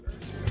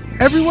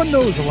Everyone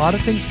knows a lot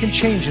of things can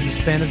change in the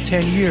span of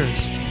 10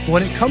 years. But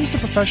when it comes to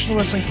professional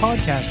wrestling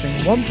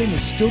podcasting, one thing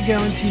is still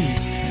guaranteed.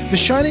 The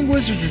Shining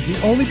Wizards is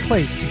the only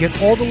place to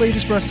get all the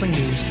latest wrestling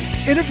news,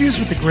 interviews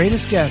with the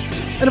greatest guests,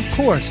 and of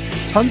course,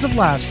 tons of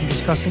laughs in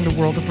discussing the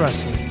world of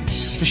wrestling.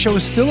 The show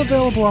is still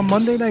available on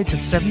Monday nights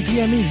at 7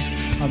 p.m. East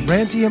on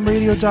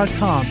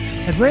rantemradio.com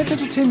and Rant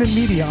Entertainment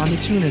Media on the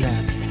TuneIn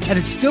app. And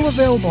it's still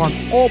available on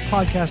all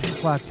podcasting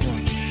platforms.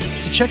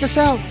 To check us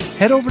out,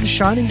 head over to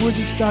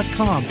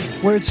shiningwizards.com,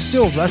 where it's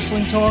still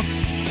wrestling talk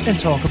and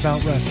talk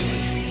about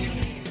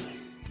wrestling.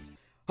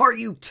 Are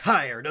you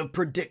tired of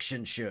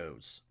prediction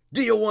shows?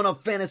 Do you want to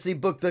fantasy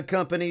book the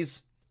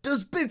companies?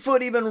 Does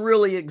Bigfoot even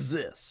really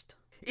exist?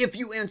 If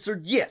you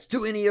answered yes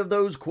to any of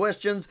those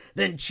questions,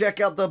 then check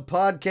out the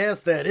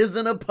podcast that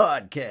isn't a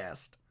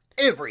podcast.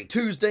 Every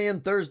Tuesday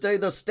and Thursday,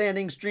 the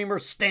standing streamer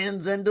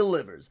stands and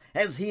delivers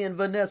as he and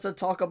Vanessa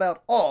talk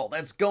about all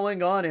that's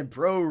going on in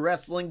pro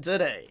wrestling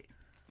today.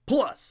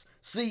 Plus,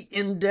 see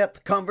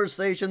in-depth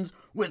conversations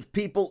with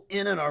people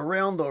in and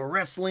around the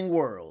wrestling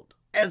world,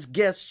 as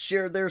guests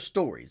share their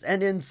stories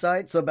and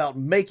insights about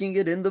making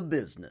it in the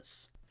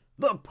business.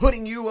 The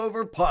Putting You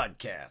Over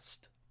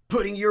podcast.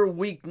 Putting your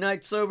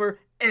weeknights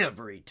over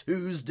every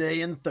Tuesday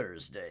and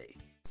Thursday.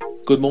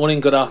 Good morning,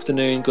 good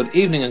afternoon, good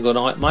evening, and good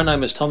night. My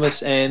name is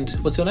Thomas, and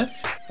what's your name?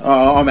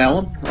 I'm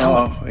Alan.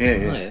 Alan. Oh,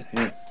 yeah.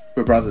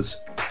 We're brothers.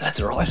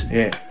 That's right.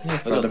 Yeah.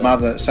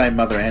 Same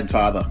mother and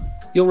father.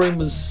 Your room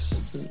was...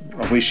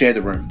 We shared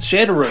the room.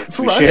 Shared a room.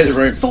 We shared the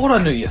room. Thought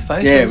I knew your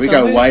face. Yeah, we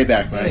go way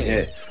back, mate.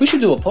 Yeah. We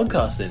should do a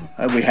podcast then.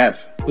 We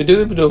have. We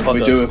do a podcast.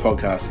 We do a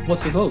podcast.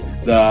 What's it called?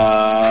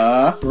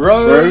 The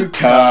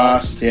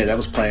Broadcast. Yeah, that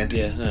was planned.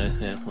 Yeah.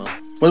 Well.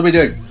 What do we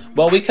do?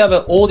 Well, we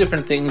cover all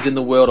different things in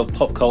the world of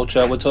pop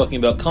culture. We're talking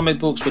about comic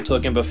books, we're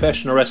talking about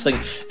professional wrestling,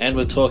 and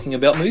we're talking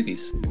about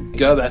movies.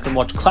 Go back and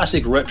watch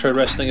classic retro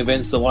wrestling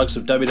events, the likes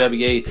of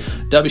WWE,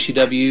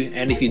 WCW,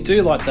 and if you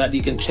do like that,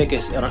 you can check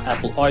us out on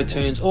Apple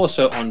iTunes,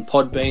 also on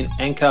Podbean,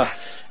 Anchor,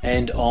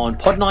 and on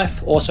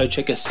Podknife. Also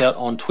check us out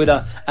on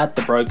Twitter at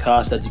The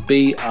Broadcast. That's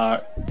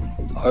BROKAST.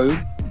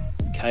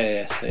 Hey,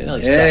 it's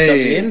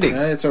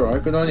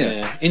alright, good on you.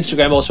 Yeah.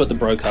 Instagram also at The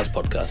Broadcast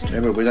Podcast.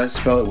 Remember, we don't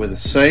spell it with a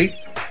C,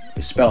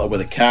 we spell it with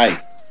a K.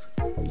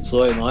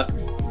 Sorry, mate.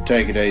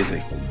 Take it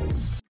easy.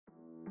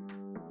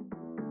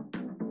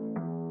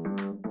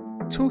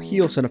 Two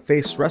Heels and a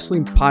Face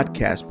Wrestling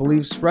Podcast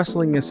believes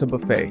wrestling is a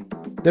buffet.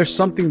 There's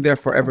something there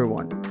for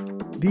everyone.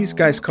 These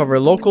guys cover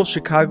local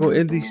Chicago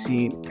indie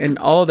scene, and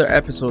all of their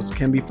episodes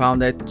can be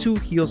found at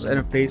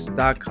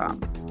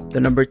twoheelsandaface.com. The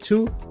number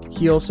 2,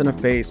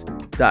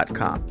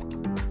 heelsandaface.com.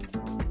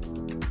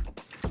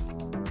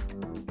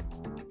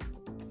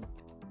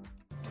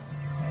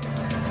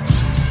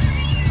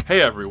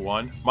 Hey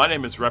everyone, my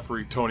name is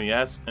referee Tony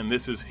S, and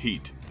this is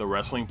Heat, the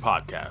wrestling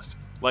podcast.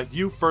 Like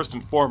you, first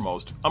and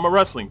foremost, I'm a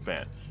wrestling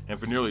fan, and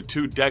for nearly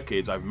 2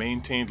 decades I've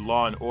maintained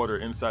law and order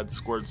inside the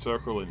squared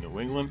circle in New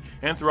England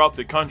and throughout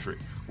the country,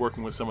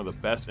 working with some of the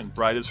best and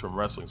brightest from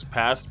wrestling's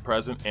past,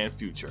 present, and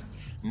future.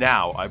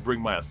 Now I bring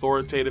my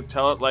authoritative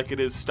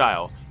tell-it-like-it-is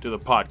style to the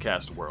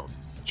podcast world.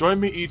 Join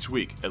me each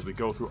week as we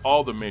go through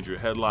all the major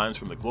headlines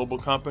from the global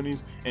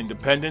companies,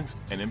 independents,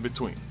 and in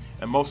between.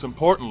 And most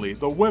importantly,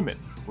 the women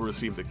will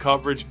receive the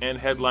coverage and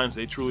headlines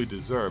they truly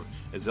deserve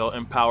as they'll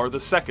empower the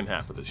second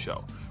half of the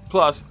show.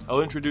 Plus,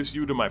 I'll introduce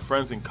you to my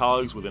friends and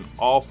colleagues within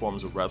all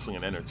forms of wrestling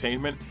and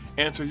entertainment,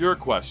 answer your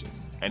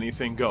questions,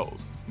 anything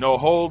goes. No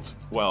holds,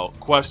 well,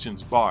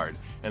 questions barred,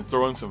 and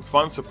throw in some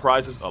fun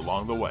surprises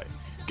along the way.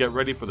 Get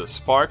ready for the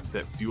spark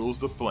that fuels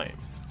the flame.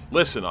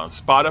 Listen on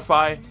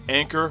Spotify,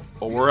 Anchor,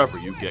 or wherever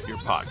you get your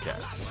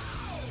podcasts.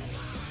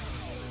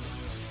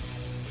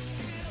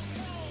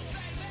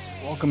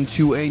 Welcome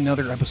to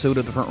another episode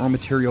of the Front Row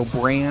Material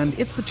brand.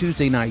 It's the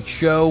Tuesday night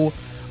show.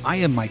 I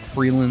am Mike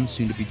Freland,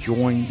 soon to be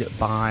joined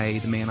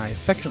by the man I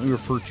affectionately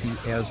refer to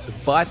as the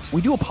Butt.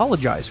 We do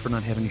apologize for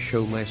not having a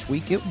show last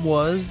week. It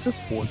was the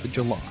 4th of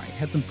July.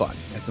 Had some fun.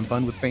 Had some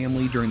fun with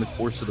family during the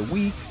course of the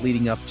week,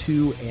 leading up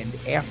to and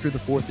after the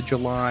 4th of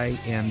July,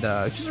 and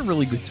it's just a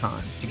really good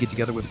time to get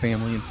together with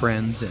family and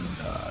friends, and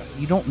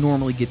you don't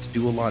normally get to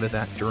do a lot of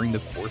that during the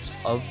course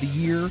of the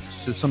year,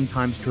 so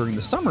sometimes during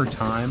the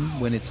summertime,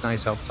 when it's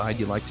nice outside,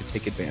 you like to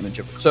take advantage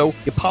of it. So,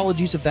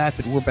 apologies of that,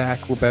 but we're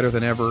back. We're better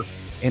than ever.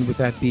 And with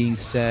that being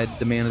said,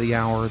 the man of the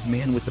hour, the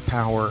man with the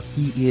power,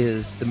 he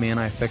is the man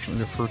I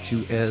affectionately refer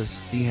to as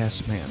the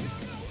Yes Man,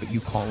 but you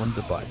call him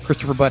the Butt.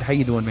 Christopher Butt, how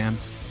you doing, man?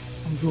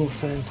 I'm doing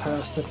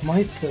fantastic,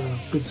 Mike.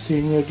 Good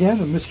seeing you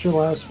again. I missed you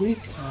last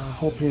week.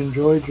 Hope you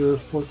enjoyed your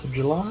 4th of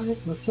July.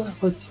 Let's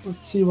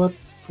see what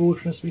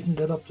foolishness we can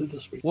get up to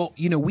this week. Well,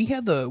 you know, we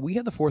had the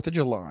 4th of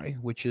July,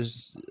 which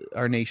is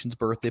our nation's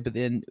birthday, but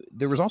then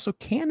there was also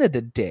Canada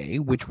Day,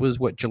 which was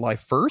what, July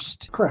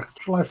 1st?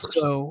 Correct, July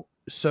 1st.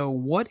 So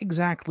what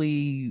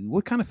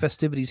kind of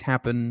festivities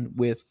happen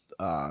with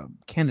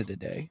Canada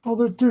Day?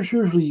 Well, there's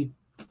usually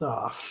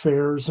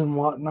fairs and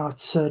whatnot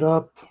set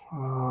up.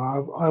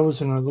 I was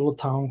in a little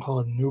town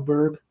called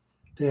Newburgh.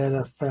 They had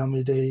a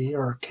family day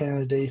or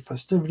Canada Day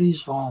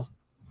festivities all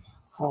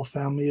all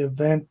family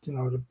event. You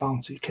know, the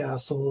bouncy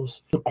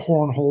castles, the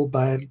cornhole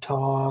bag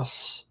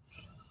toss,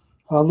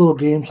 little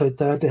games like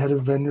that. They had a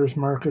vendor's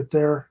market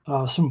there,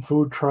 some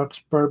food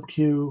trucks,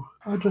 barbecue.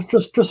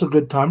 Just a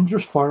good time.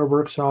 Just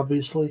fireworks,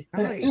 obviously.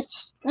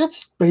 Nice.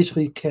 It's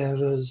basically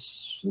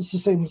Canada's. It's the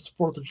same as the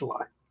 4th of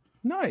July.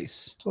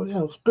 Nice. So yeah,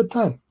 it was a good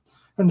time.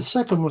 And the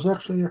second was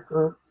actually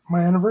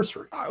my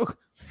anniversary. Oh,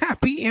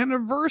 happy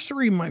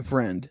anniversary, my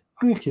friend.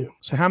 Thank you.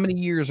 So how many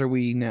years are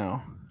we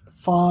now?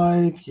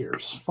 5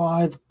 years.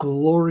 5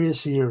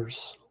 glorious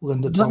years,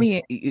 Linda.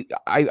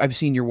 I've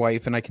seen your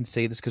wife, and I can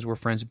say this because we're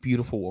friends.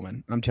 Beautiful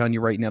woman. I'm telling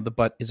you right now, the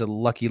butt is a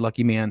lucky,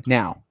 lucky man.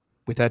 Now,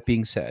 with that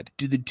being said,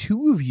 do the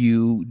two of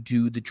you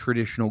do the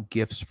traditional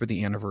gifts for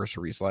the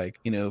anniversaries? Like,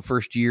 you know,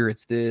 first year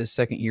it's this,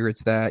 second year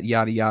it's that,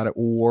 yada, yada.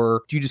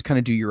 Or do you just kind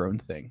of do your own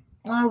thing?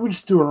 We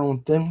just do our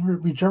own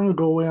thing. We generally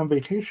go away on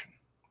vacation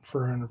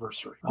for our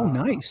anniversary. Oh,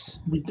 nice.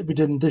 We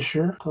didn't this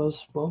year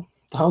because, well,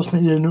 the house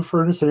needed a new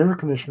furnace and air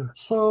conditioner.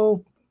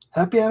 So,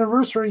 happy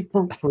anniversary.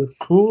 We're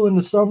cool in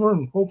the summer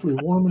and hopefully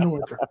warm in the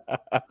winter.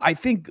 I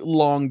think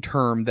long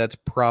term, that's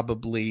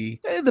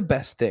probably the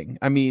best thing.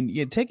 I mean,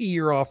 you take a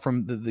year off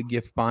from the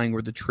gift buying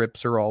or the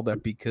trips or all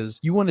that because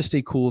you want to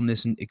stay cool in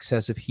this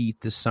excessive heat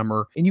this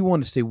summer and you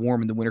want to stay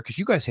warm in the winter because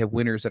you guys have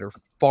winters that are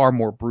far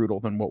more brutal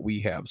than what we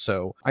have.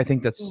 So I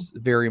think that's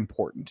very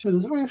important.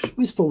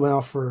 We still went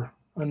out for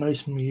a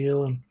nice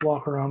meal and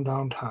walk around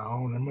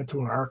downtown and went to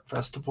an art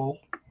festival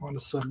on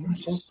the second.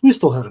 Nice. So we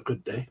still had a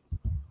good day.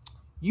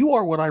 You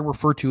are what I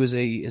refer to as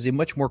a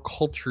much more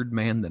cultured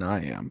man than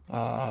I am.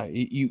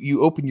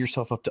 You open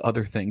yourself up to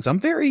other things. I'm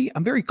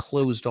very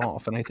closed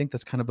off, and I think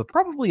that's kind of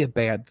probably a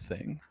bad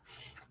thing.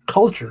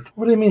 Cultured?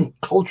 What do you mean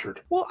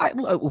cultured? Well,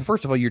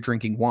 first of all, you're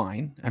drinking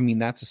wine. I mean,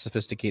 that's a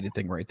sophisticated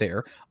thing right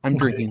there. I'm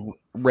drinking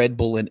Red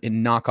Bull and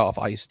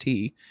knockoff iced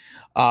tea.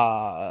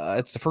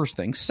 That's the first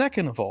thing.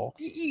 Second of all,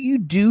 you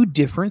do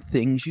different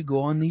things. You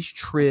go on these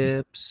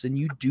trips, and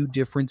you do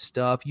different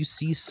stuff. You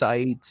see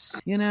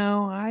sights. You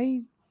know,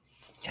 I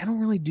don't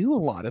really do a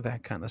lot of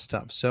that kind of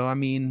stuff. So, I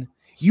mean,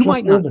 you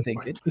might not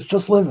think it. It's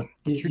just living.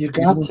 You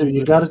got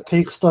to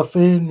take stuff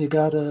in. You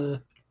got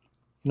to,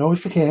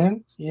 if you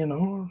can,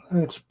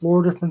 and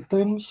explore different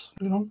things,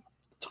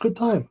 it's a good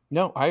time.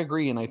 No, I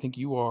agree. And I think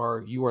you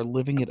are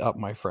living it up,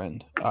 my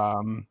friend.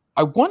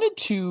 I wanted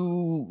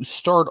to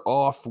start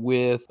off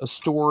with a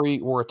story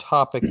or a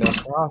topic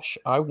that, gosh,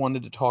 I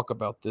wanted to talk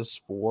about this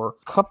for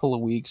a couple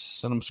of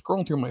weeks. And I'm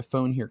scrolling through my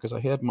phone here because I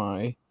had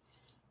my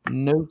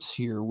notes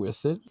here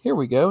with it. Here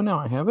we go. Now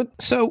I have it.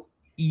 So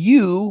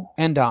you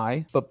and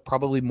I, but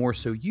probably more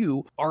so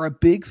you, are a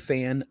big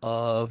fan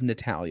of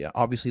Natalya.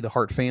 Obviously, the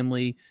Hart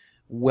family,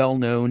 well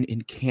known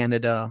in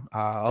Canada.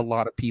 A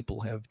lot of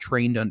people have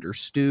trained under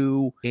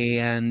Stu,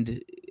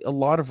 and a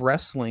lot of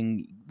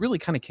wrestling really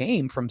kind of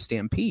came from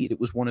Stampede. It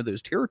was one of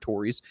those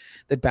territories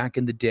that back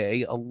in the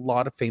day, a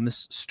lot of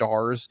famous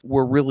stars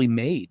were really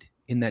made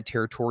in that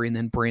territory and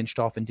then branched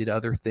off and did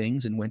other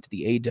things and went to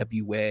the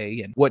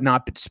AWA and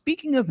whatnot. But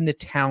speaking of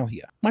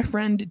Natalya, my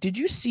friend, did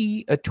you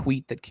see a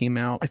tweet that came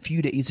out a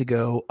few days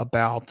ago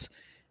about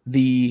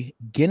the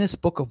Guinness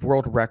Book of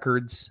World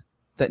Records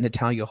that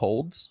Natalya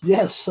holds?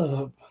 Yes,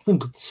 I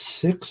think it's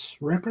 6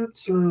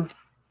 records or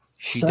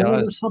she 7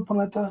 does. or something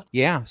like that.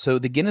 Yeah, so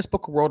the Guinness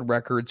Book of World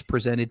Records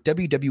presented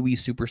WWE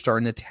superstar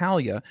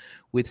Natalya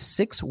with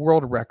 6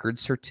 world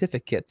record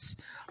certificates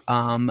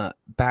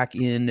back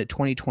in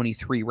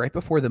 2023, right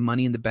before the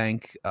Money in the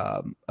Bank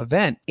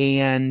event.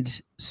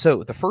 And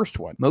so the first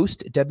one,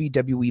 most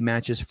WWE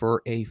matches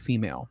for a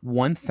female,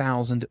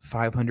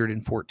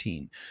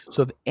 1,514.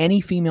 So of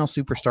any female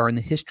superstar in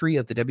the history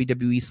of the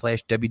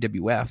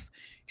WWE/WWF,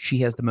 she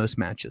has the most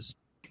matches.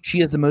 She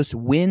has the most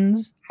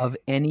wins of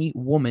any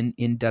woman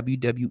in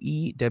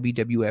WWE,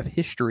 WWF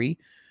history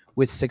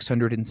with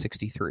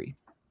 663.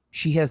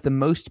 She has the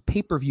most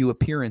pay-per-view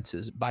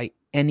appearances by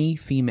any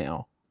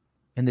female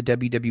in the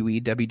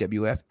WWE,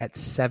 WWF at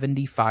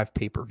 75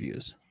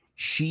 pay-per-views.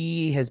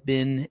 She has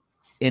been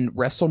in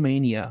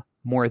WrestleMania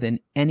more than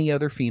any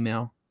other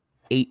female,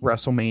 8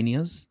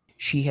 WrestleManias.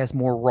 She has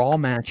more Raw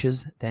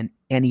matches than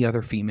any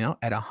other female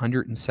at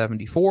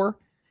 174.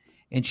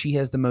 And she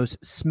has the most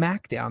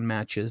SmackDown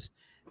matches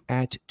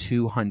at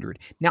 200.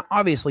 Now,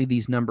 obviously,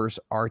 these numbers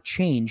are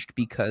changed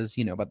because,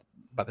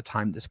 by the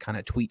time this kind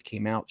of tweet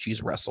came out,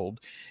 she's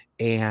wrestled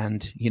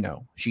and,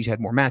 she's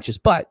had more matches.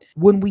 But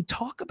when we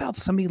talk about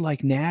somebody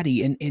like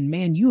Natty, and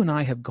man, you and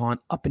I have gone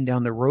up and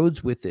down the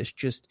roads with this,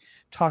 just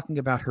talking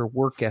about her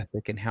work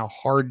ethic and how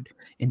hard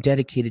and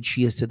dedicated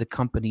she is to the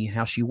company and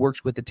how she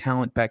works with the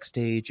talent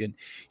backstage. And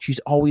she's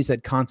always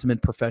that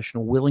consummate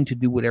professional, willing to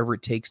do whatever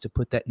it takes to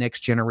put that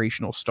next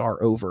generational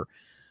star over.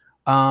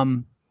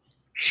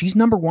 She's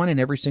number 1 in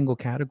every single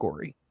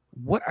category.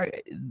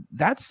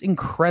 That's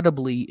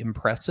incredibly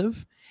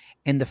impressive.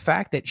 And the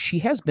fact that she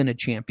has been a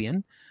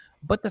champion,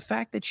 but the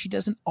fact that she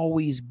doesn't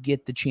always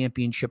get the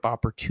championship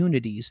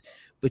opportunities,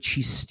 but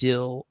she's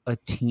still a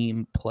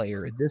team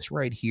player. This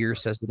right here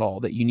says it all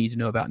that you need to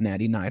know about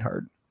Natalya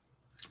Neidhart.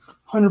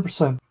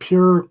 100%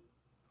 pure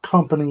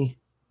company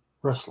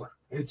wrestler.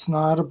 It's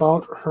not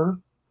about her.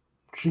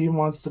 She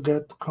wants to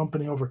get the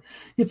company over.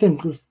 You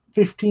think with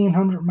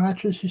 1,500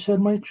 matches, you said,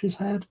 Mike, she's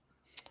had?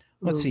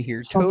 Let's see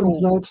here. Something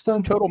to that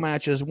extent? Total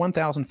matches,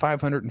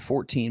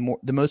 1,514, more,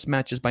 the most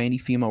matches by any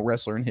female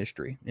wrestler in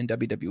history in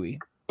WWE.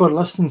 But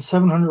less than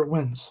 700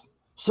 wins.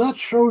 So that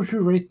shows you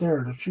right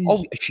there that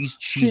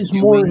she's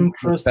more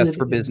interested best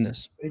for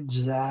business.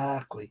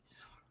 Exactly.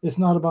 It's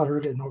not about her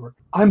getting over.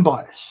 I'm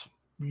biased.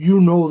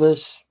 You know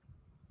this.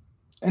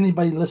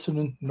 Anybody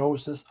listening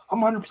knows this.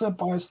 I'm 100%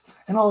 biased,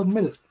 and I'll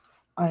admit it.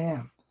 I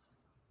am.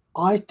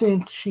 I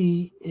think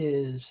she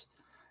is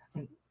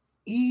an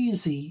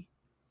easy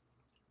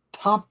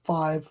top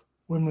 5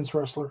 women's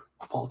wrestler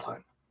of all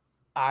time.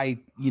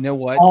 You know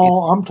what?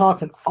 I'm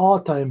talking all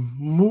time.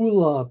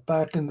 Moolah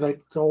back in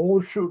like the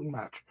whole shooting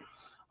match.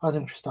 I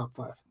think she's top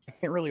 5. I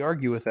can't really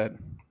argue with that.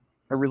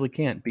 I really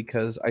can't,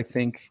 because I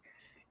think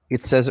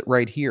it says it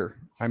right here.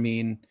 I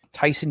mean,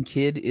 Tyson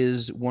Kidd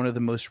is one of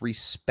the most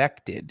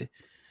respected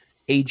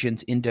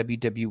agents in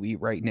WWE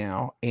right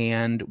now.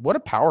 And what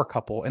a power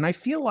couple. And I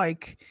feel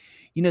like,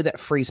 that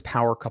phrase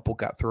power couple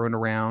got thrown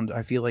around,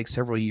 I feel like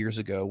several years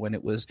ago when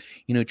it was,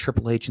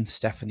 Triple H and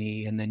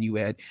Stephanie. And then you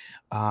had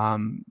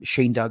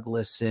Shane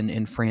Douglas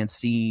and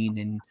Francine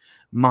and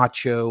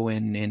Macho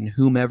and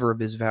whomever of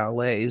his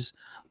valets.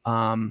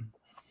 But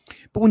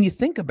when you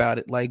think about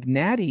it, like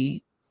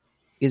Natty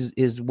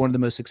is one of the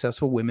most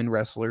successful women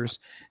wrestlers,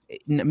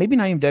 maybe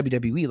not even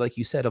WWE, like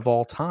you said, of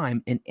all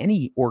time in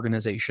any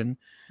organization.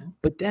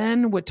 But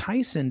then what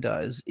Tyson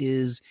does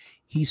is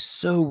he's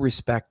so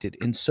respected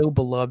and so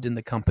beloved in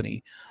the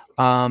company.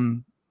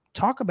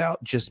 Talk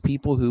about just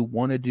people who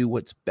want to do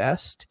what's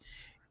best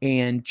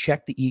and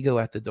check the ego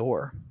at the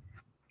door.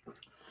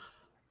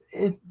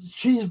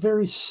 She's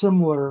very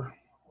similar.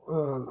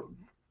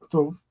 What's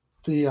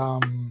the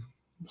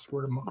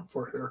word I'm looking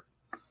for here?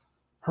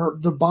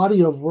 The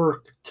body of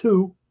work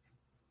to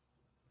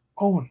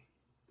Owen.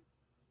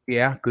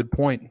 Yeah, good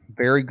point.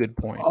 Very good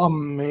point.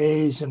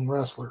 Amazing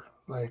wrestler.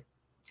 Like,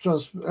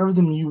 just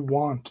everything you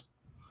want.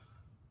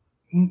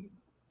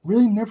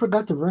 Really never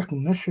got the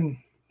recognition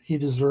he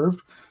deserved.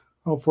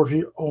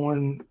 Unfortunately,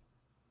 Owen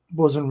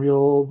wasn't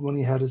real when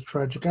he had his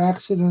tragic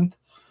accident.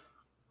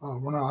 I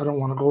don't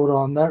want to go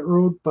down that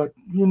road, but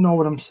you know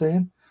what I'm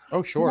saying.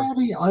 Oh, sure.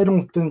 Natty, I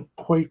don't think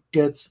quite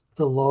gets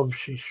the love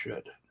she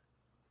should.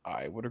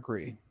 I would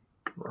agree.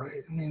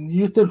 Right. I mean,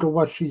 you think of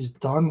what she's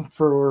done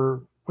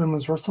for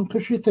women's wrestling,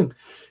 because you think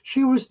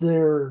she was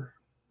there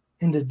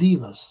in the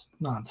Divas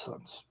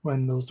nonsense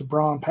when there was the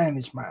bra and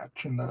panties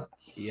match and the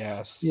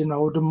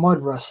the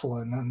mud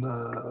wrestling and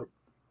the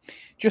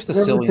just the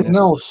everything silliness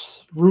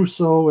else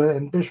Russo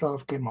and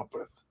Bischoff came up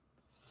with.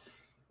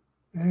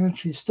 And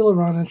she's still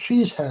around, and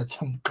she's had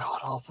some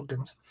god awful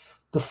games.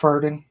 The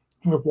farting.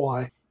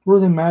 Why? Were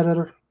they mad at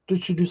her?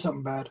 Did she do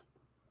something bad?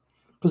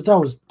 Because that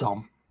was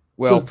dumb.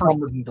 Well,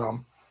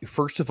 dumb.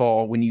 First of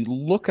all, when you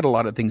look at a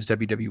lot of things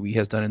WWE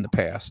has done in the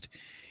past,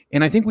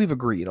 and I think we've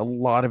agreed, a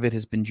lot of it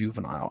has been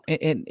juvenile.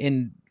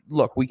 And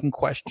look, we can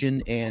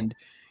question and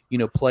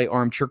play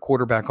armchair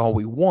quarterback all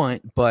we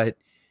want, but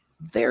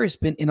there has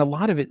been, and a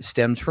lot of it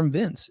stems from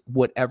Vince.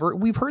 Whatever,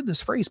 we've heard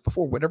this phrase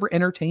before, whatever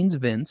entertains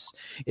Vince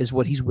is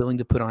what he's willing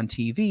to put on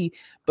TV,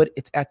 but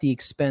it's at the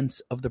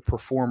expense of the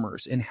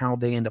performers and how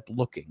they end up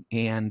looking.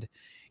 And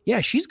yeah,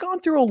 she's gone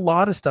through a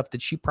lot of stuff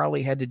that she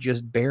probably had to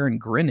just bear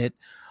and grin it,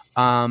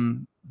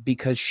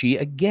 because she,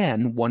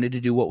 again, wanted to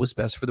do what was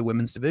best for the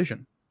women's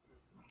division.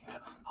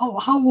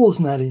 How old is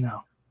Natty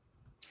now?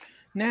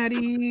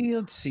 Natty,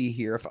 let's see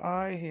here. If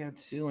I had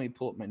to, let me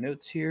pull up my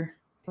notes here.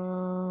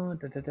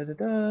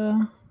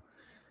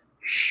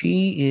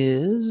 She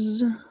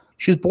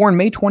was born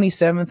May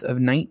 27th of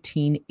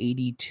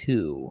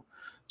 1982.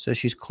 So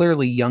she's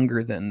clearly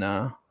younger than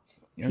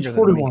she's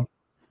 41.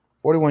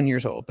 41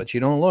 years old, but you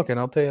don't look it,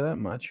 I'll tell you that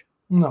much.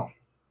 No.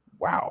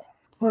 Wow.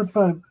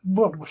 But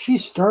she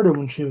started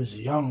when she was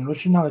young. Was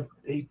she not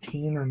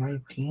 18 or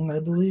 19, I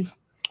believe?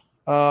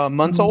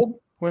 Months old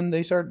when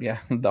they started? Yeah.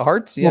 The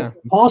Hearts? Yeah. Well,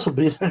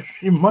 possibly.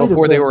 She might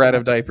before have they were out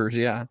of diapers,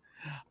 yeah.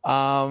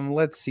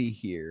 Let's see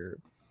here.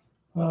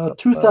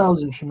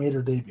 2000 she made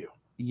her debut.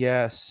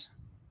 Yes.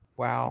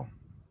 Wow.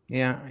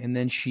 Yeah. And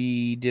then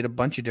she did a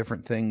bunch of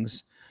different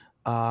things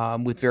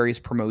with various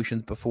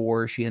promotions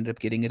before she ended up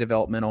getting a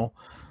developmental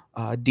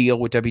deal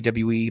with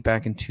WWE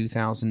back in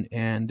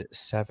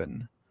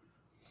 2007.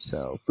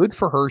 So good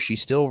for her.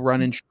 She's still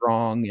running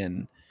strong.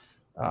 And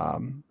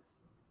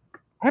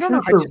I don't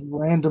know. Here's a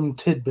random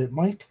tidbit,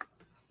 Mike.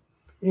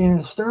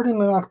 And starting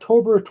in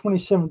October of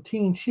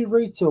 2017, she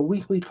writes a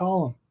weekly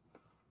column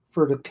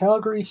for the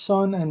Calgary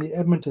Sun and the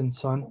Edmonton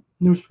Sun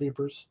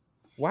newspapers.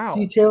 Wow.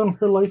 Detailing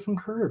her life and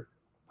career.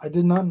 I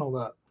did not know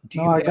that.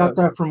 No, I got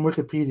that from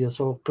Wikipedia,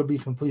 so it could be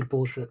complete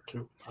bullshit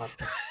too.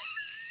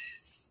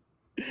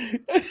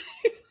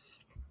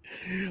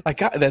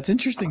 That's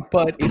interesting,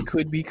 but it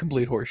could be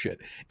complete horseshit.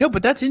 No,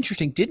 but that's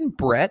interesting. Didn't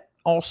Brett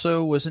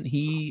also, wasn't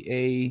he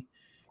a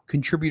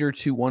contributor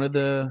to one of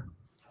the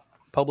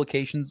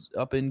publications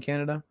up in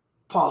Canada?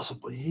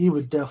 Possibly. He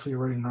would definitely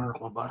write an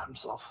article about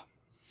himself.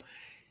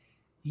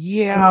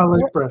 Yeah. And I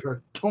like Bret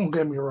Hart. Don't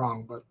get me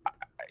wrong, but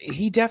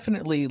He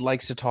definitely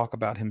likes to talk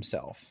about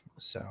himself.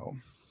 So,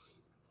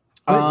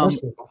 Great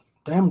wrestler, though.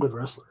 Damn good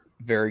wrestler.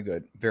 Very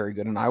good, very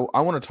good. And I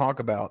want to talk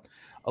about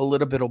a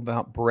little bit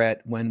about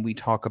Brett when we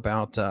talk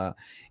about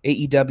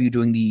AEW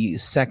doing the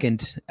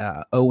second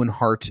Owen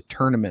Hart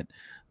tournament.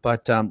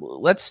 But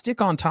let's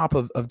stick on top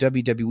of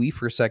WWE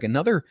for a second.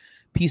 Another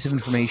piece of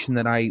information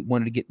that I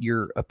wanted to get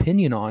your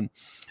opinion on.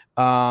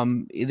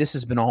 This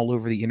has been all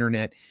over the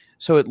internet.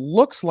 So it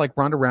looks like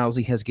Ronda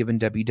Rousey has given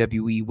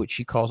WWE what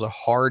she calls a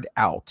hard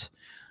out.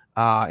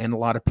 And a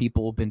lot of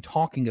people have been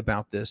talking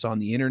about this on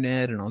the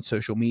internet and on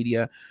social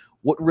media.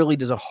 What really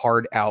does a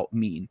hard out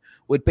mean?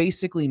 What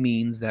basically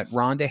means that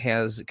Ronda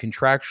has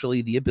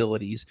contractually the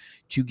abilities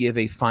to give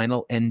a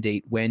final end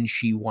date when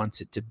she wants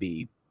it to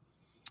be.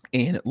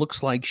 And it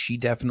looks like she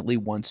definitely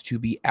wants to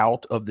be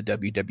out of the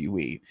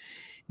WWE.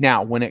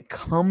 Now, when it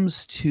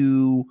comes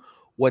to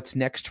what's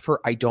next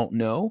for, I don't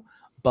know,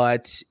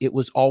 but it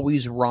was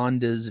always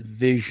Ronda's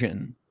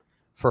vision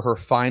for her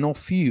final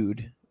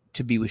feud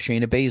to be with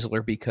Shayna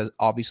Baszler, because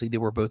obviously they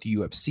were both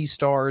UFC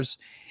stars,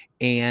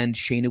 and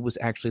Shayna was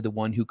actually the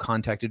one who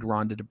contacted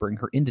Ronda to bring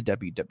her into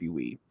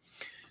WWE.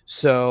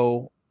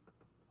 So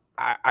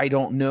I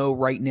don't know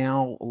right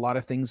now. A lot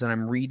of things that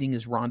I'm reading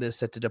is Ronda is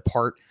set to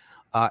depart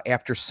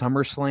after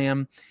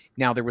SummerSlam.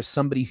 Now, there was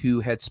somebody who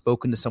had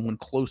spoken to someone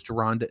close to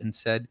Ronda and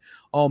said,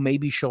 oh,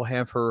 maybe she'll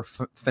have her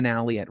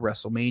finale at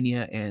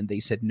WrestleMania. And they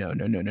said,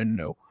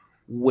 no.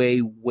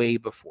 Way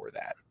before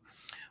that.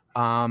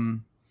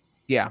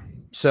 Yeah.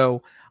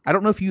 So I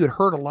don't know if you had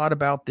heard a lot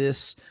about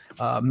this.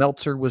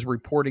 Meltzer was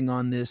reporting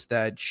on this,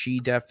 that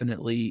she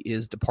definitely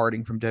is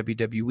departing from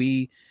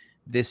WWE.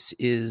 This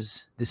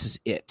is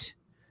it.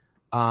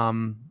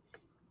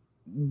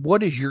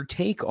 What is your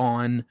take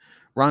on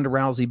Ronda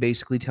Rousey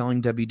basically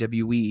telling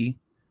WWE,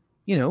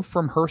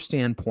 from her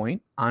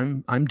standpoint,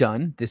 I'm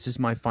done. This is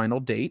my final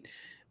date.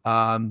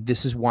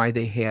 This is why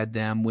they had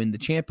them win the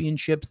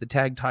championships, the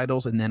tag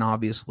titles, and then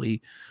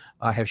obviously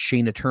have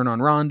Shayna turn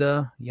on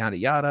Ronda, yada,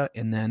 yada.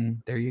 And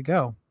then there you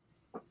go.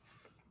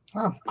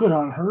 Good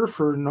on her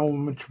for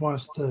knowing when she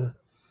wants to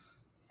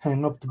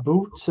hang up the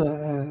boots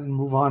and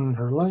move on in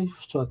her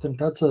life. So I think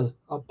that's a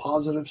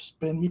positive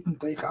spin we can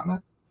take on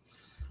it.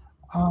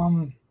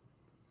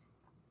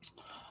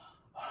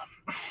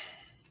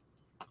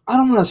 I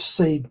don't want to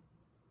say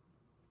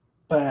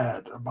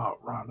bad about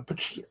Ronda, but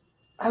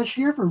has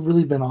she ever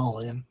really been all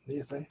in, do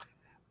you think?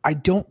 I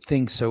don't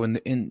think so.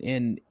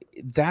 And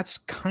that's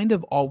kind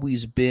of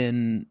always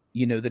been,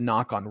 the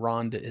knock on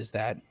Ronda, is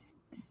that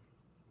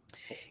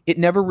it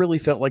never really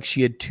felt like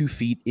she had 2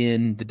 feet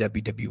in the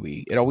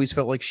WWE. It always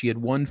felt like she had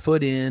 1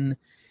 foot in,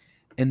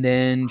 and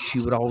then she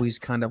would always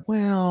kind of,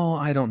 well,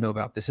 I don't know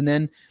about this. And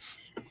then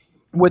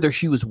whether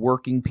she was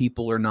working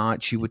people or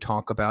not, she would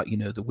talk about,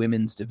 the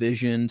women's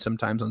division,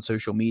 sometimes on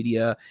social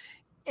media,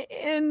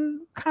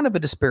 in kind of a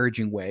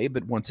disparaging way.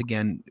 But once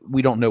again,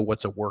 we don't know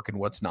what's a work and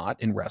what's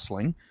not in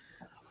wrestling.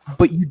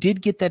 But you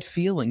did get that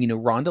feeling.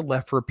 Ronda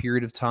left for a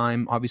period of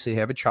time, obviously to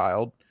have a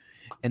child.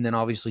 And then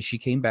obviously she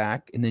came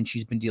back, and then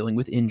she's been dealing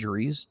with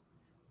injuries,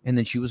 and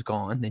then she was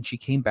gone. Then she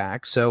came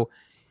back. So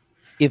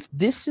if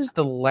this is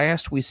the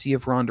last we see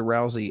of Ronda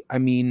Rousey,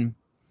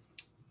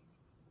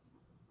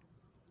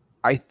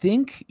 I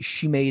think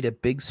she made a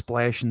big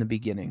splash in the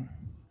beginning.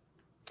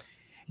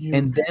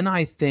 And then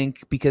I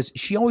think, because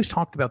she always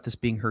talked about this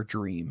being her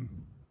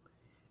dream,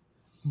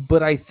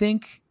 but I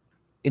think,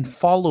 and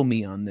follow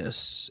me on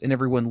this, and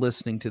everyone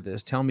listening to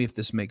this, tell me if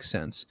this makes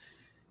sense.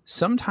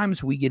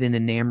 Sometimes we get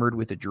enamored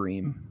with a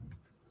dream,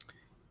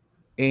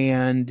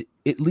 and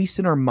at least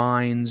in our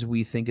minds,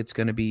 we think it's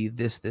going to be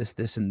this,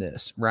 and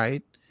this,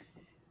 right?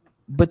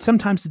 But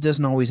sometimes it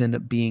doesn't always end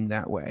up being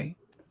that way.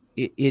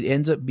 It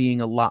ends up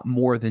being a lot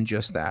more than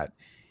just that.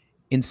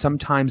 And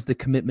sometimes the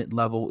commitment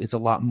level is a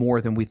lot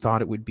more than we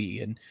thought it would be.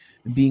 And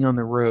being on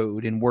the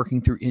road and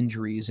working through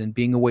injuries and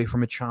being away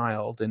from a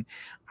child. And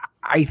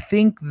I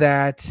think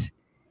that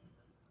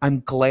I'm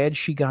glad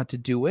she got to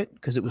do it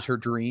because it was her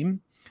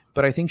dream.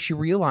 But I think she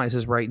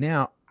realizes right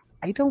now,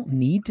 I don't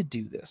need to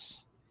do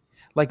this.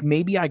 Like,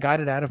 maybe I got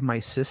it out of my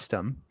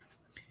system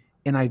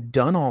and I've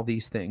done all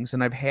these things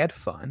and I've had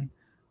fun,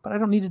 but I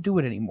don't need to do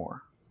it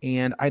anymore.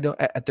 And I don't,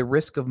 at the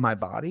risk of my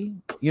body,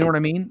 you know what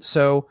I mean?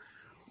 So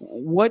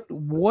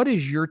what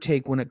is your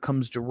take when it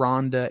comes to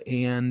Ronda?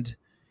 And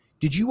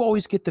did you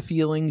always get the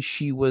feeling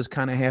she was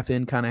kind of half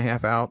in, kind of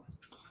half out?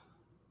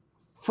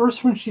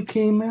 First, when she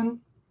came in,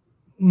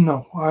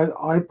 no.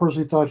 I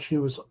personally thought she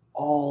was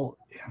all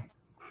in.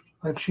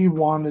 Like, she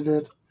wanted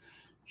it.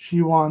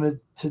 She wanted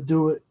to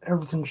do it.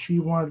 Everything she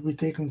wanted to be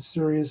taken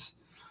serious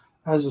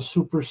as a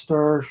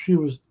superstar. She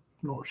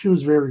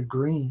was very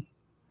green.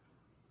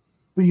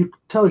 But you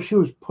could tell she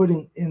was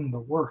putting in the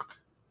work.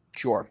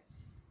 Sure.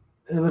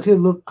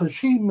 Look, because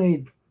she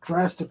made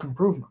drastic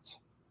improvements.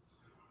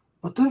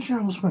 But then she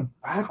almost went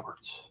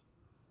backwards.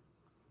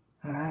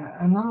 And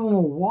I don't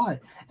know why.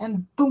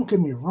 And don't get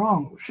me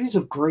wrong, she's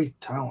a great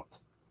talent.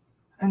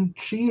 And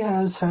she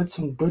has had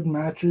some good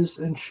matches,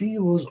 and she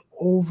was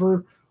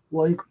over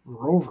like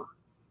Rover.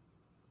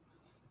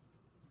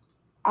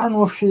 I don't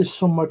know if she is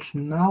so much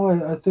now.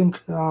 I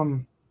think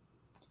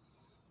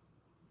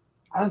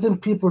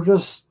people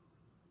just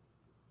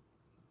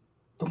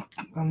don't.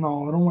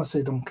 No, I don't want to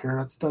say don't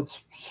care.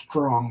 That's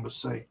strong to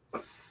say.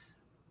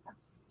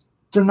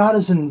 They're not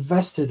as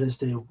invested as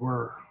they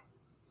were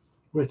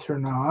with her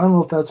now. I don't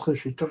know if that's because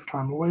she took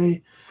time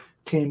away,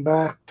 came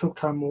back, took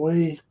time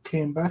away,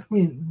 came back. I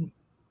mean,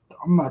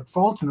 I'm not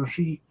faulting her.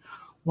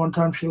 One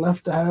time she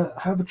left to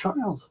have a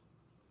child.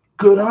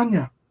 Good on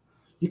you.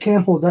 You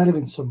can't hold that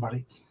against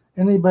somebody.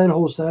 Anybody that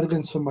holds that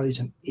against somebody is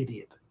an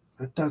idiot.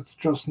 That's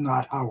just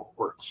not how it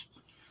works.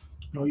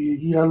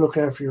 You got to look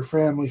after your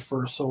family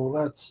first, so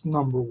that's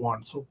number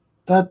one. So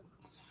that,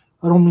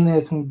 I don't mean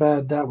anything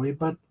bad that way,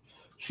 but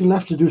she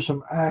left to do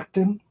some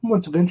acting.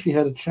 Once again, she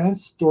had a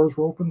chance. Doors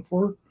were open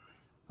for her.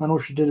 I know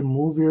she did a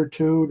movie or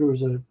two. There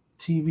was a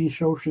TV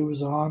show she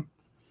was on.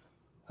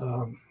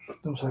 It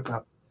was like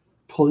a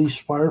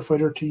police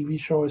firefighter TV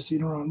show I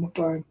seen her on one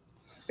time.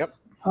 Yep.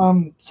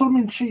 So I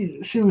mean,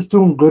 she was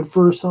doing good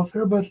for herself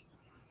there, but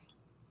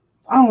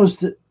I don't know, is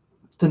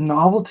the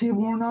novelty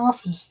worn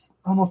off?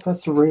 I don't know if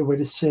that's the right way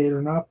to say it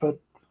or not, but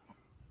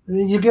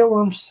you get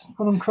what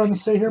I'm trying to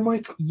say here,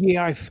 Mike?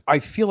 Yeah, I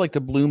feel like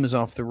the bloom is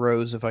off the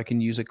rose, if I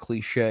can use a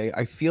cliche.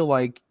 I feel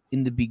like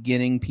in the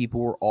beginning,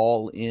 people were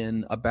all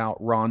in about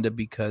Ronda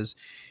because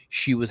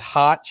she was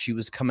hot. She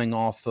was coming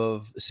off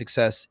of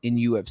success in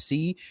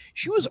UFC.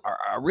 She was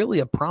really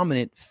a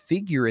prominent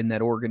figure in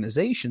that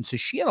organization. So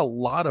she had a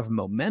lot of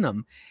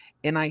momentum.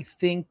 And I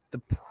think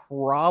the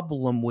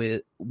problem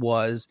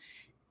was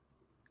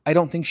I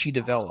don't think she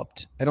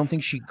developed. I don't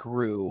think she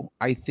grew.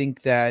 I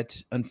think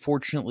that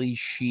unfortunately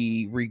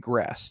she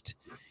regressed.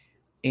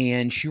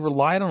 And she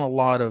relied on a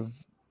lot of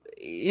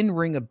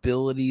in-ring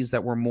abilities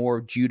that were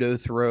more judo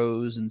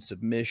throws and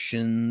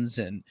submissions,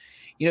 and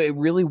it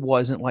really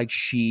wasn't like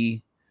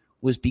she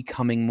was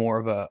becoming more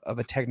of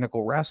a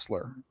technical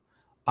wrestler.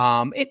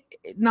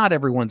 Not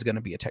everyone's going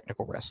to be a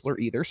technical wrestler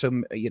either,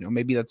 so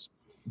maybe that's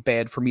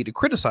bad for me to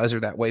criticize her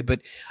that way,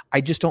 but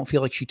I just don't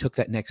feel like she took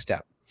that next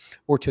step.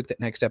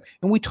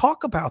 And we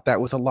talk about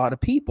that with a lot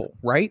of people,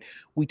 right?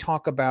 We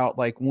talk about,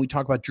 like, when we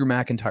talk about Drew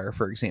McIntyre,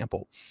 for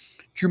example.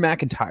 Drew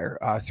McIntyre,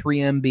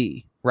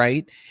 3MB,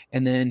 right?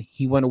 And then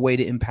he went away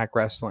to Impact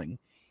Wrestling.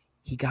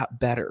 He got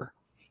better.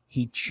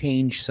 He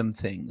changed some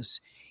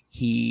things.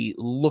 He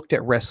looked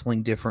at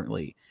wrestling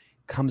differently.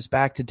 Comes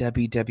back to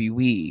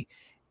WWE,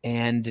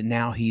 and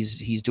now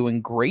he's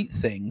doing great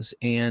things.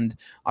 And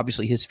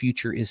obviously his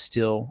future is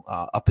still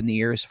up in the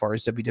air as far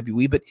as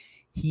WWE, but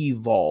he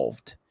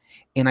evolved.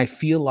 And I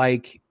feel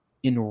like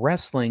in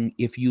wrestling,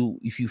 if you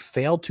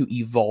fail to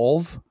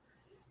evolve,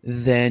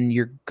 then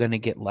you're going to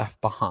get left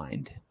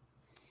behind.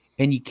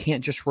 And you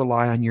can't just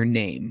rely on your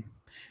name,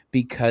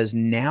 because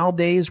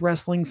nowadays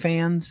wrestling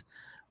fans,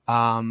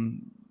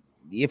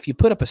 if you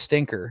put up a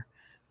stinker,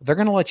 they're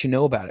going to let you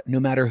know about it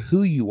no matter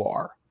who you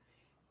are.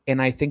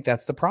 And I think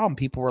that's the problem.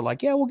 People were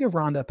like, yeah, we'll give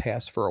Ronda a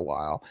pass for a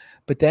while.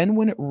 But then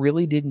when it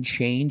really didn't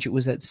change, it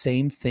was that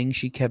same thing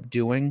she kept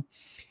doing.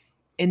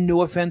 And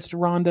no offense to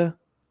Ronda,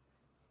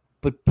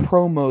 but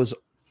promos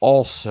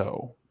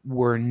also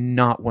were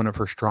not one of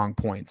her strong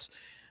points.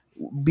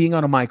 Being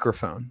on a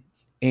microphone,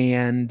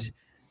 and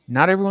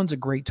not everyone's a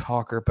great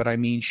talker, but I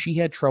mean, she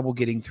had trouble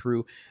getting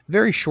through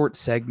very short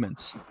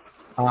segments.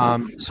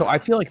 So I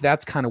feel like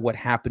that's kind of what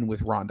happened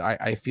with Ronda.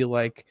 I feel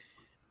like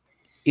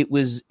it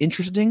was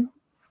interesting.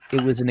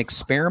 It was an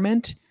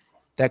experiment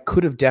that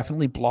could have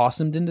definitely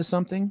blossomed into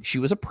something. She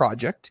was a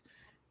project,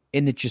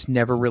 and it just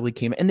never really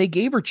came. And they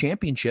gave her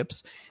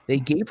championships. They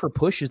gave her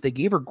pushes. They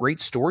gave her great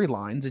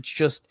storylines. It's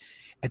just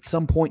at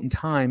some point in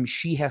time,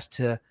 she has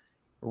to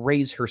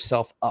raise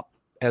herself up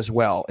as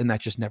well, and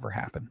that just never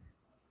happened.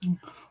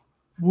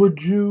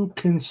 Would you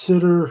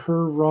consider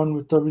her run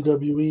with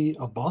WWE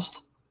a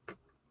bust?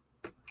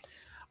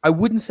 I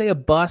wouldn't say a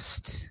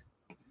bust.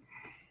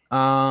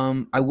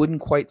 I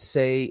wouldn't quite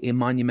say a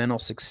monumental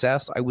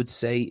success. I would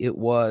say it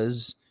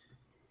was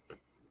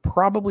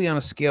probably on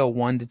a scale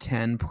 1 to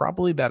 10,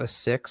 probably about a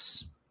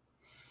 6.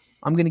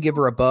 I'm going to give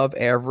her above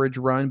average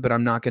run, but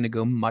I'm not going to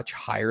go much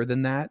higher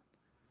than that.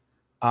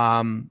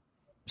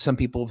 Some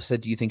people have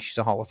said, do you think she's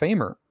a Hall of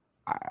Famer?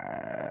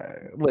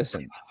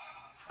 Listen,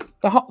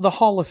 the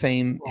Hall of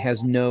Fame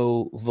has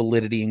no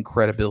validity and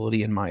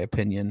credibility, in my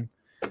opinion.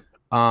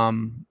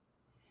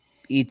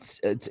 It's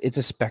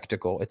a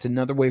spectacle. It's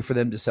another way for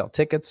them to sell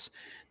tickets,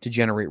 to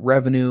generate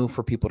revenue,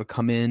 for people to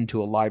come in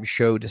to a live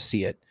show to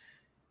see it.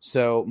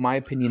 So my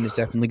opinion is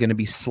definitely going to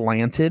be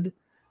slanted.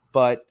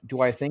 But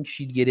do I think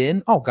she'd get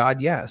in? Oh,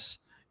 God, yes.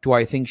 Do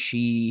I think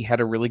she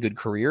had a really good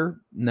career?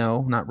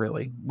 No, not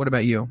really. What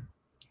about you?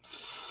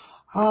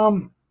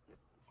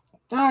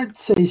 I'd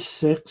say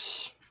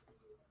 6.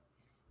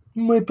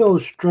 You might be able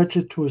to stretch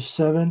it to a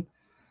 7.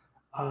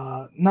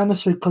 Not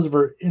necessarily because of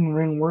her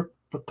in-ring work,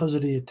 but because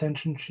of the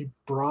attention she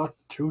brought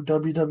to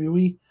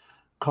WWE,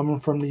 coming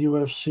from the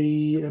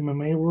UFC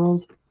MMA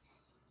world.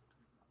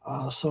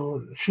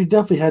 So she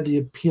definitely had the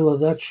appeal of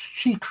that.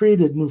 She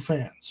created new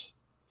fans.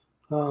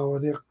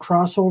 The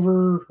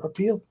crossover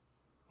appeal.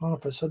 I don't know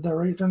if I said that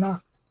right or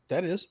not.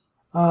 That is.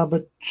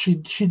 But she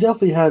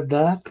definitely had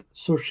that,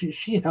 so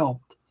she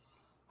helped.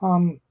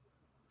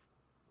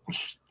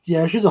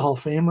 Yeah, she's a Hall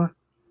of Famer.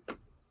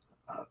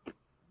 I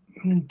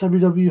mean,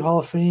 WWE Hall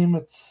of Fame,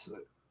 it's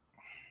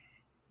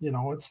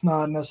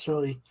not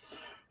necessarily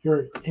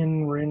your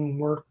in-ring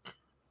work,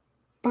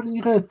 but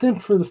you got to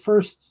think for the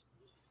first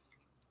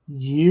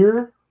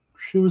year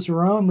she was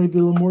around, maybe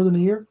a little more than a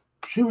year,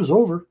 she was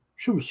over.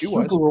 She was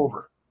super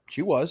over.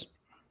 She was.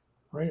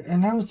 Right,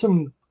 and having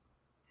some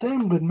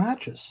damn good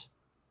matches.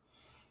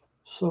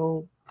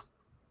 So,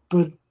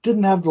 but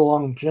didn't have the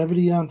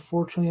longevity,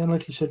 unfortunately, and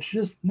like you said, she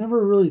just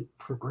never really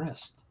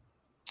progressed.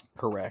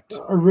 Correct.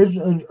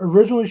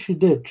 Originally, she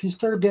did. She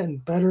started getting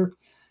better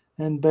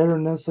and better,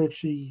 and that's like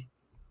she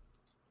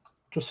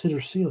just hit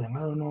her ceiling.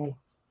 I don't know.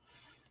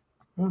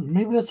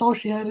 Maybe that's all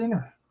she had in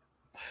her.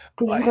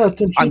 Because you got to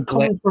think she's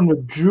coming from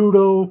the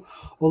judo,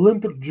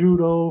 Olympic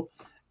judo,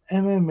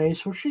 MMA,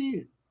 so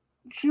she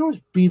was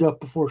beat up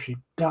before she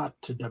got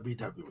to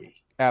WWE.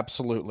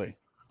 Absolutely.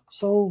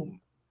 So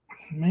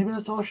maybe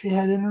that's all she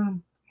had in her.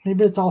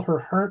 Maybe it's all her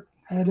heart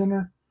had in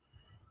her.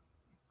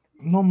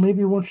 No,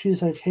 maybe when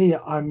she's like, hey,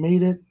 I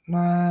made it,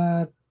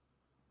 it's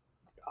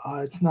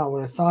not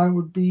what I thought it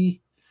would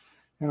be.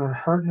 And her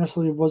heart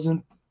necessarily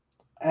wasn't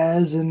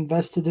as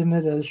invested in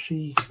it as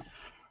she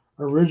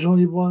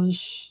originally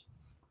was.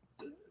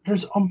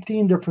 There's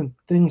umpteen different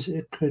things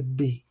it could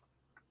be.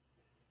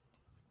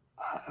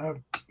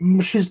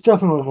 She's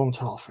definitely going to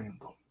Hall of Fame,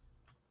 though.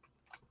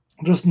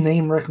 Just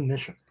name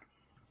recognition.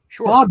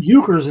 Sure. Bob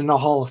Uecker's in the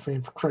Hall of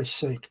Fame, for Christ's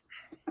sake.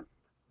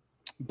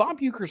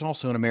 Bob Uecker's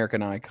also an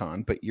American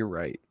icon, but you're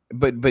right.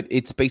 But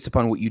it's based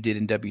upon what you did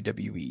in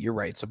WWE. You're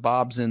right. So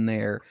Bob's in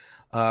there.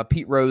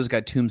 Pete Rose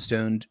got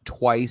tombstoned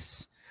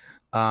twice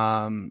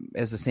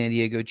as the San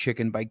Diego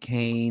Chicken by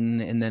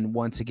Kane, and then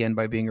once again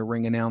by being a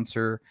ring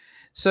announcer.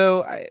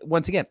 So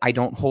once again, I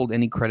don't hold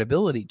any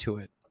credibility to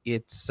it.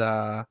 It's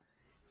not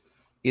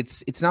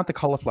the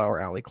Cauliflower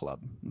Alley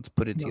Club. Let's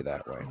put it to you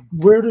that way.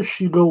 Where does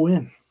she go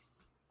in?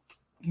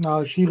 Now,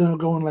 is she going to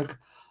go in like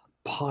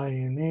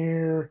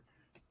Pioneer?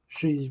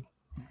 She's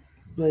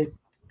like,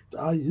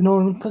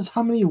 because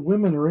how many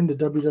women are in the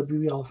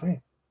WWE Hall of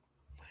Fame?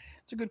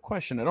 It's a good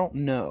question. I don't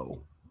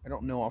know. I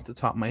don't know off the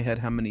top of my head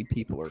how many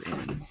people are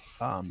in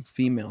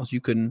females.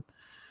 You can.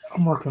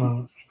 I'm working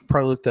on it.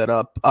 Probably look that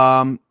up.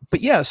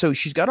 But yeah, so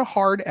she's got a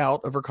hard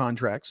out of her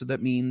contract. So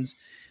that means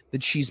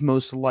that she's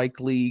most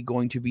likely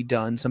going to be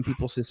done. Some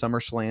people say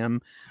SummerSlam.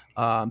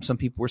 Some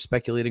people were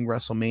speculating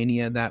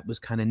WrestleMania. That was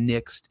kind of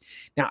nixed.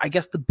 Now, I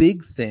guess the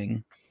big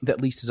thing that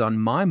at least is on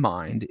my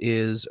mind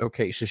is,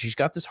 okay, so she's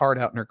got this hard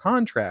out in her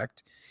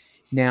contract.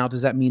 Now,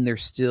 does that mean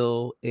there's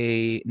still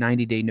a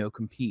 90-day no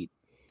compete?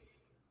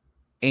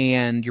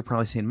 And you're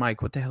probably saying,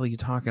 Mike, what the hell are you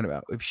talking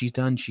about? If she's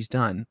done, she's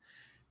done.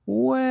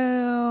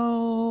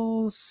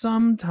 Well,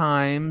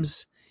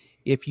 sometimes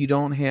if you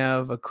don't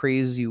have a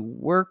crazy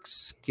work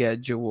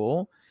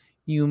schedule,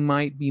 you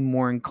might be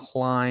more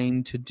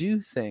inclined to do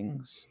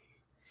things.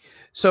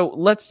 So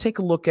let's take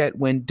a look at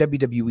when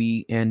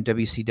WWE and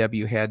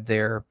WCW had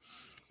their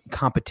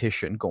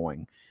competition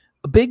going.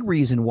 A big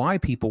reason why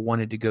people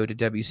wanted to go to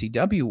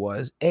WCW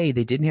was, A,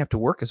 they didn't have to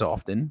work as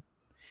often.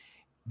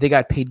 They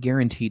got paid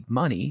guaranteed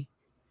money.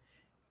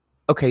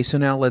 Okay, so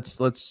now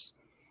let's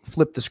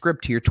flip the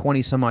script here.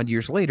 20 some odd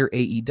years later,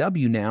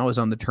 AEW now is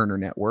on the Turner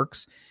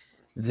networks.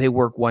 They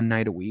work one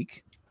night a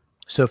week.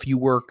 So if you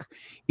work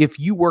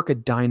a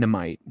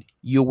Dynamite,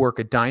 you'll work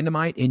a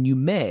Dynamite, and you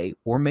may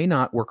or may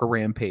not work a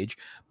Rampage,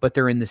 but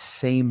they're in the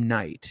same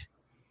night.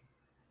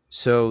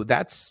 So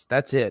that's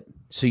it.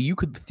 So you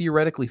could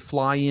theoretically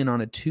fly in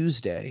on a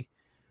Tuesday,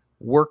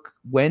 work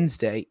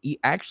Wednesday,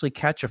 actually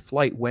catch a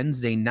flight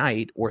Wednesday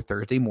night or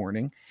Thursday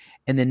morning,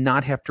 and then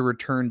not have to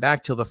return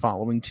back till the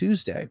following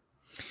Tuesday.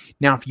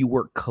 Now, if you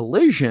work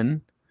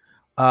Collision,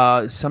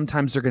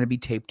 sometimes they're going to be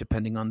taped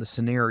depending on the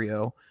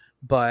scenario,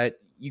 but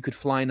you could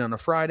fly in on a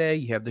Friday,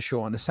 you have the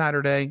show on a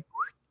Saturday,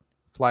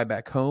 fly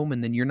back home,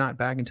 and then you're not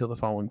back until the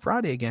following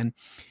Friday again.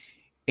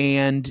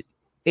 And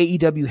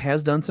AEW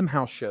has done some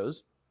house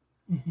shows.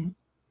 Mm-hmm.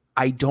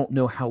 I don't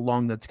know how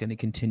long that's going to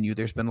continue.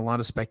 There's been a lot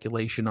of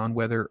speculation on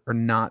whether or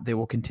not they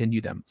will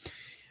continue them.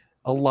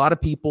 A lot of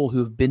people who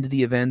have been to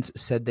the events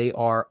said they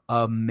are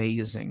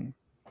amazing.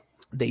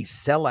 They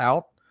sell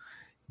out.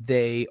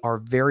 They are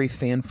very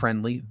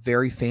fan-friendly,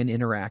 very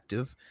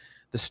fan-interactive.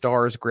 The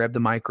stars grab the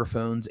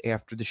microphones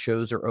after the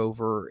shows are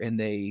over, and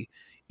they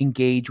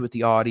engage with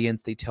the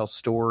audience. They tell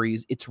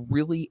stories. It's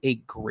really a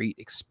great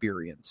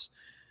experience.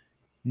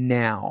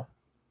 Now,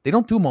 they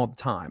don't do them all the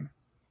time.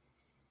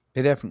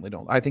 They definitely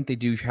don't. I think they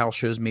do house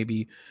shows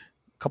maybe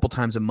a couple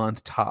times a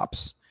month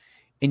tops.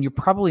 And you're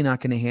probably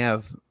not going to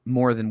have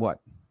more than,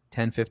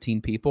 10, 15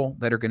 people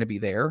that are going to be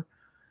there.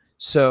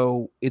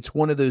 So it's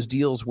one of those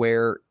deals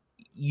where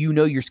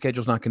your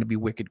schedule's not going to be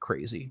wicked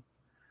crazy.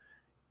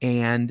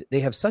 And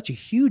they have such a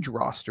huge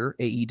roster,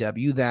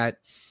 AEW, that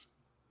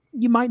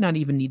you might not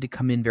even need to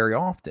come in very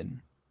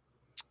often.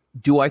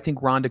 Do I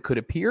think Ronda could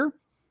appear?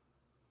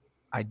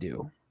 I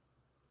do.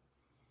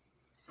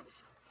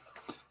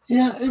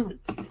 Yeah,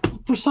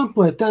 for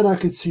something like that, I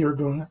could see her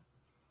doing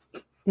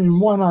it. I mean,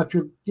 why not? If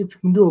you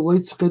can do a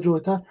late schedule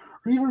like that,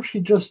 or even if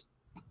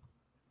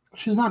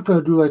she's not going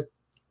to do like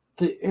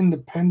the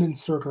independent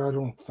circuit, I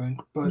don't think.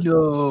 But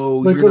no,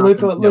 like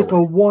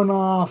a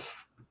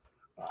one-off.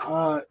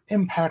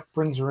 Impact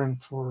brings her in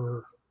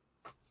for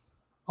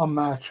a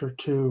match or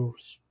two,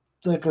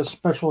 like a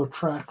special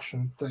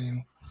attraction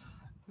thing.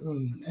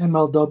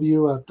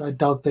 MLW, I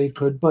doubt they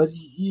could, but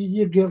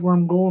you get where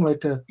I'm going.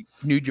 Like a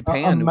New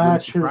Japan, a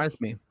match it wouldn't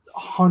surprise me.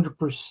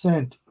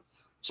 100%,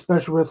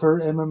 especially with her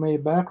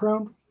MMA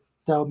background,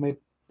 that would make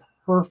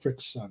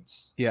perfect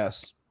sense.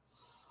 Yes,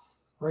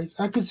 right.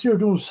 I could see her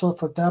doing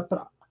stuff like that,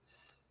 but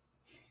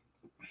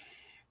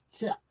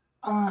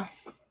yeah,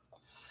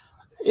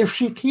 if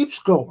she keeps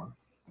going,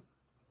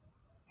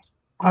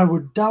 I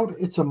would doubt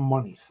it's a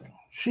money thing.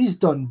 She's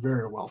done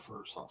very well for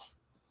herself.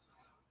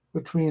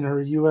 Between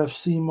her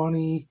UFC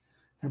money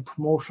and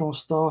promotional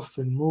stuff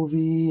and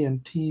movie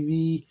and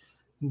TV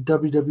and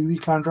WWE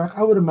contract,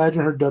 I would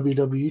imagine her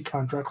WWE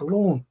contract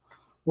alone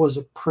was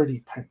a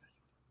pretty penny.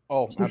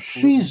 Oh, so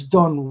absolutely. She's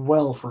done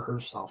well for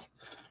herself.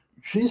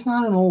 She's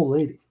not an old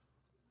lady.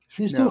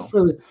 She's still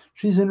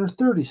she's in her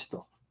 30s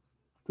still.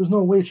 There's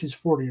no way she's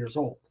 40 years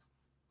old.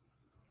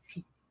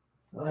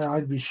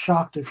 I'd be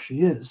shocked if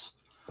she is.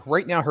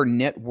 Right now, her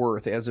net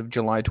worth as of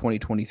July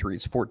 2023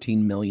 is $14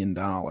 million.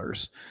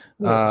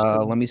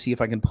 Let me see if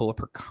I can pull up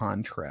her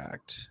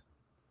contract.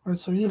 All right,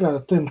 so you got to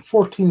think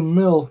 14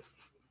 mil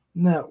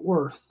net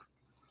worth.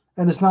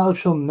 And it's not like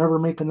she'll never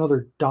make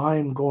another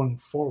dime going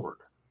forward.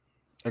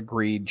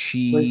 Agreed.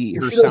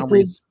 Her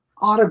salary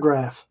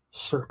autograph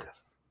circuit.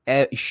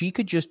 She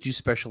could just do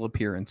special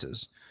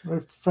appearances.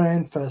 Right,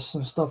 fan fests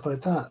and stuff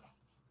like that.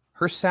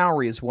 Her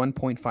salary is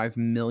 $1.5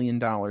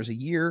 million a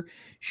year.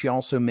 She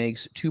also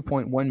makes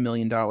 $2.1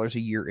 million a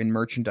year in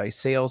merchandise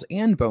sales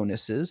and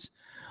bonuses.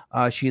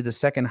 She is the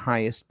second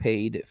highest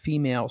paid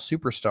female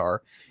superstar.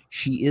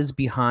 She is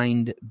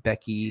behind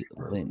Becky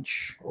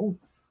Lynch. Oh.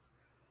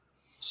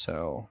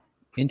 So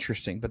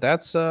interesting, but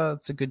it's a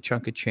good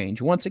chunk of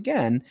change. Once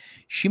again,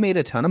 she made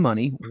a ton of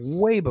money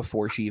way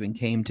before she even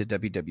came to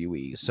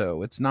WWE.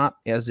 So it's not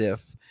as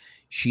if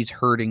she's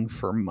hurting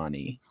for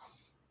money.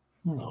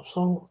 No,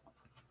 so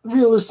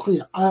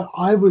realistically,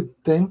 I would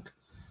think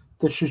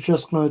that she's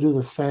just going to do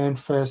the fan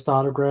fest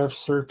autograph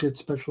circuit,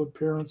 special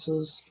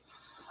appearances.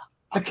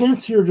 I can't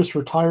see her just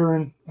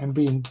retiring and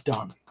being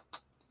done.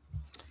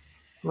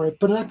 Right,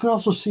 but I can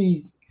also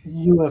see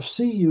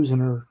UFC using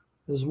her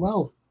as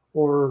well,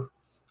 or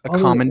a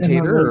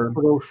commentator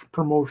or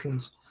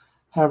promotions.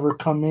 Have her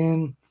come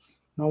in,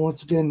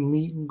 once again,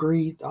 meet and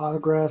greet,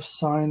 autographs,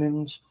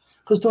 signings.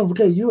 Because don't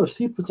forget,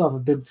 UFC puts off a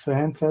big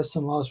fan fest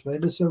in Las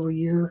Vegas every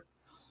year.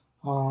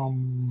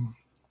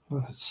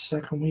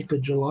 Second week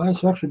of July,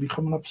 so actually be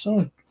coming up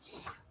soon.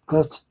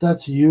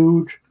 That's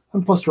huge,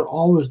 and plus they're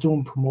always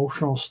doing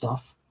promotional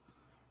stuff.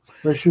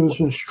 Right, she was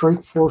in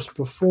Strike Force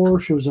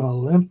before. She was an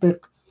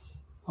Olympic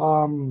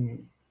judokas.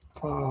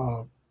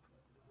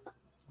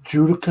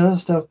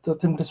 I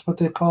think that's what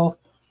they call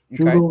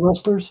judo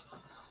wrestlers.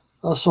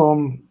 So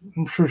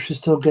I'm sure she's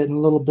still getting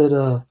a little bit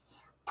of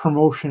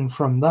promotion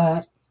from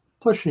that.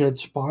 Plus, she had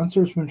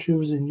sponsors when she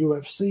was in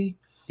UFC.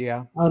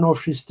 Yeah, I don't know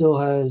if she still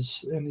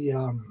has any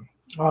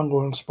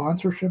ongoing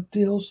sponsorship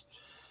deals.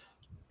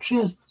 She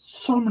has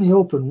so many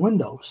open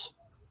windows,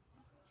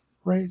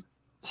 right?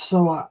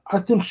 So I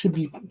think she'd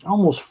be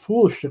almost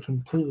foolish to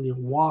completely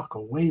walk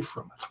away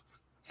from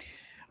it.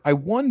 I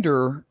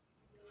wonder,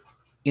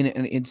 and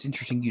it's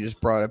interesting you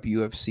just brought up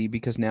UFC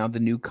because now the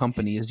new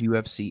company is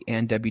UFC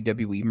and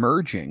WWE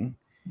merging.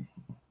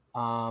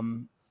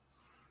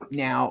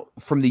 Now,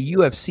 from the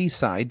UFC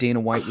side, Dana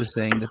White was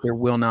saying that there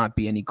will not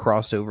be any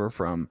crossover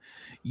from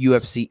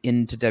UFC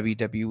into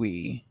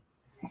WWE.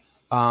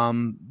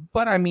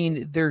 But I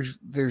mean, there's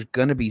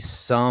going to be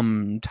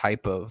some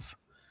type of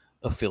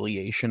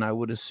affiliation, I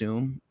would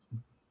assume.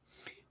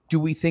 Do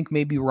we think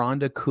maybe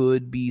Ronda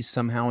could be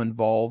somehow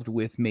involved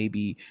with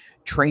maybe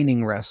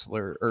training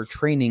wrestler or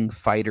training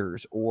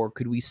fighters, or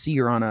could we see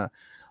her on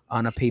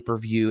a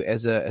pay-per-view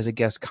as a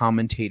guest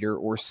commentator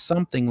or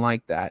something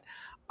like that?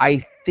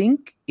 I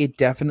think it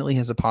definitely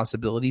has a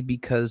possibility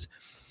because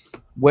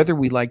whether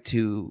we like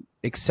to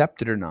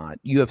accept it or not,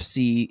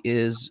 UFC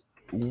is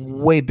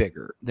way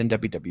bigger than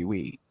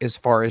WWE as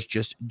far as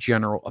just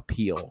general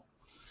appeal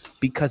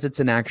because it's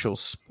an actual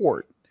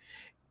sport.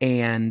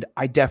 And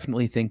I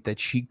definitely think that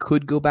she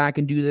could go back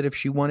and do that if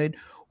she wanted,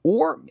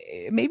 or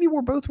maybe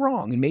we're both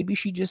wrong. And maybe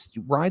she just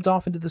rides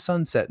off into the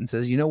sunset and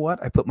says, you know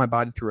what? I put my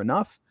body through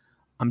enough.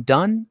 I'm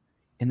done.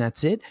 And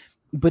that's it.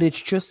 But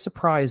it's just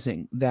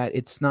surprising that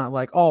it's not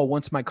like, oh,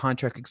 once my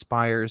contract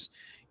expires,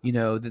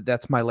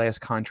 that's my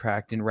last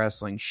contract in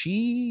wrestling.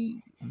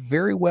 She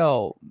very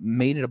well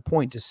made it a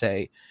point to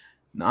say,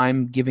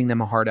 I'm giving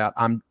them a hard out.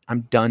 I'm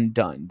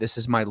done. This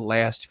is my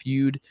last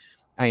feud.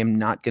 I am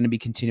not going to be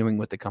continuing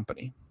with the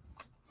company.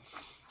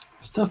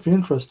 It's definitely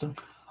interesting.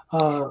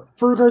 For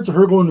regards to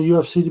her going to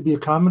UFC to be a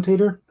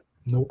commentator,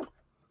 nope.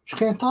 She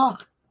can't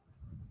talk.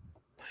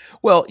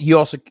 Well, you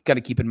also got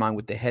to keep in mind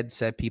with the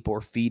headset, people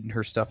are feeding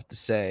her stuff to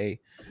say.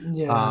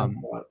 Yeah,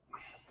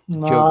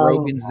 no, Joe I don't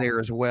Rogan's know. there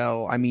as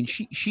well. I mean,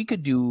 she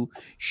could do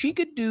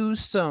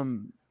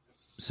some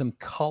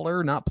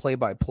color, not play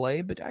by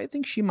play, but I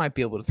think she might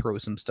be able to throw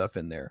some stuff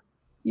in there.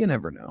 You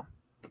never know.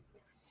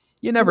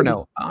 You never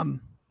know.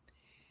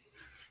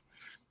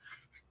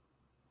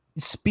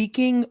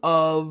 Speaking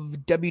of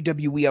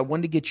WWE, I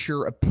wanted to get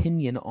your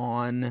opinion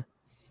on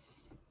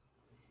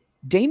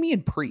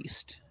Damian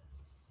Priest.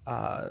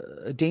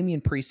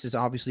 Damian Priest is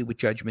obviously with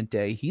Judgment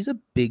Day. He's a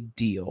big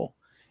deal.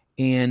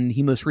 And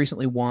he most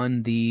recently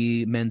won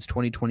the men's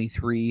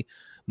 2023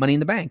 Money in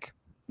the Bank,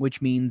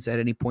 which means at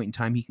any point in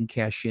time he can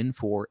cash in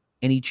for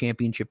any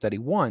championship that he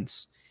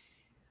wants.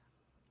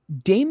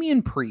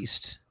 Damian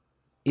Priest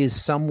is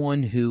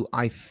someone who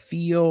I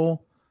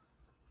feel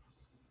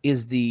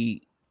is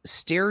the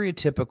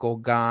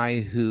stereotypical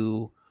guy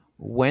who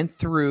went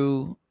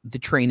through the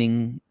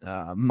training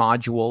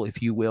module,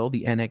 if you will,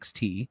 the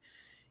NXT,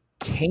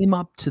 came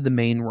up to the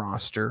main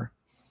roster,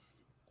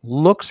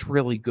 looks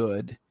really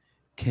good,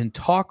 can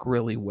talk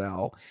really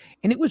well,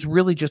 and it was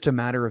really just a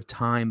matter of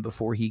time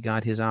before he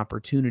got his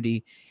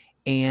opportunity,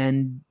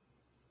 and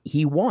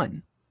he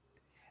won.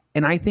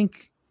 And I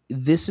think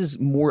this is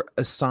more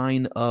a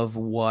sign of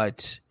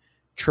what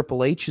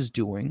Triple H is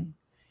doing,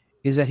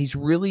 is that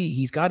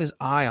he's got his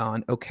eye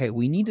on, okay,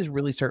 we need to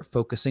really start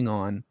focusing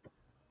on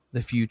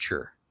the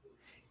future.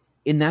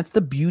 And that's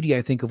the beauty,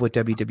 I think, of what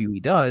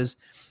WWE does.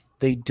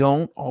 They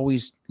don't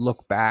always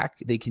look back.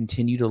 They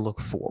continue to look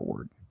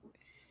forward.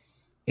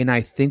 And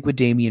I think with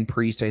Damian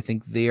Priest, I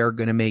think they are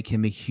going to make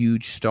him a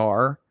huge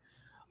star.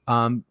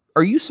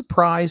 Are you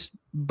surprised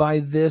by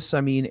this?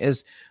 I mean,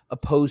 as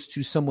opposed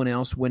to someone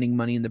else winning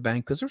Money in the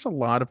Bank? Because there's a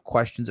lot of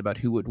questions about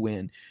who would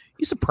win. Are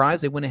you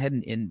surprised they went ahead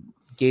and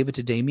gave it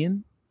to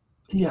Damian?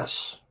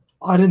 Yes.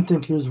 I didn't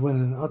think he was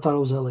winning. I thought it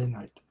was LA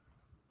Knight.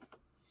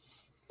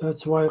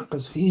 That's why,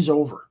 because he's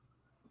over.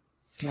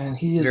 And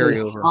he is Very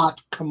a over.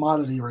 hot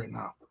commodity right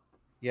now.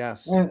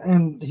 Yes.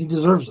 And he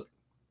deserves it.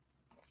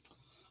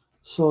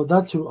 So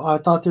that's who I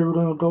thought they were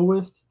going to go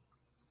with.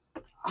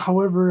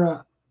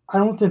 However, I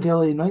don't think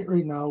LA Knight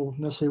right now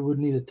necessarily would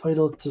need a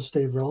title to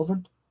stay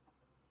relevant.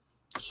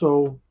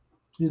 So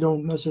you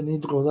don't necessarily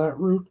need to go that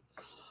route.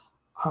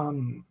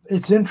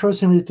 It's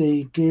interesting that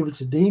they gave it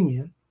to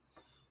Damian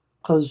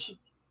because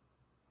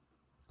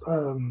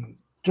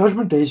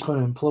Judgment Day is going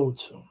to implode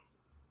soon.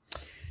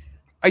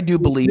 I do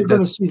believe you're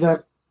going to see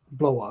that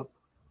blow up.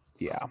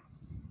 Yeah.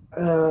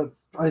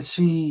 I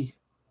see.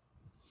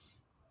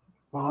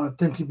 Well, I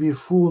think you'd be a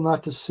fool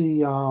not to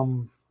see a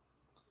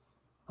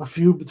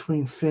feud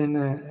between Finn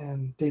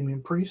and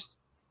Damian Priest.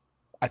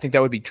 I think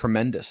that would be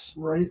tremendous.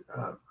 Right?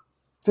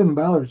 Finn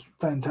Balor's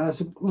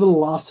fantastic. A little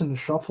lost in the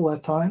shuffle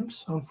at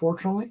times,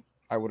 unfortunately.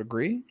 I would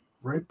agree.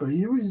 Right? But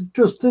you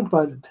just think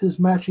about it. His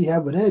match he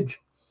had with Edge.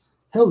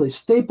 Hell, they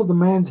stapled the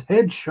man's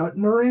head shut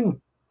in the ring.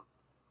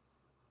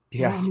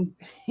 Yeah. I mean,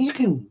 he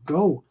can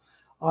go.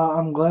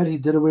 I'm glad he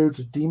did away with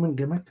the demon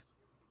gimmick.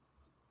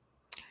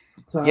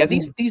 So yeah,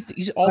 these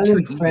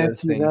alternate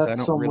things I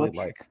don't really much.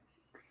 like.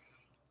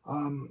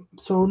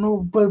 So no,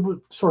 but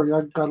sorry,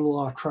 I got a little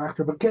off track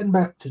there. But getting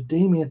back to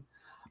Damian,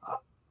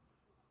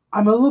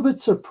 I'm a little bit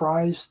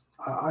surprised.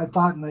 I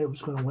thought Knight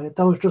was going to win.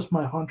 That was just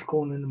my hunch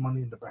going into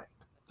Money in the Bank.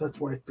 That's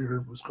why I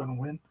figured it was going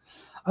to win.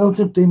 I don't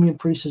think Damian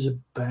Priest is a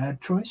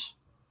bad choice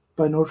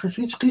by no stretch.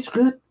 He's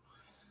good.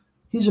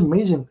 He's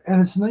amazing,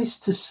 and it's nice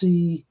to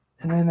see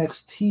an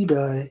NXT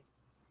guy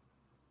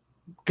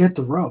get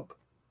the rub.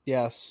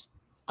 Yes.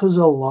 Because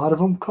a lot of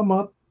them come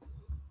up,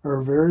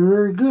 are very,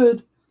 very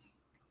good,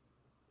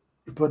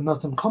 but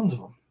nothing comes of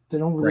them. They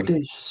don't really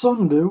get.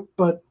 Some do,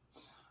 but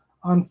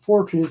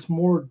unfortunately, it's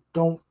more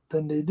don't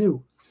than they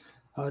do.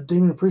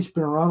 Damian Priest's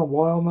been around a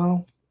while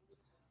now,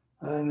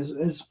 and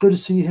it's good to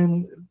see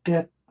him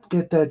get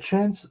that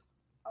chance.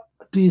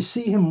 Do you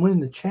see him winning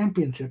the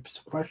championship? Is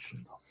the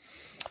question, though.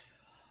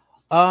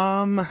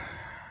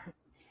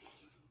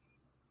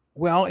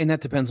 Well, and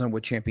that depends on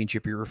what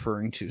championship you're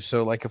referring to.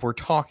 So, like, if we're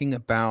talking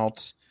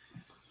about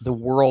the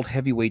World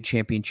Heavyweight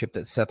Championship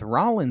that Seth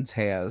Rollins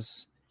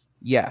has,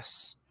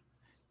 yes.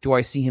 Do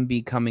I see him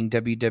becoming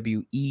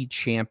WWE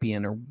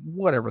champion or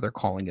whatever they're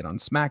calling it on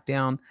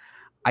SmackDown?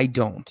 I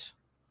don't.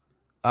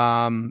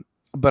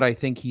 But I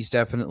think he's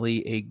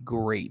definitely a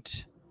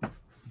great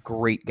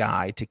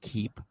guy to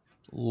keep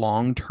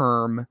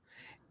long-term.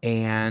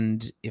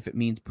 And if it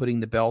means putting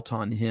the belt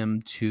on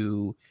him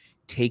to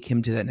take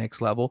him to that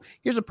next level,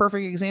 here's a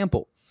perfect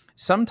example.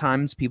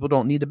 Sometimes people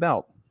don't need a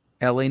belt.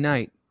 LA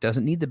Knight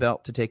doesn't need the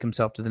belt to take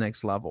himself to the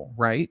next level,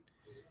 right?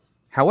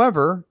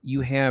 However,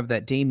 you have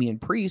that Damian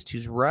Priest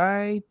who's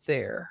right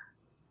there.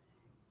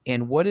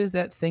 And what is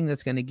that thing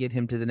that's going to get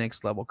him to the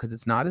next level? Because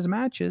it's not his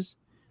matches.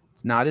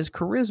 It's not his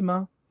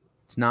charisma.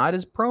 It's not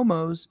his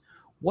promos.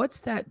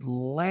 What's that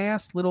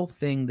last little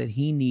thing that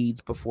he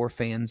needs before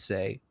fans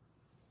say,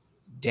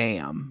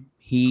 damn,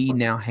 he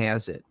now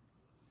has it?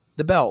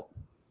 The belt.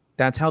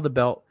 That's how the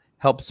belt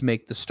helps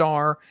make the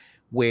star,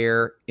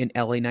 where in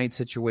LA Knight's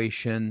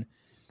situation,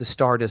 the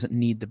star doesn't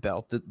need the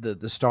belt.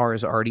 The star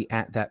is already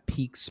at that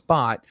peak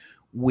spot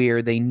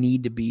where they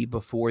need to be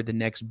before the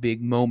next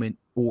big moment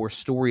or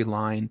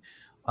storyline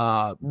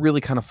really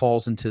kind of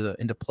falls into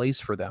place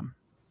for them.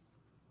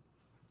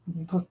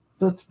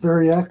 That's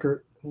very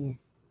accurate.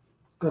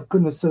 I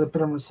couldn't have said it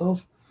better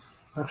myself.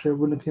 Actually, I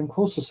wouldn't have came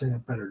close to saying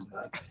it better than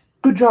that.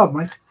 Good job,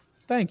 Mike.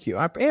 Thank you.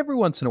 Every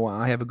once in a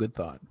while, I have a good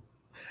thought.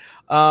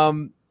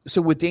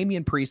 So with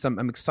Damian Priest,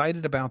 I'm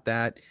excited about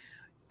that.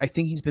 I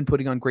think he's been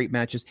putting on great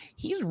matches.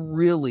 He's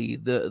really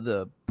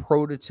the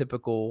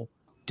prototypical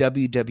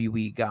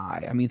WWE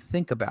guy. I mean,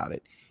 think about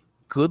it.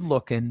 Good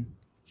looking.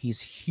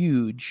 He's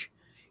huge.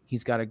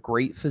 He's got a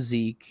great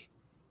physique.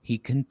 He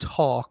can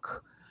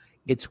talk.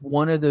 It's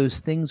one of those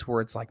things where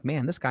it's like,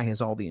 man, this guy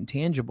has all the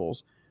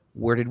intangibles.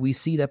 Where did we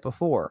see that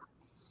before?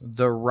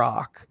 The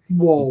Rock.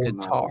 Whoa, he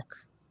could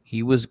talk.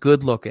 He was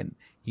good looking.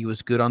 He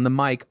was good on the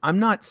mic. I'm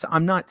not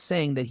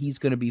saying that he's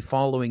going to be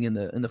following in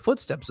the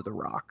footsteps of The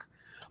Rock.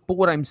 But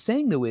what I'm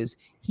saying, though, is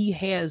he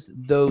has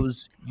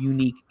those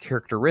unique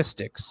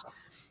characteristics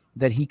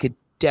that he could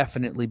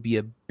definitely be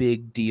a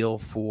big deal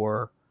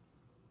for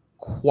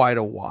quite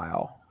a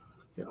while.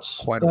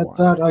 Yes,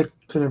 that I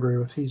can agree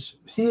with.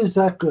 He is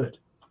that good.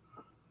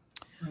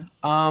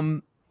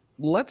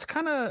 Let's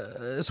kind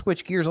of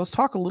switch gears. Let's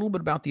talk a little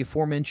bit about the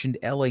aforementioned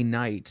LA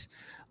Knight.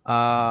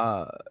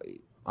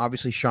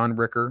 Obviously, Sean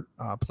Ricker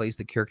plays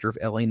the character of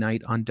LA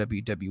Knight on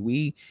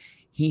WWE.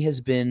 He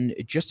has been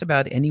just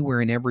about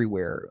anywhere and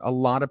everywhere. A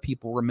lot of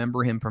people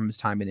remember him from his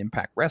time in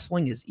Impact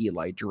Wrestling as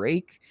Eli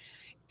Drake.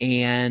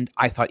 And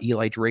I thought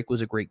Eli Drake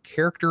was a great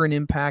character in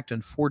Impact.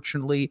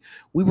 Unfortunately,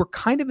 we were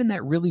kind of in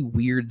that really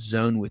weird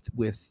zone with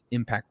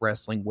Impact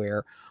Wrestling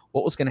where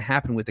what was going to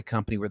happen with the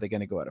company? Were they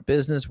going to go out of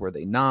business? Were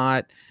they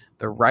not?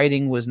 The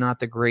writing was not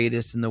the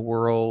greatest in the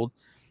world.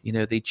 You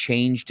know, they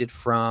changed it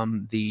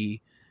from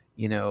the,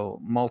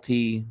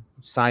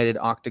 multi-sided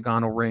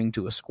octagonal ring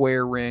to a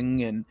square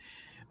ring. And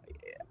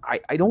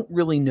I don't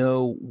really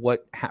know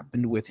what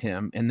happened with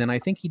him. And then I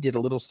think he did a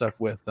little stuff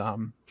with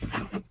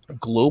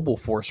Global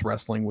Force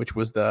Wrestling, which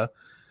was the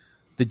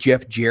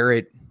Jeff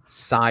Jarrett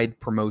side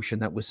promotion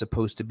that was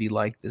supposed to be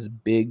like this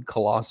big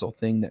colossal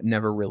thing that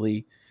never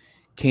really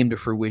came to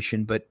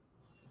fruition. But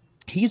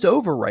he's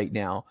over right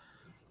now.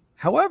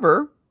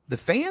 However, the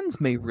fans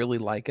may really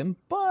like him,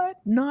 but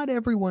not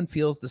everyone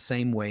feels the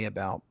same way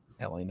about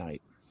LA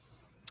Knight.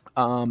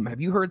 Have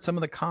you heard some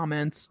of the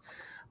comments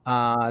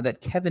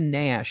that Kevin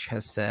Nash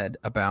has said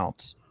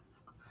about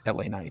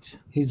LA Knight?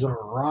 He's a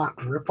Rock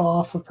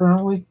ripoff,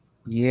 apparently.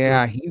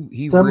 Yeah,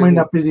 he that really, might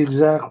not be the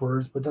exact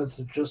words, but that's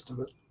the gist of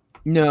it.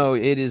 No,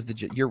 it is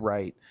you're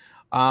right.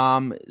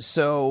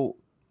 So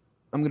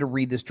I'm going to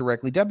read this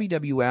directly.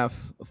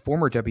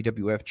 Former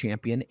WWF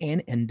champion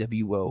and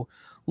NWO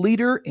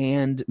leader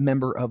and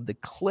member of the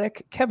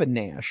Clique, Kevin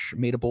Nash,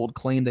 made a bold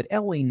claim that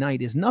LA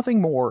Knight is nothing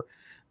more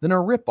than a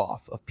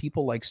ripoff of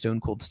people like Stone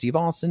Cold Steve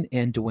Austin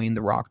and Dwayne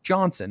 "The Rock"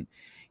 Johnson.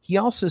 He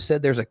also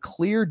said there's a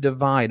clear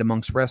divide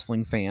amongst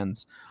wrestling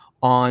fans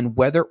on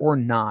whether or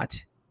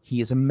not he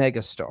is a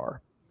megastar.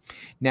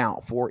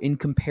 Now, in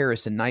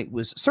comparison, Knight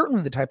was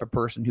certainly the type of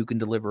person who can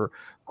deliver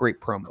great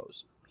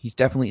promos. He's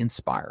definitely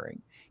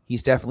inspiring.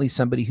 He's definitely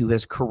somebody who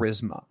has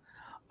charisma.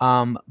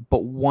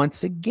 But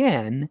once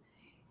again,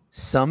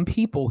 some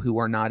people who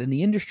are not in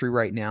the industry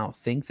right now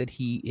think that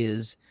he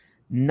is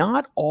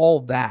not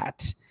all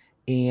that.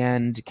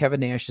 And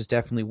Kevin Nash is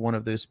definitely one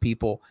of those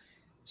people.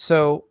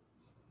 So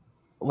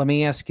let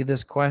me ask you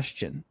this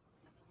question.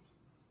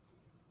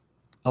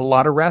 A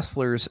lot of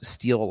wrestlers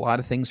steal a lot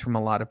of things from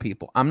a lot of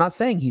people. I'm not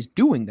saying he's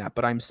doing that,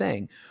 but I'm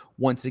saying,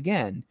 once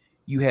again,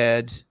 you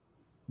had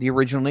the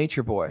original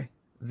Nature Boy.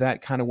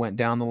 That kind of went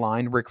down the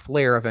line. Ric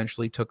Flair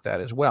eventually took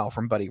that as well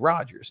from Buddy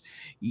Rogers.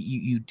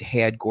 You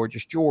had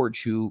Gorgeous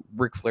George, who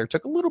Ric Flair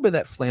took a little bit of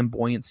that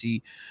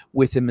flamboyancy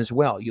with him as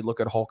well. You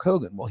look at Hulk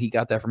Hogan. Well, he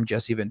got that from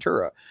Jesse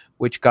Ventura,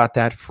 which got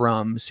that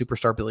from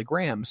Superstar Billy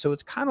Graham. So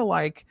it's kind of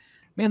like,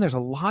 man, there's a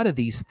lot of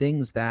these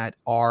things that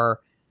are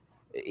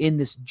in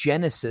this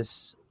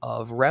genesis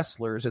of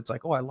wrestlers. It's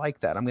like, oh, I like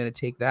that. I'm going to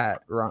take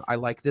that. Or I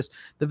like this.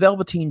 The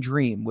Velveteen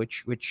Dream,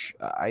 which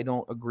I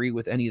don't agree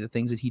with any of the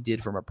things that he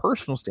did from a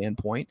personal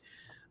standpoint,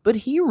 but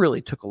he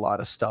really took a lot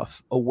of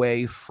stuff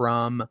away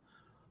from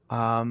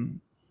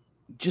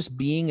just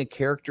being a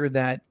character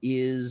that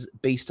is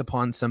based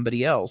upon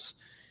somebody else.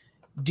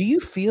 Do you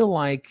feel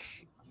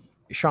like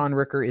Sean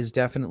Ricker is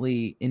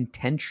definitely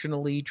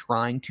intentionally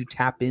trying to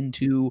tap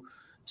into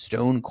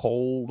Stone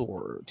Cold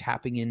or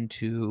tapping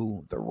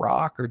into The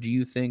Rock? Or do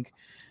you think,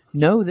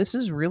 no, this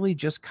is really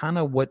just kind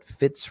of what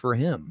fits for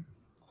him?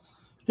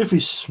 If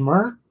he's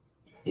smart,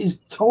 he's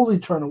totally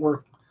trying to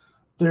work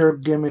their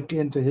gimmick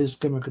into his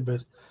gimmick a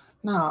bit.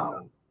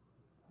 Now,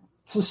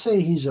 to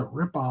say he's a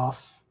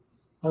ripoff,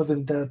 I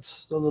think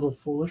that's a little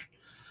foolish.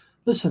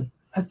 Listen,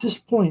 at this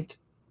point,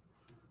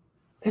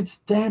 it's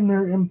damn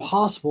near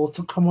impossible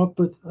to come up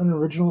with an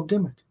original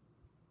gimmick.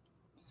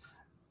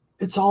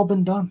 It's all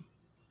been done.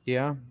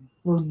 Yeah.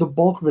 Or the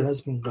bulk of it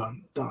has been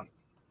done.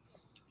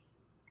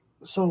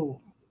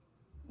 So,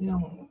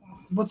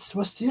 what's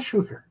the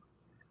issue here?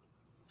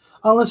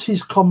 unless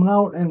he's coming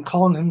out and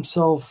calling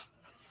himself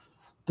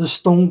the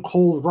Stone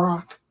Cold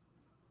Rock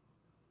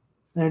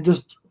and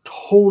just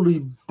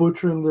totally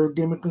butchering their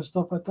gimmick and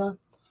stuff like that,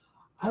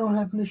 I don't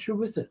have an issue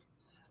with it.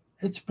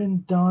 It's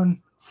been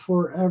done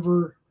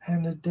forever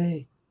and a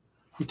day.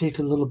 You take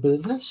a little bit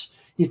of this,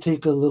 you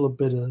take a little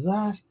bit of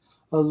that,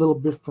 a little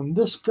bit from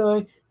this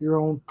guy, your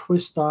own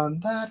twist on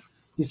that,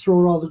 you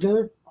throw it all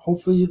together,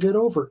 hopefully you get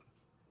over it.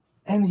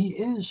 And he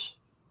is.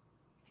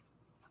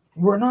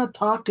 We're not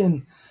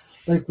talking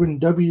like when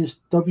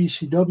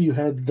WCW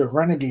had the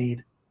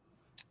Renegade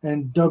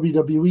and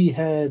WWE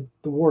had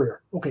the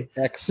Warrior. Okay,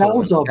 Excellent. That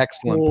was a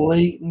Excellent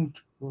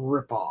blatant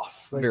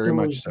ripoff. Like, very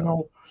much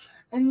so.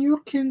 And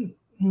you can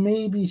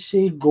maybe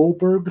say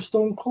Goldberg or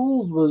Stone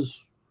Cold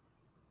was.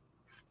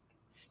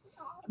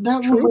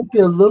 That one might be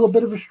a little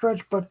bit of a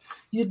stretch, but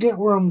you get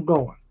where I'm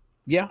going.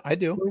 Yeah, I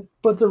do.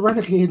 But the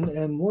Renegade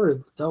and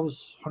Warrior, that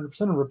was 100%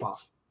 a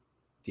ripoff.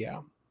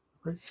 Yeah.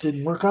 Right?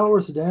 Didn't work out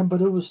worth a damn,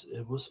 but it was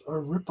a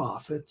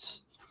ripoff.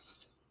 It's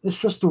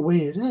just the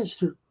way it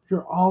is.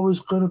 You're always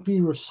going to be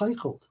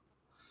recycled.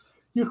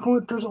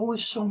 There's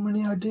always so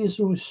many ideas,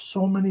 always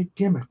so many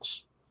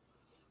gimmicks.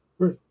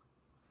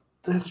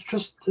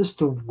 It's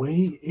the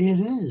way it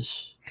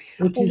is.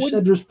 Like you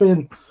said, there's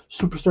been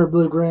Superstar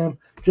Billy Graham,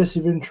 Jesse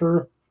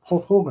Ventura,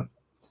 Hulk Hogan.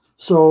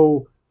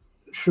 So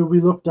should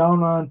we look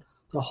down on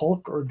the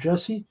Hulk or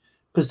Jesse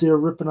because they're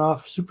ripping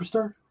off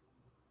Superstar?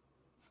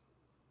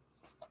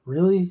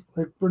 Really?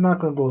 Like, we're not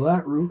going to go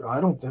that route.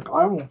 I don't think.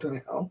 I won't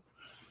anyhow.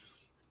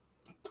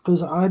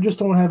 Because I just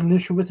don't have an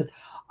issue with it.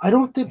 I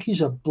don't think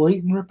he's a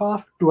blatant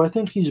ripoff. Do I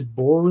think he's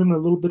boring a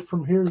little bit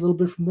from here, a little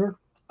bit from there?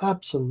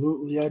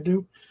 Absolutely, I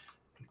do.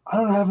 I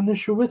don't have an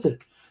issue with it.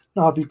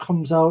 Now, if he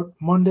comes out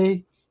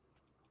Monday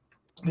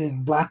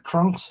in black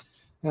trunks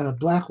and a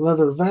black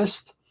leather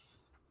vest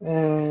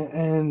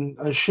and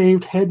a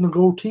shaved head and a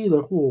goatee,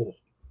 like, whoa,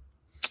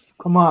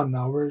 come on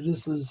now.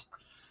 This is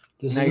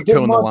a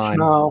bit much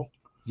now.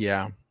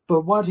 Yeah.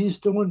 But what he's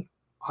doing,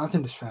 I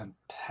think is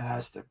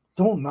fantastic.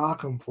 Don't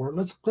knock him for it.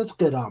 Let's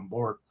get on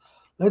board.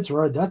 Let's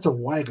ride. That's a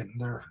wagon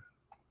there.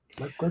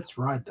 Let's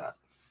ride that.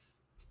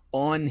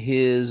 On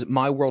his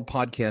My World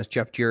podcast,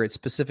 Jeff Jarrett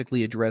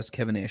specifically addressed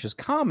Kevin Nash's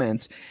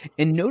comments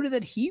and noted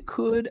that he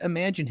could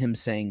imagine him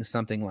saying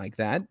something like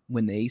that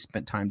when they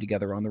spent time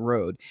together on the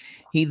road.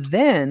 He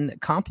then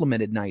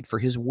complimented Knight for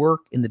his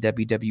work in the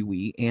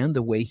WWE and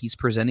the way he's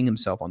presenting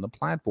himself on the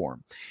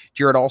platform.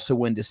 Jarrett also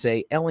went to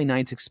say LA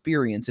Knight's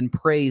experience and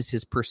praised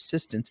his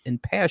persistence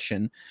and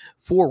passion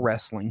for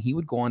wrestling. He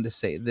would go on to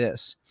say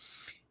this: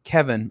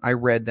 Kevin, I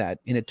read that,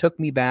 and it took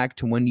me back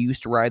to when you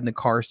used to ride in the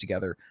cars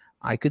together.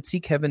 I could see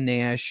Kevin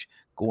Nash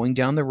going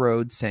down the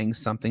road saying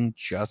something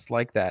just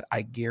like that,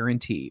 I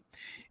guarantee.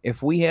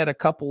 If we had a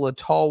couple of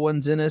tall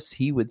ones in us,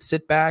 he would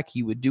sit back,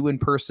 he would do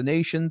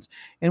impersonations,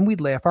 and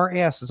we'd laugh our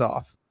asses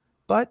off.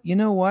 But you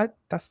know what?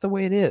 That's the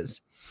way it is.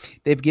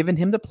 They've given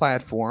him the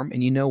platform,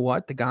 and you know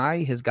what? The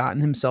guy has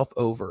gotten himself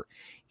over.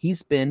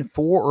 He's been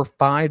 4 or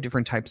 5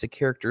 different types of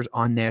characters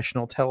on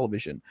national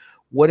television,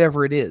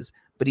 whatever it is.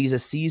 But he's a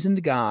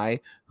seasoned guy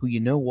who, you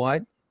know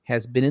what,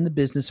 has been in the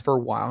business for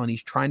a while, and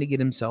he's trying to get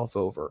himself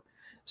over.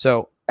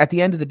 So at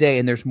the end of the day,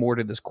 and there's more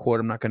to this quote,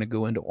 I'm not going to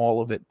go into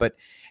all of it, but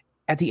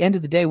at the end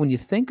of the day, when you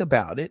think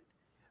about it,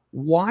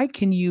 why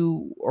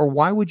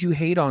would you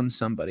hate on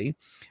somebody?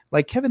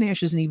 Like, Kevin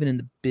Nash isn't even in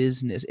the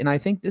business. And I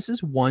think this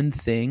is one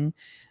thing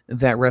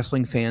that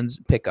wrestling fans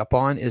pick up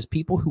on is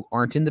people who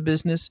aren't in the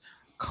business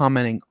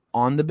commenting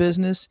on the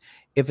business.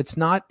 If it's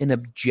not an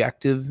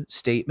objective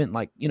statement,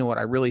 like, you know what,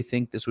 I really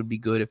think this would be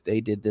good if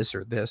they did this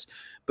or this,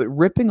 but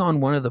ripping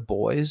on one of the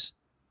boys,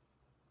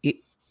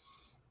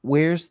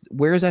 where is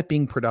that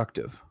being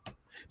productive?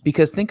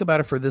 Because think about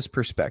it for this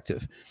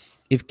perspective.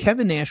 If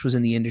Kevin Nash was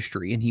in the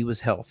industry and he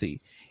was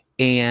healthy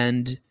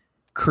and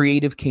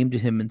creative came to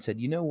him and said,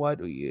 you know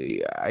what,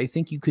 I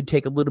think you could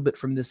take a little bit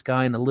from this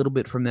guy and a little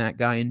bit from that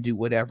guy and do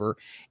whatever,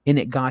 and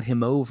it got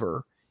him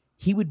over,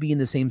 he would be in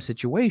the same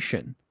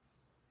situation.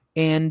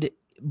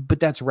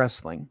 But that's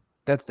wrestling.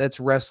 That's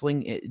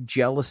wrestling.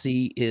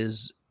 Jealousy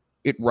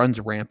runs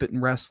rampant in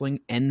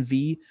wrestling.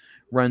 Envy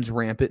runs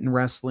rampant in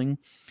wrestling.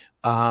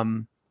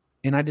 And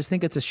I just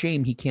think it's a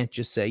shame he can't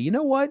just say, you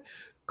know what?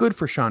 Good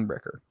for Sean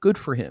Bricker. Good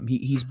for him.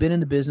 He's been in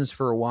the business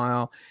for a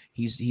while.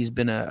 He's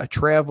been a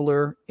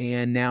traveler,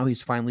 and now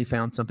he's finally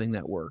found something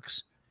that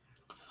works.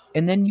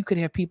 And then you could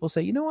have people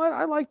say, you know what?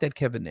 I like that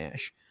Kevin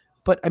Nash.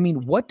 But I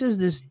mean, what does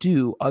this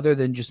do other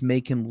than just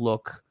make him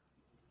look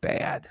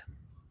bad?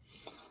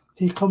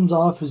 He comes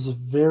off as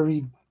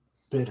very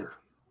bitter.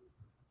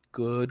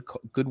 Good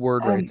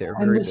word right there.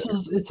 Very bitter.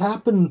 It's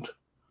happened.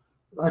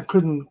 I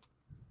couldn't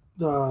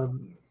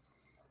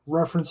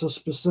reference a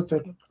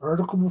specific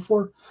article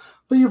before,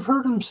 but you've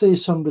heard him say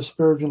some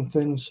disparaging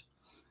things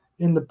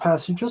in the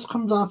past. He just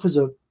comes off as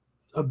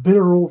a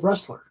bitter old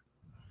wrestler,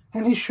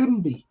 and he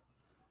shouldn't be,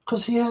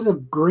 because he had a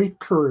great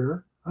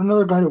career.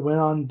 Another guy that went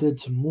on and did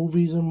some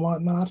movies and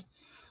whatnot,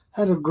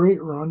 had a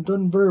great run,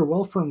 done very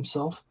well for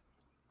himself.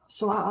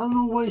 So I don't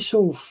know why he's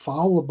so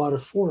foul about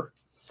it for.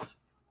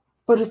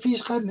 But if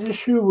he's got an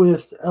issue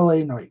with LA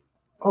Knight,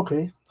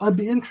 okay, I'd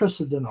be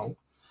interested to know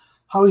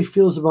how he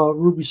feels about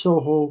Ruby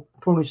Soho,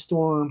 Tony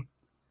Storm,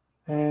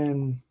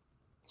 and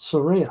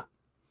Saraya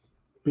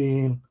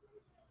being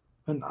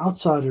an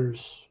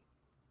outsider's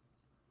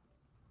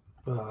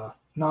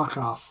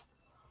knockoff,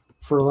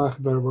 for lack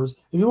of better words.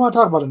 If you want to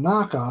talk about a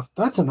knockoff,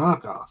 that's a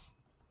knockoff.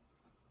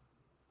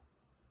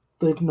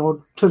 Like,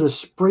 to the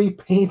spray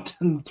paint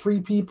and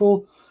 3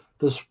 people,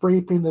 the spray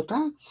paint,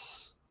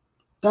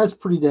 that's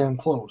pretty damn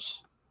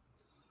close.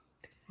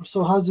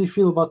 So how does he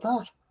feel about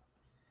that?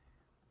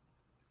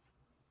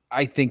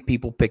 I think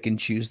people pick and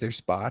choose their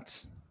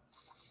spots.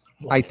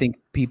 I think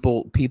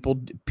people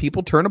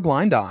turn a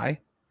blind eye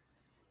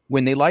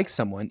when they like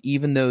someone,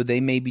 even though they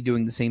may be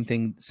doing the same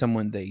thing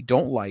someone they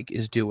don't like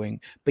is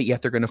doing, but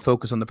yet they're going to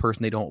focus on the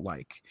person they don't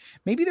like.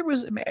 Maybe there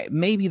was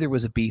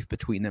a beef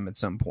between them at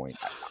some point.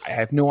 I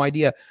have no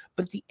idea.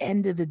 But at the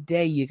end of the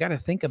day, you got to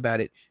think about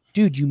it.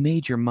 Dude, you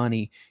made your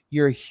money.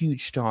 You're a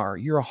huge star.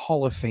 You're a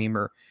Hall of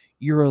Famer.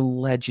 You're a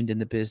legend in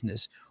the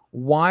business.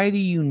 Why do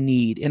you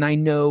need, and I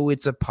know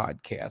it's a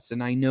podcast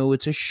and I know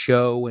it's a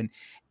show and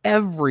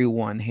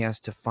everyone has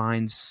to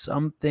find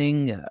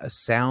something, a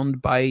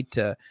sound bite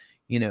to,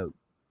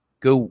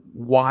 go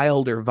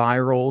wild or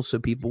viral so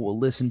people will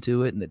listen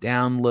to it and the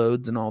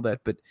downloads and all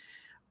that. But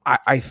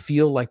I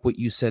feel like what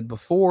you said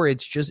before,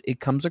 it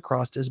comes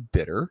across as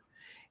bitter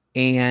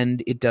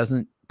and it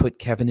doesn't put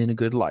Kevin in a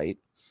good light.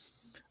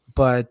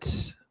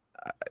 But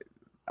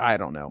I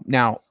don't know.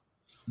 Now,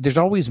 there's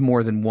always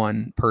more than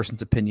one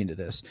person's opinion to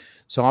this.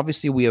 So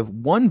obviously we have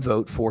one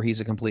vote for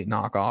he's a complete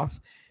knockoff.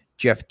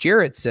 Jeff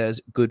Jarrett says,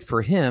 good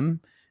for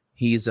him.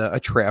 He's a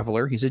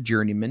traveler. He's a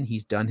journeyman.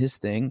 He's done his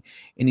thing,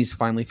 and he's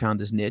finally found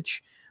his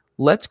niche.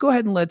 Let's go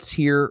ahead and let's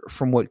hear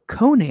from what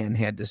Konnan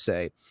had to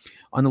say.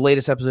 On the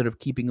latest episode of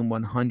Keeping Him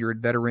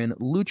 100, veteran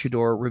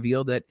Luchador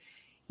revealed that,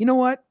 you know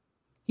what?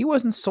 He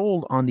wasn't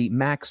sold on the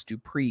Max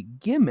Dupree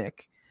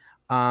gimmick,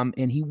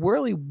 and he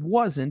really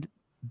wasn't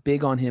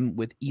big on him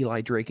with Eli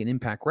Drake in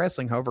Impact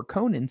Wrestling. However,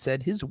 Konnan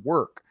said his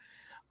work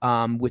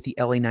with the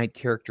LA Knight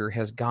character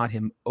has got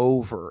him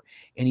over,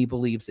 and he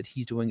believes that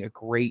he's doing a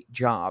great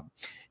job.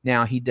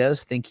 Now, he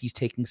does think he's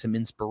taking some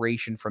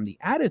inspiration from the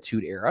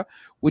Attitude Era,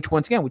 which,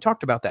 once again, we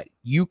talked about that.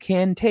 You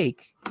can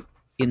take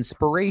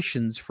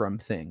inspirations from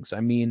things.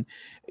 I mean,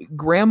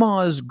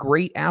 Grandma's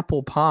great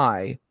apple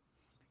pie,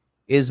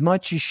 as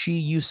much as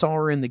you saw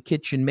her in the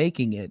kitchen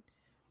making it,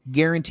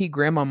 guarantee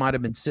Grandma might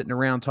have been sitting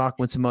around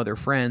talking with some other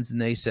friends,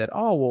 and they said,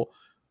 oh, well,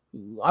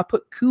 I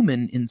put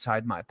cumin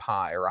inside my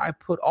pie, or I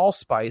put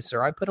allspice,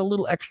 or I put a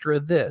little extra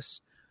of this.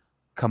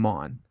 Come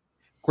on.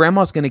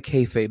 Grandma's going to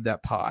kayfabe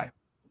that pie.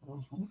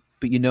 Mm-hmm.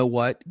 But you know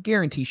what?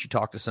 Guarantee she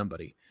talked to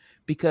somebody,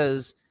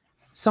 because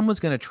someone's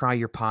going to try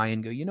your pie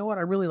and go, you know what?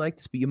 I really like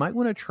this, but you might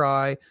want to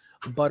try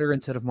butter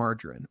instead of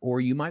margarine, or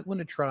you might want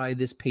to try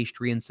this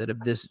pastry instead of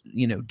this,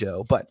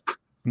 dough. But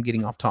I'm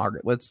getting off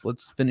target. Let's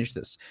finish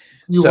this.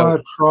 You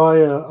want to try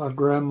a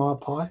grandma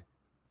pie?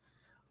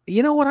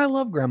 You know what? I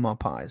love grandma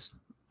pies.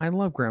 I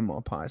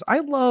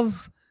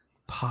love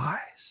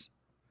pies.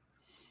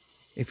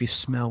 If you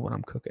smell what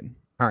I'm cooking.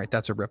 All right,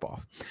 that's a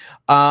ripoff.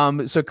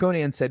 So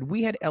Konnan said,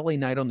 we had LA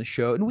Knight on the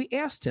show, and we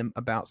asked him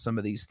about some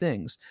of these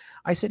things.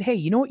 I said, hey,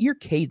 you know what? Your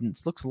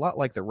cadence looks a lot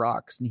like The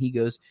Rock's. And he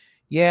goes,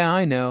 yeah,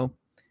 I know.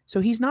 So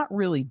he's not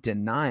really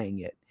denying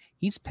it.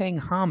 He's paying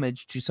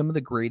homage to some of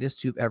the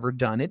greatest who've ever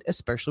done it,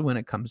 especially when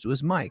it comes to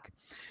his mic.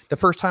 The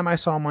first time I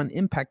saw him on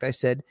Impact, I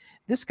said,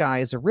 this guy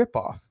is a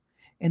ripoff.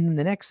 And then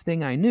the next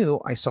thing I knew,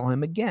 I saw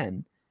him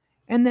again.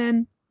 And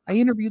then I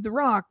interviewed The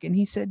Rock, and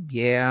he said,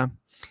 yeah,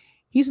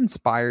 he's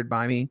inspired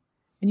by me.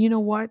 And you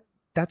know what?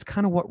 That's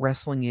kind of what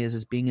wrestling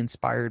is being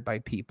inspired by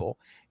people.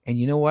 And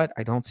you know what?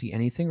 I don't see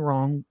anything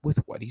wrong with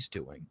what he's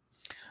doing.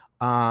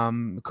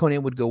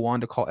 Konnan would go on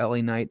to call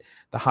LA Knight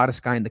the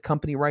hottest guy in the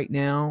company right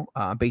now.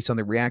 Based on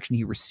the reaction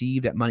he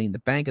received at Money in the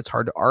Bank, it's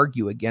hard to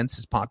argue against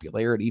his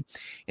popularity.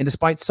 And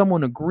despite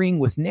someone agreeing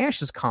with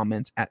Nash's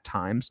comments at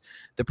times,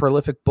 the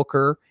prolific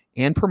booker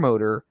and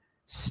promoter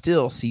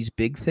still sees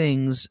big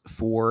things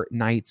for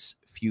Knight's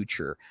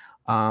future.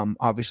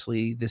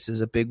 Obviously, this is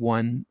a big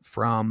one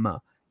from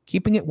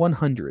Keeping It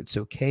 100,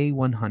 so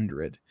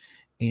K100,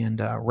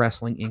 and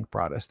Wrestling Inc.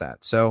 brought us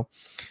that. So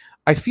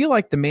I feel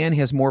like the man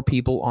has more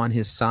people on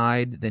his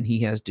side than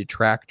he has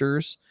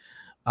detractors.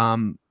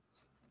 Once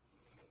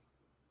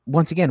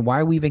again, why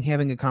are we even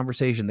having a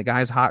conversation? The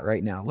guy's hot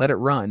right now. Let it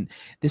run.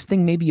 This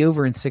thing may be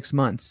over in 6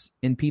 months,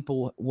 and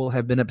people will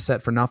have been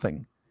upset for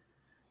nothing.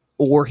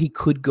 Or he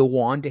could go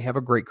on to have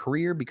a great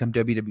career, become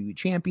WWE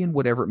champion,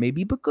 whatever it may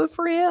be, but good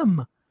for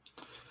him.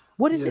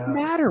 What does it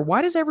matter?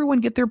 Why does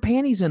everyone get their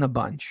panties in a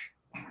bunch?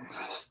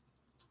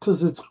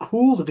 Because it's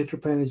cool to get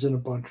your panties in a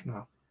bunch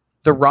now.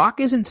 The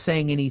Rock isn't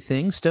saying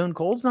anything. Stone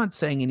Cold's not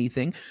saying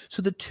anything.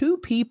 So the two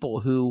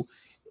people who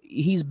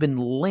he's been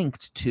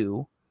linked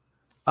to,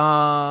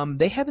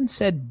 they haven't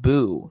said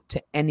boo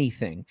to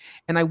anything.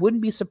 And I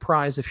wouldn't be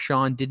surprised if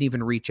Sean didn't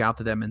even reach out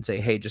to them and say,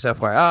 hey, just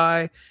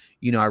FYI,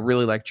 I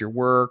really liked your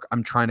work.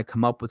 I'm trying to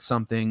come up with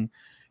something.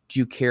 Do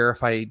you care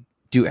if I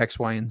do X,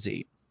 Y, and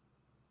Z?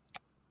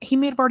 he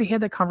may have already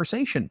had that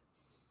conversation.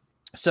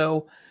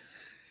 So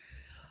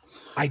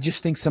I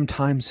just think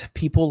sometimes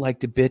people like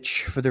to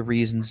bitch for the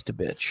reasons to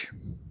bitch.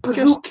 But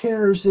who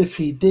cares if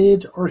he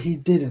did or he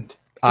didn't?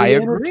 I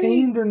agree.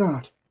 Entertained or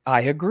not?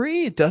 I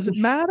agree. It doesn't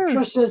matter.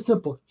 Just as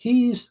simple.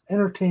 He's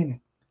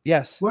entertaining.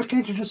 Yes. Why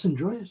can't you just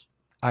enjoy it?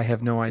 I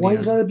have no idea. Why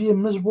you gotta be a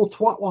miserable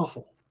twat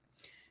waffle?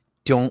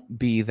 Don't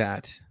be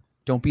that.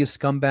 Don't be a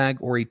scumbag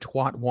or a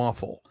twat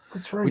waffle.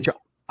 That's right. Which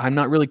I'm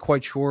not really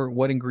quite sure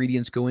what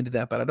ingredients go into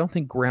that, but I don't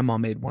think Grandma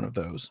made one of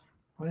those.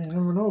 Well, you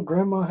never know.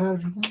 Grandma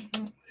had,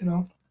 you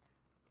know.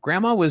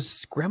 Grandma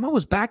was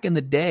back in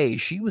the day.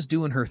 She was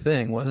doing her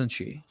thing, wasn't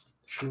she?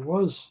 She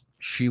was.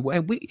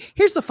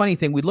 Here's the funny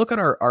thing. We look at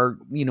our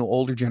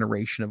older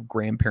generation of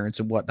grandparents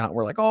and whatnot.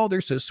 We're like, oh,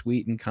 they're so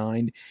sweet and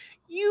kind.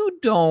 You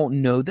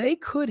don't know. They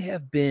could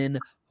have been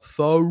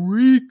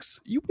freaks.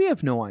 We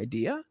have no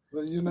idea.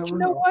 But you never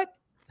know what?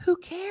 Who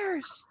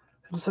cares?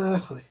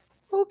 Exactly.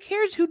 Who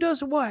cares who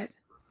does what?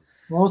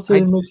 Most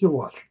they make you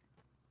watch.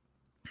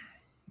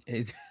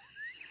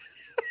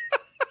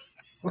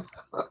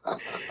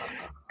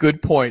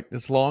 Good point.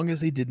 As long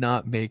as they did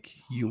not make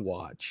you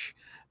watch.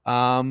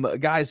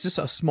 Guys, just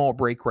a small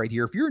break right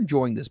here. If you're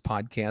enjoying this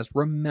podcast,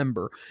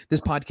 remember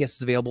this podcast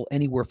is available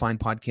anywhere fine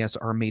podcasts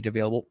are made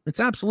available. It's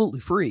absolutely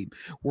free.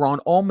 We're on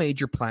all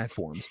major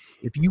platforms.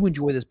 If you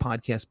enjoy this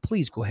podcast,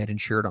 please go ahead and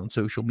share it on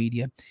social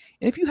media.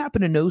 And if you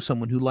happen to know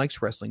someone who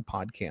likes wrestling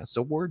podcasts,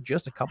 so we're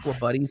just a couple of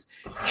buddies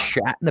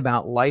chatting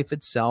about life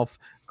itself,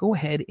 go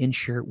ahead and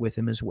share it with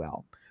them as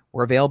well.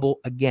 We're available,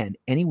 again,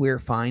 anywhere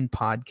fine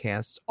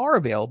podcasts are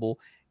available,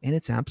 and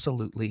it's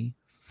absolutely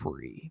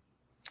free.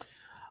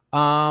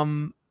 I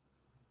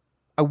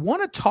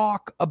want to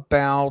talk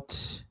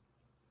about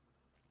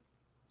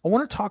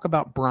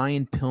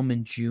Brian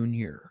Pillman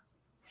Jr.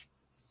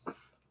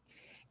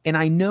 And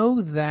I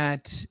know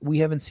that we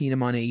haven't seen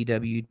him on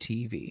AEW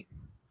TV.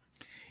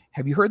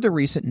 Have you heard the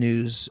recent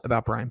news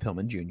about Brian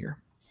Pillman Jr.?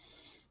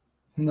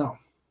 No.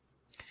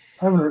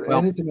 I haven't heard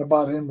anything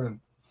about him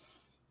in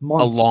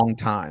months. A long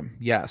time,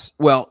 yes.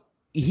 Well,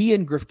 he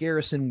and Griff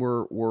Garrison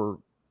were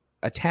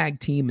a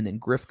tag team, and then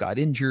Griff got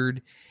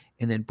injured.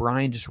 And then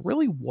Brian just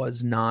really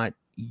was not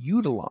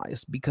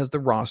utilized because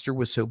the roster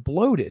was so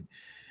bloated.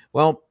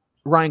 Well,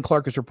 Ryan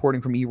Clark is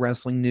reporting from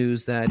eWrestling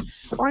News that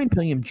Brian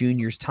Pillman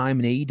Jr.'s time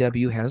in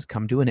AEW has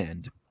come to an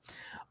end.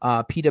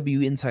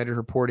 PW Insider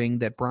reporting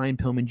that Brian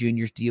Pillman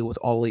Jr.'s deal with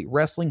All Elite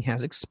Wrestling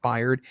has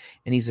expired,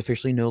 and he's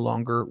officially no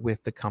longer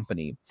with the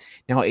company.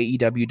 Now,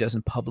 AEW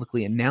doesn't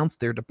publicly announce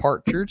their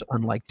departures,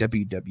 unlike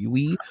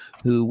WWE,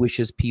 who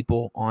wishes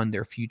people on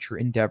their future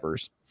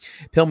endeavors.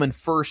 Pillman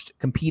first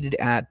competed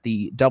at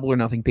the Double or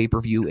Nothing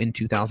pay-per-view in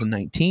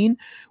 2019,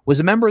 was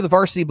a member of the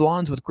Varsity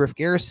Blondes with Griff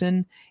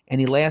Garrison,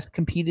 and he last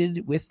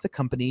competed with the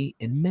company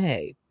in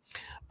May.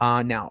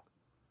 Now,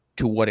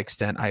 to what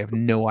extent, I have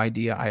no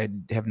idea. I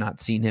have not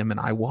seen him, and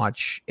I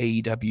watch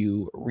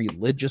AEW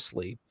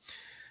religiously.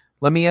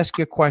 Let me ask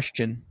you a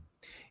question.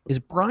 Is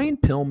Brian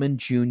Pillman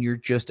Jr.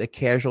 just a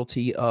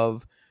casualty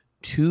of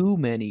too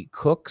many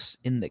cooks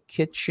in the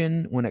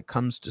kitchen when it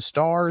comes to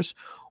stars?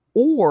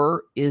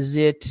 Or is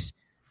it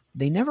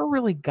they never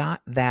really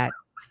got that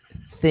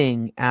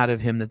thing out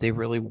of him that they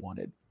really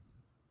wanted?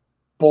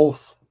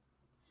 Both.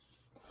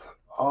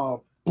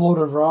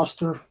 Bloated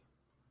roster.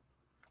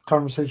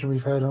 Conversation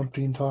we've had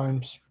umpteen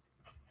times.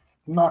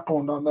 I'm not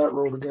going down that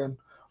road again.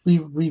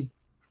 We've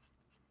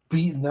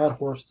beaten that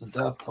horse to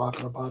death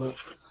talking about it.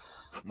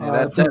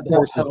 Yeah, that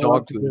horse is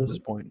dog food at this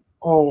point.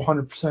 Oh,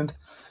 100%.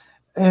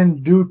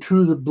 And due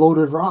to the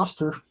bloated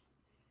roster,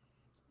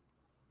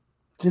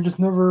 they just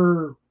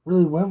never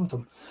really went with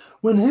them.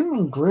 When him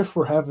and Griff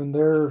were having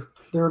their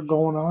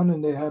going on,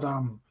 and they had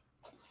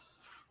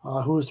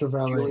who was their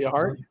valet?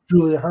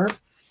 Julia Hart.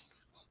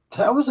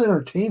 That was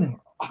entertaining.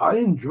 I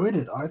enjoyed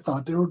it. I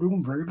thought they were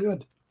doing very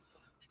good.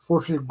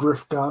 Fortunately,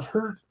 Griff got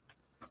hurt,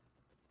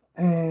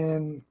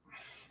 and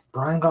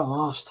Brian got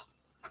lost.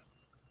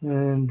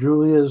 And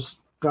Julia's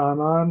gone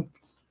on.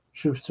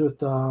 She was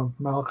with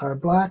Malachi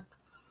Black,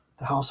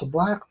 the House of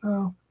Black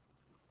now.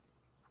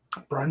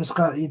 Brian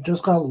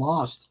just got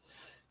lost.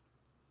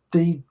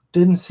 They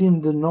didn't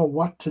seem to know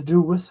what to do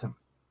with him.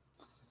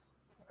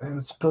 And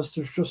it's because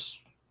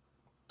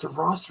the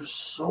roster's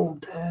so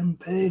damn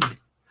big.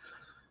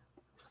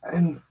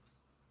 And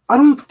I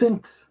don't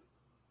think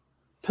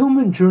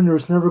Pillman Jr.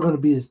 is never going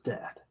to be his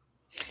dad.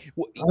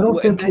 I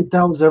don't think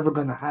that was ever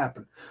going to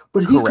happen.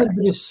 But he could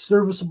be a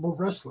serviceable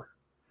wrestler.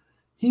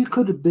 He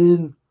could have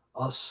been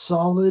a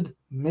solid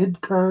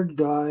mid-card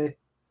guy,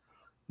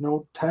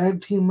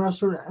 tag team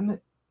wrestler,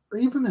 or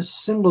even a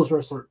singles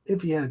wrestler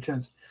if he had a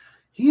chance.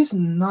 He's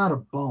not a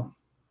bum.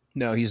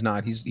 No, he's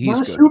not. He's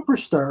not good. A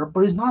superstar,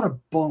 but he's not a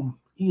bum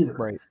either.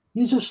 Right.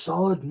 He's a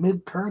solid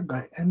mid-card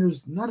guy, and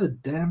there's not a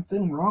damn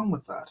thing wrong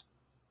with that.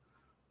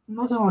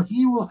 Nothing wrong.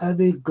 He will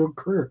have a good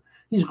career.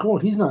 He's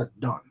not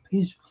done.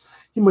 He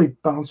might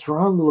bounce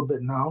around a little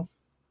bit now,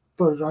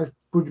 but I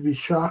would be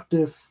shocked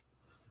if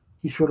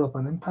he showed up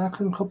on Impact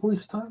in a couple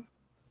weeks' time.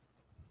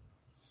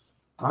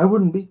 I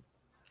wouldn't be.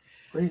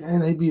 Right?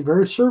 And he'd be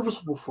very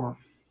serviceable for him.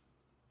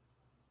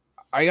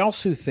 I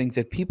also think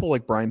that people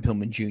like Brian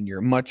Pillman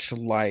Jr., much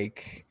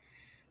like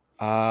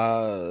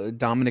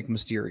Dominic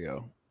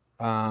Mysterio,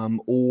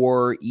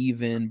 or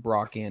even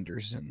Brock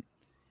Anderson,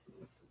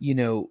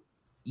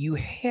 you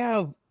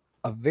have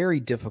a very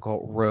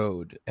difficult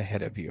road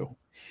ahead of you,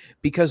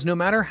 because no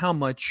matter how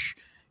much,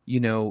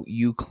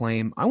 you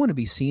claim, I want to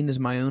be seen as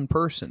my own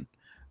person,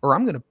 or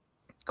I'm going to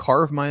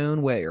carve my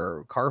own way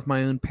or carve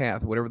my own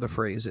path, whatever the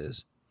phrase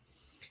is.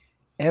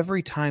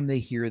 Every time they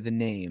hear the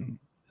name,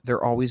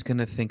 they're always going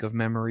to think of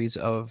memories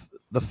of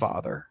the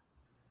father.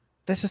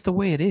 That's just the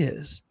way it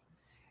is.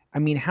 I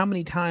mean, how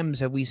many times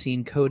have we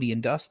seen Cody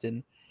and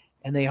Dustin,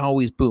 and they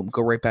always, boom,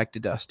 go right back to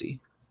Dusty?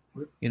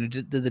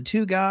 Did the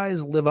two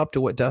guys live up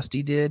to what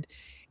Dusty did?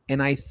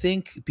 And I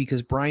think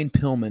because Brian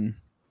Pillman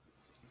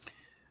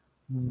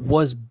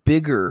was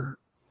bigger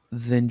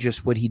than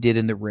just what he did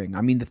in the ring.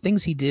 I mean, the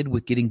things he did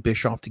with getting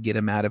Bischoff to get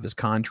him out of his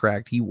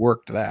contract, he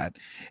worked that.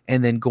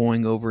 And then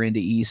going over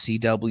into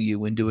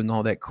ECW and doing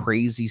all that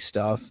crazy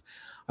stuff.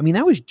 I mean,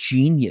 that was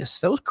genius.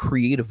 That was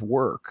creative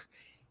work.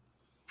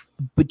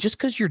 But just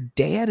because your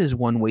dad is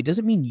one way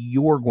doesn't mean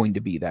you're going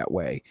to be that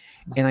way.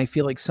 And I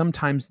feel like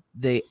sometimes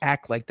they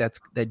act like that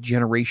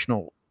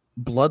generational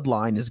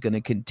bloodline is going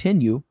to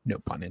continue, no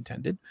pun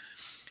intended,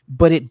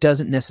 but it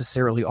doesn't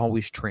necessarily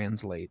always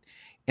translate.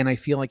 And I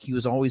feel like he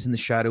was always in the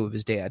shadow of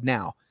his dad.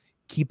 Now,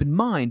 keep in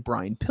mind,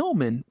 Brian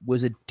Pillman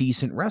was a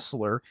decent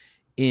wrestler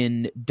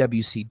in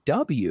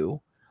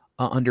WCW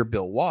under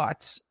Bill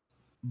Watts,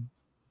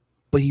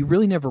 but he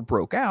really never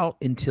broke out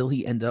until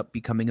he ended up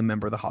becoming a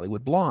member of the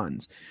Hollywood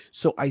Blondes.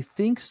 So I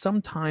think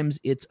sometimes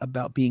it's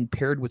about being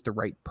paired with the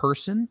right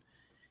person.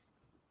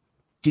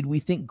 Did we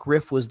think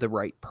Griff was the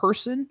right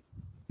person?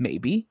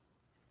 Maybe.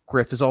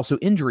 Griff is also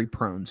injury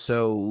prone,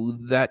 so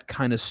that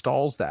kind of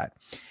stalls that.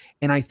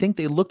 And I think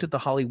they looked at the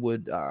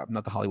Hollywood,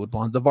 not the Hollywood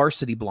Blondes, the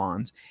Varsity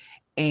Blondes,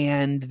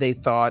 and they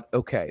thought,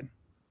 okay,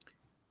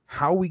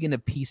 how are we going to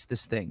piece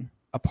this thing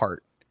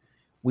apart?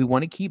 We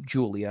want to keep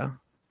Julia.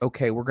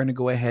 Okay, we're going to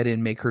go ahead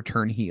and make her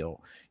turn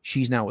heel.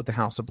 She's now with the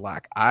House of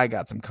Black. I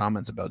got some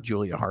comments about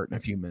Julia Hart in a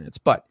few minutes,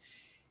 but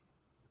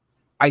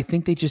I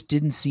think they just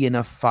didn't see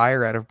enough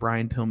fire out of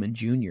Brian Pillman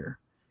Jr.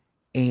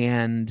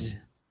 And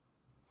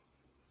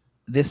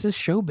this is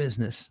show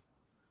business.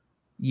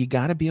 You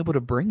got to be able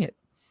to bring it.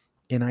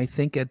 And I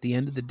think at the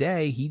end of the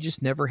day, he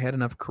just never had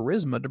enough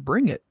charisma to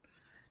bring it.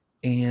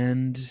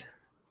 And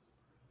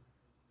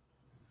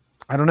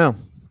I don't know.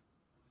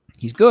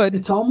 He's good.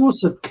 It's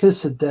almost a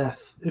kiss of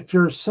death. If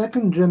you're a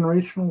second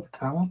generational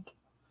talent,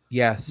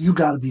 yes, you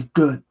got to be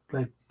good,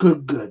 like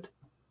good,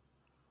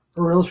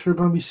 or else you're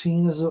going to be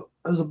seen as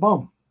a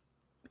bum.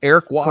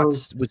 Eric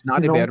Watts was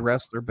not a bad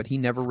wrestler, but he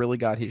never really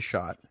got his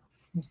shot.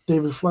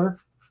 David Flair?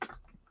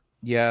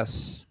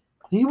 Yes.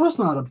 He was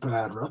not a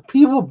bad wrestler.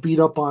 People beat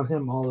up on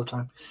him all the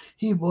time.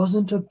 He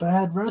wasn't a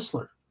bad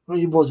wrestler. Well,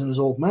 he wasn't his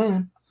old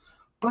man,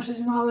 but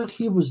it's not like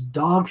he was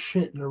dog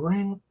shit in the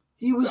ring.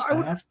 He was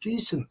half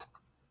decent.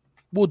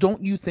 Well,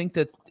 don't you think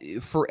that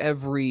for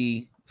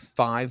every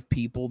 5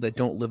 people that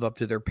don't live up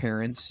to their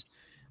parents,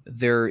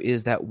 there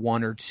is that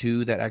 1 or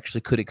 2 that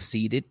actually could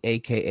exceed it,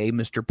 a.k.a.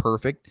 Mr.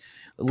 Perfect?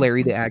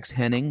 Larry the Axe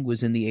Hennig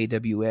was in the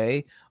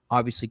AWA.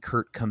 Obviously,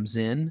 Kurt comes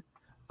in,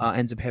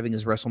 ends up having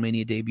his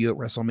WrestleMania debut at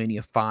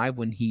WrestleMania 5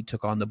 when he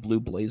took on the Blue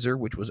Blazer,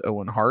 which was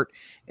Owen Hart,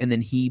 and then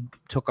he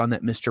took on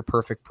that Mr.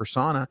 Perfect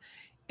persona,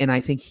 and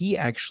I think he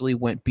actually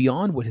went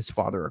beyond what his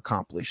father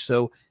accomplished.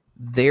 So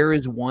there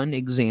is one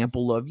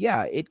example of,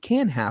 yeah, it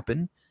can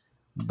happen,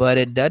 but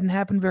it doesn't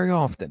happen very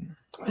often.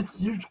 It's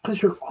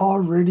because you're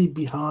already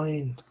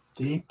behind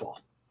the 8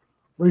 ball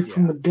right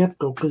from the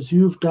get-go, because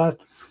you've got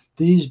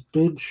these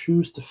big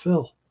shoes to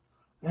fill.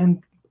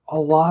 And a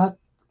lot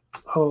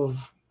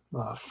of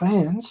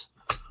fans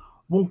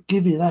won't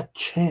give you that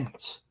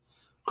chance,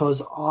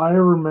 because I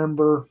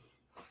remember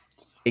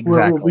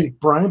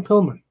Brian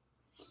Pillman.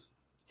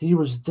 He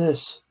was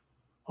this.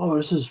 Oh,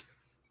 this is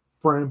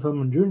Brian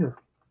Pillman Jr.,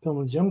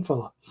 Pillman's young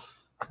fella.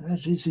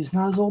 Geez, he's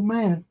not his old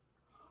man.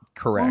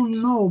 Correct. Oh,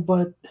 no,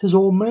 but his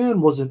old man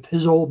wasn't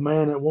his old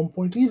man at one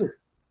point either.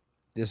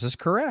 This is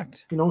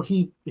correct.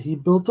 He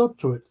built up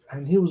to it,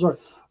 and he was like,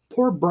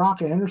 poor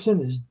Brock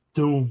Anderson is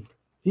doomed.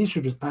 He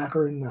should just pack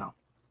her in now.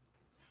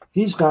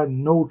 He's got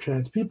no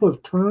chance. People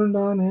have turned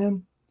on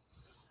him.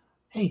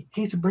 Hey,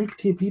 hate to break it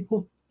to you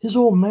people, his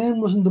old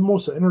man wasn't the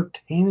most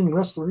entertaining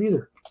wrestler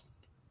either.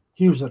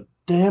 He was a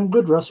damn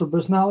good wrestler, but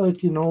it's not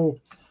like,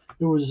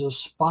 it was a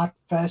spot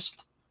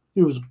fest.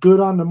 He was good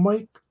on the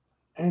mic,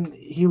 and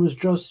he was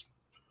just,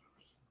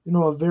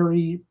 a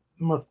very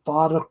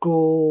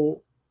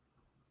methodical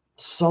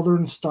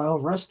Southern style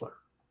wrestler.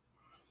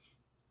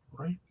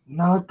 Right?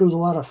 Not like there was a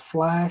lot of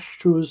flash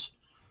to his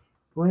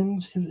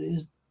rings.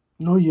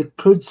 You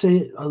could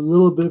say a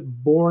little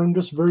bit boring,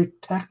 just very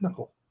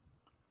technical.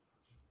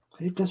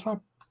 Hey, guess what?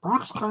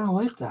 Brock's kind of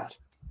like that.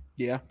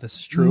 Yeah, this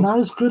is true. Not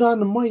as good on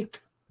the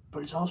mic,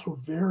 but he's also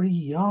very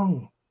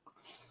young.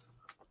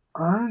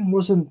 Arn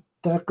wasn't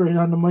that great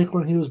on the mic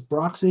when he was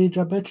Brock's age,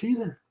 I bet you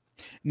either.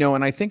 No,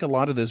 and I think a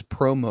lot of those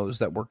promos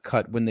that were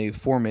cut when they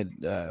formed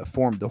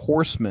the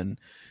Horsemen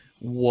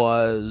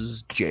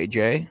was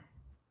JJ,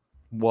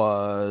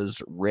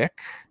 was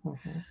Rick,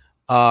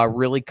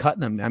 really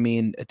cutting him. I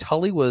mean,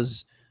 Tully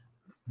was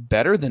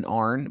better than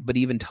Arn, but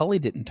even Tully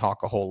didn't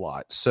talk a whole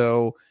lot.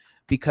 So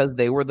because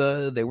they were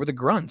the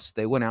grunts,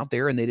 they went out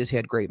there and they just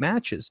had great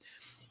matches.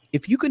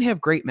 If you can have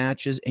great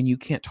matches and you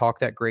can't talk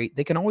that great,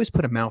 they can always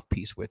put a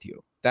mouthpiece with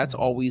you. That's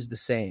always the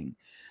saying.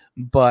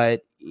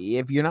 But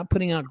if you're not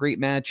putting out great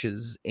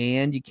matches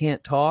and you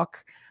can't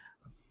talk,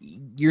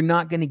 you're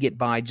not going to get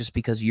by just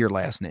because of your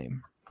last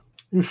name.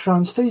 You're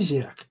Sean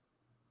Stasiak.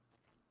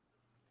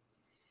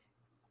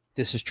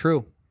 This is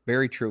true.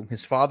 Very true.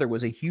 His father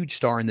was a huge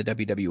star in the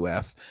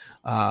WWF,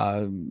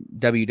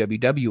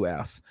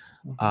 WWF.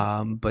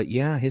 But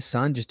yeah, his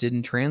son just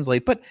didn't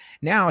translate. But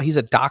now he's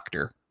a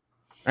doctor.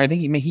 I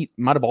think he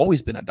might have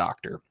always been a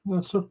doctor.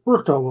 That's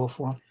worked out well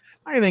for him.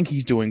 I think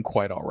he's doing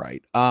quite all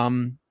right.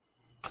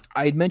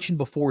 I had mentioned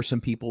before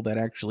some people that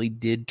actually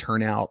did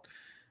turn out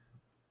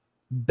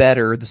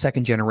better, the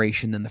second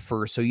generation, than the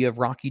first. So you have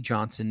Rocky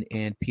Johnson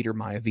and Peter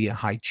Maivia,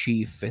 High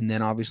Chief, and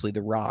then obviously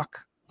The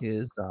Rock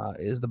is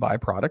the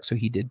byproduct, so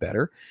he did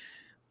better.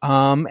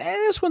 And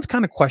this one's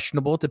kind of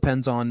questionable. It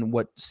depends on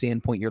what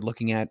standpoint you're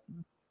looking at.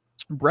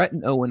 Bret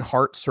and Owen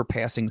Hart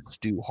surpassing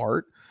Stu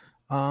Hart.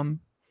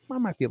 I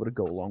might be able to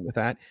go along with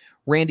that.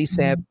 Randy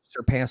Savage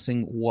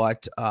surpassing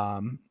what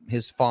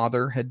his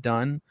father had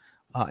done,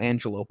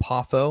 Angelo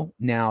Poffo.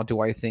 Now, do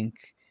I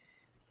think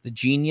the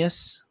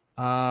Genius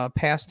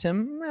passed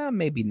him?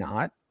 Maybe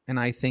not. And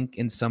I think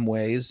in some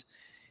ways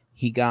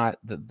he got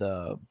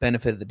the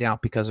benefit of the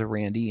doubt because of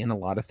Randy and a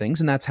lot of things.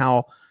 And that's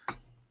how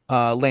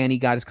Lanny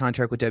got his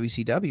contract with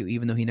WCW,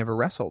 even though he never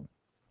wrestled.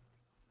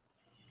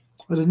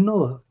 I didn't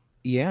know that.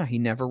 Yeah, he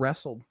never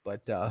wrestled.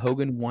 But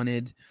Hogan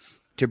wanted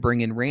to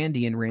bring in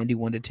Randy, and Randy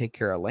wanted to take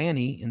care of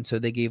Lanny, and so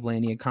they gave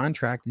Lanny a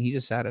contract, and he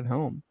just sat at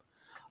home.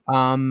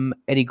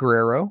 Eddie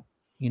Guerrero,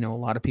 a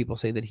lot of people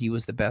say that he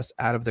was the best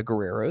out of the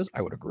Guerreros.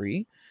 I would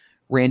agree.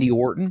 Randy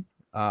Orton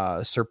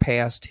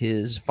surpassed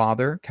his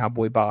father,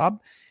 Cowboy Bob.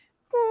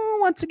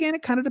 Once again,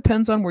 it kind of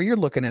depends on where you're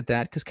looking at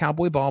that, because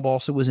Cowboy Bob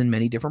also was in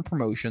many different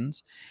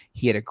promotions.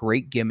 He had a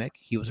great gimmick.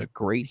 He was a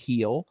great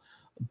heel.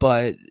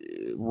 But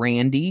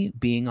Randy,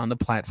 being on the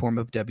platform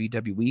of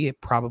WWE,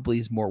 it probably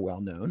is more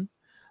well-known.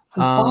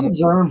 Has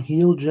Bob's arm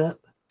healed yet?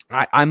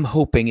 I'm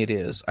hoping it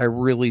is. I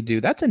really do.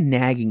 That's a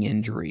nagging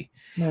injury.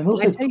 Man, it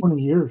was like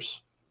 20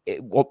 years.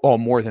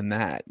 More than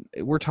that.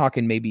 We're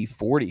talking maybe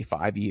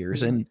 45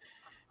 years.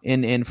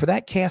 Mm-hmm. And for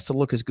that cast to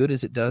look as good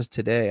as it does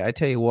today, I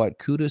tell you what,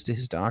 kudos to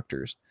his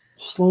doctors.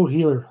 Slow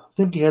healer. I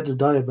think he had the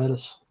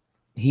diabetes.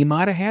 He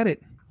might have had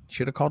it.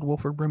 Should have called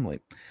Wilford Brimley.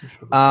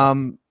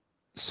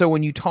 So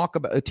when you talk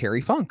about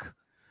Terry Funk,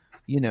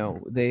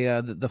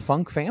 the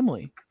Funk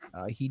family,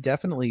 he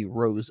definitely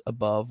rose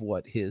above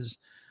what his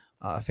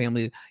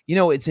family.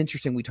 It's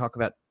interesting. We talk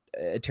about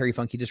Terry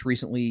Funk. He just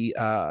recently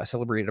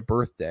celebrated a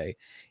birthday,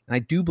 and I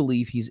do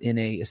believe he's in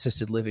a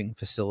assisted living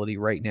facility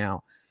right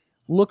now.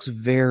 Looks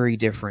very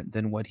different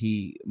than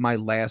my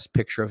last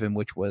picture of him,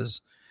 which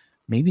was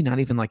maybe not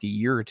even like a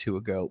year or two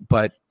ago.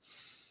 But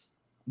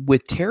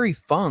with Terry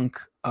Funk,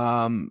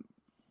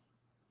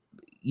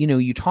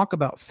 you talk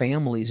about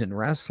families in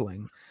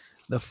wrestling.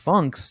 The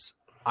Funks,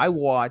 I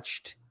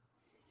watched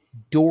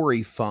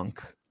Dory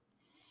Funk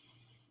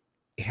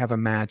have a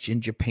match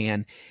in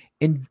Japan.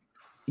 And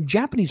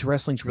Japanese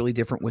wrestling is really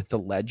different with the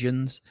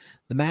legends.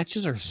 The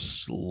matches are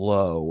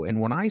slow. And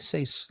when I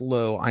say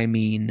slow, I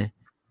mean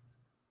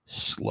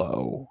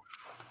slow.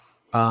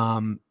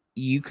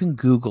 You can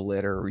Google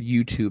it or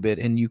YouTube it,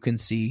 and you can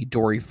see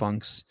Dory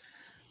Funk's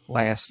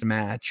last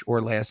match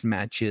or last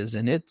matches,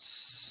 and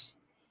it's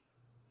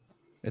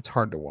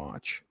hard to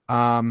watch.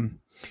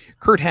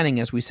 Kurt Hennig,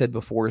 as we said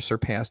before,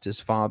 surpassed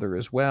his father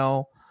as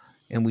well.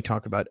 And we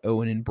talked about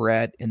Owen and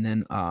Brett. And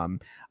then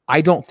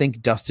I don't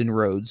think Dustin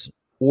Rhodes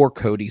or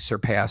Cody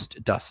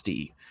surpassed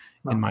Dusty,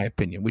 in my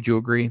opinion. Would you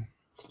agree?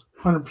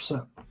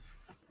 100%.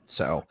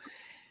 So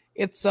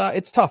it's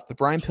tough. But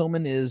Brian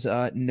Pillman is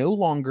no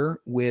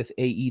longer with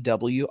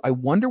AEW. I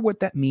wonder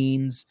what that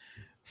means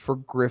for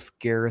Griff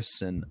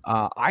Garrison.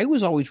 I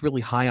was always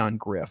really high on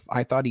Griff.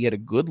 I thought he had a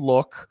good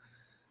look,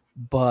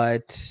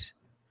 but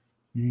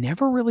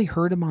never really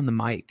heard him on the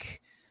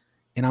mic.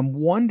 And I'm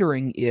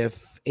wondering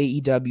if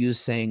AEW is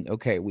saying,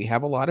 okay, we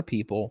have a lot of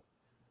people.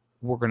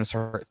 We're going to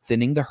start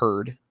thinning the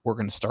herd. We're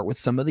going to start with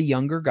some of the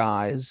younger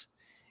guys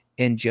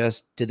and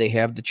just, do they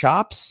have the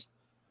chops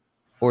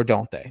or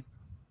don't they?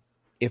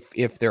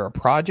 If they're a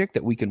project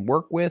that we can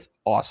work with,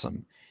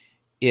 awesome.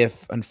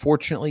 If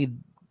unfortunately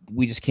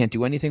we just can't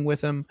do anything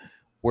with them,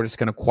 we're just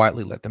going to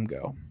quietly let them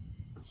go.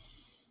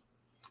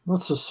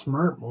 That's a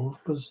smart move,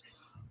 because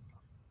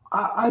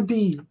I'd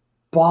be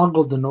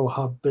boggled to know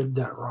how big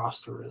that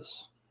roster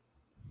is.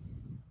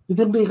 You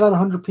think they got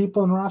 100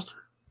 people on the roster?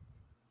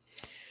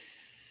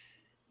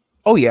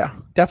 Oh, yeah,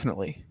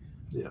 definitely.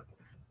 Yeah.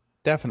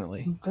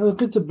 Definitely.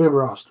 It's a big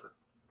roster.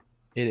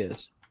 It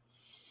is.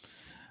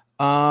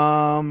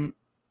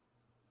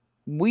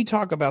 We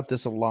talk about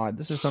this a lot.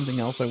 This is something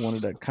else I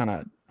wanted to kind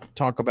of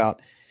talk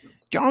about.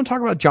 John,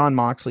 talk about Jon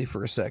Moxley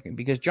for a second,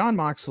 because Jon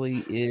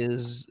Moxley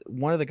is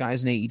one of the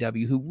guys in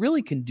AEW who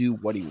really can do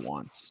what he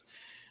wants.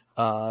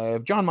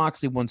 If Jon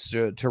Moxley wants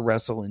to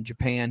wrestle in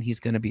Japan, he's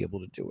going to be able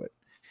to do it.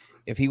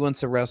 If he wants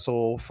to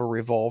wrestle for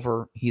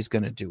Revolver, he's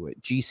going to do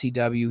it.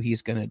 GCW,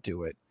 he's going to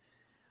do it.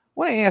 I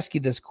want to ask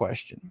you this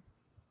question.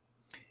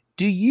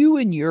 Do you,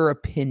 in your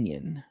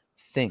opinion,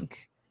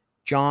 think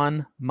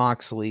Jon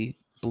Moxley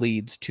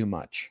bleeds too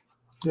much?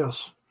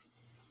 Yes.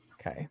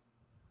 Okay.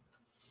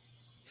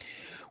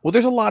 Well,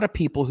 there's a lot of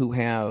people who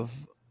have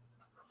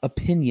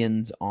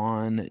opinions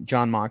on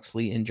Jon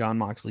Moxley and Jon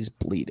Moxley's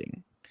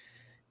bleeding.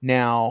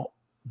 Now,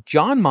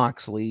 Jon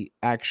Moxley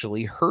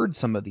actually heard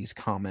some of these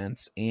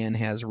comments and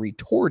has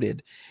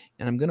retorted,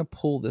 and I'm going to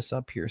pull this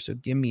up here, so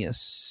give me a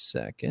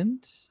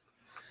second.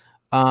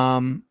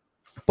 But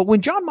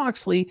when Jon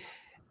Moxley,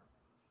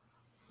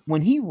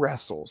 when he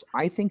wrestles,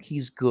 I think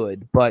he's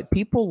good, but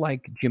people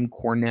like Jim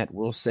Cornette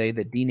will say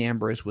that Dean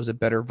Ambrose was a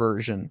better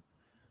version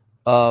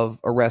of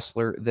a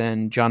wrestler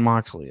than Jon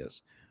Moxley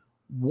is.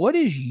 What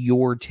is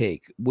your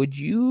take? Would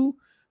you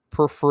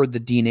prefer the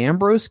Dean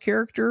Ambrose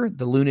character,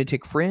 the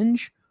Lunatic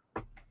Fringe,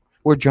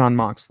 or Jon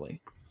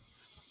Moxley?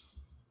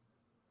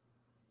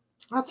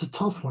 That's a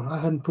tough one. I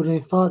hadn't put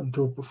any thought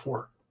into it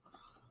before.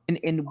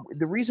 And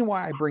the reason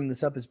why I bring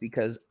this up is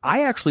because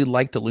I actually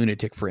like the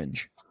Lunatic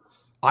Fringe.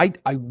 I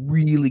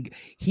really,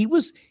 he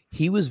was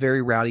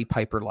very Rowdy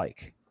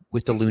Piper-like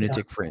with the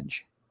Lunatic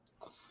Fringe.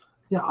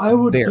 Yeah, I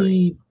would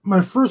be.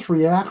 My first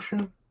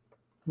reaction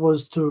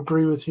was to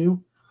agree with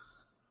you.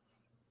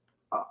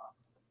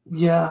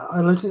 Yeah,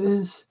 I like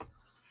his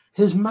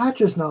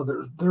matches now.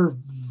 They're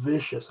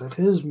vicious. Like,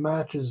 his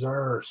matches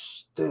are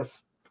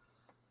stiff,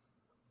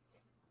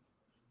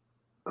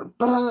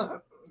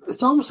 but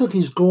it's almost like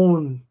he's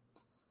going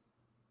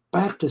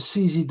back to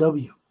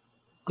CZW,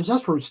 because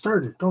that's where he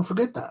started. Don't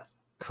forget that.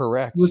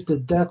 Correct. With the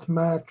death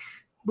match,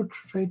 which,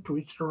 hey, to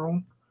each their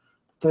own.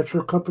 If that's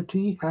your cup of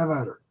tea, have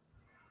at it.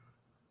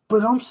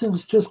 But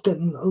Armstrong's just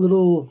getting a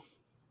little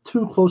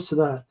too close to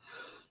that.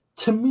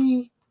 To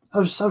me,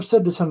 I've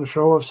said this on the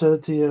show. I've said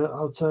it to you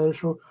outside the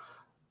show.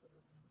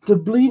 The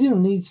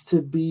bleeding needs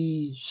to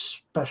be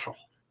special.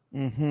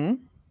 Mm-hmm.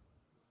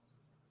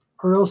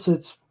 Or else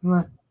it's,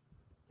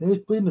 he's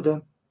bleeding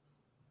again.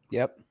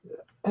 Yep.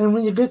 And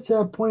when you get to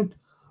that point,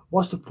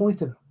 what's the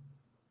point in it?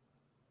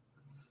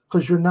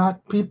 Because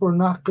people are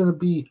not going to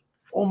be,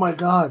 oh my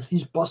God,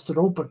 he's busted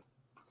open.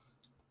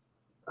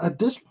 At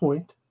this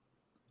point,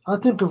 I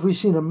think if we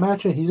seen a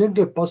match and he didn't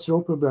get busted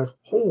open, we'd be like,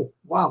 oh,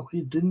 wow,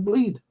 he didn't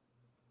bleed.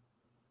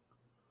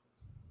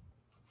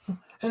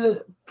 And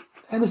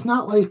it's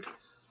not like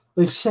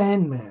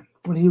Sandman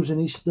when he was in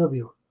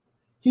ECW.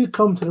 He'd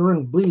come to the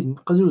ring bleeding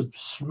because he was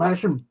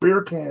smashing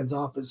beer cans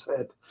off his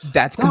head.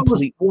 That's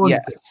complete.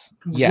 Yes.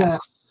 Exactly. Yes.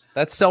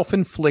 That's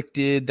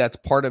self-inflicted. That's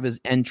part of his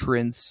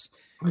entrance.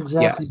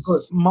 Exactly. Yes.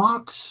 But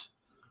Mox,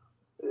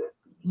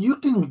 you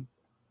can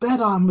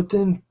bet on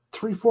within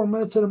 3-4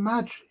 minutes of the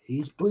match,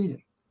 he's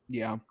bleeding.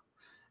 Yeah.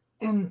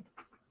 And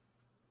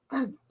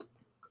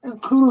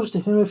kudos to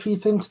him if he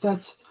thinks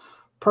that's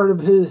part of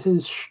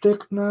his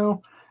shtick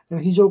now and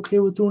he's okay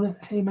with doing it.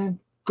 Hey, man,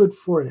 good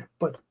for you.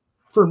 But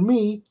for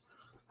me,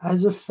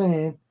 as a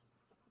fan,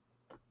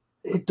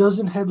 it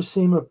doesn't have the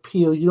same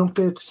appeal. You don't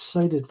get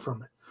excited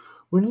from it.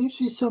 When you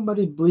see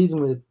somebody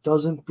bleeding that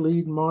doesn't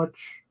bleed much,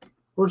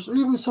 or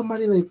even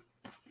somebody like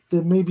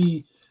that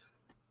maybe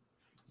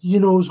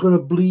is going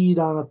to bleed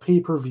on a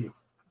pay-per-view,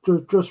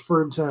 just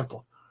for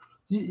example,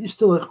 you're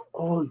still like,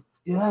 oh,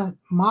 yeah,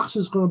 Mox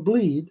is going to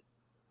bleed,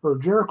 or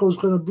Jericho's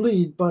going to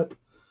bleed, but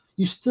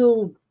you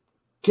still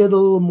get a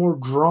little more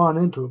drawn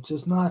into it because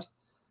it's not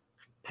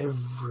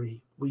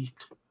every week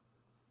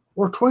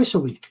or twice a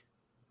week.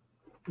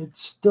 It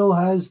still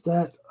has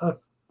that,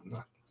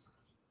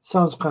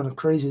 sounds kind of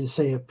crazy to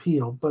say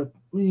appeal, but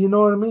you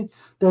know what I mean?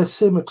 That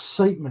same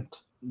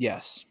excitement.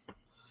 Yes.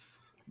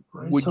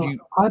 Right?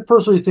 I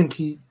personally think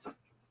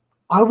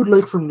I would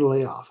like for him to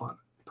lay off on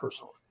it,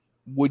 personally.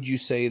 Would you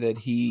say that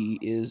he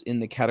is in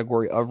the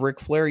category of Ric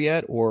Flair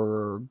yet,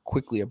 or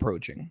quickly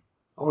approaching?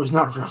 Oh, he's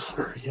not Ric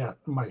Flair yet.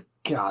 My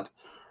God.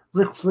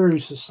 Ric Flair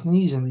used to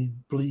sneeze and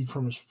he'd bleed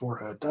from his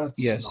forehead.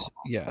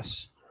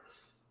 Yes.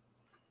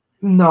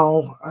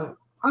 No, I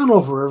don't know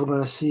if we're ever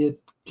going to see it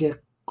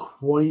get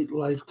quite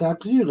like that.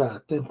 Because you got to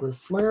think, when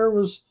Flair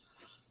was,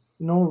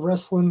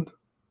 wrestling,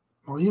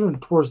 well, even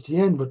towards the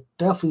end, but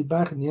definitely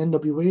back in the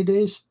NWA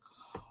days,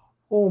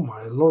 oh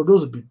my Lord,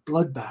 those would be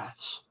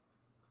bloodbaths.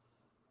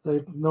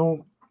 Like,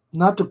 no,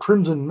 not the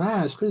Crimson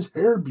Mask. His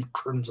hair would be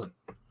crimson.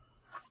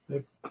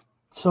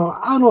 So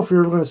I don't know if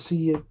you're ever going to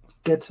see it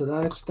get to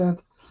that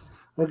extent.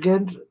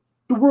 Again,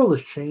 the world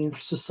has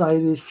changed.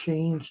 Society has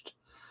changed.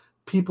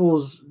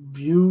 People's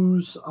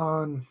views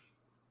on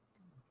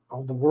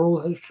the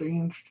world has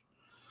changed.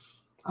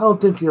 I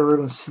don't think you're ever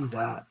going to see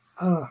that.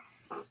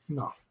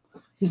 No.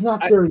 He's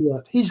not there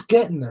yet. He's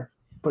getting there,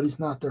 but he's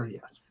not there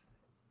yet.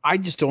 I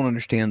just don't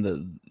understand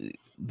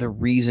the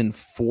reason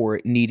for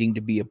it needing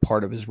to be a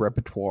part of his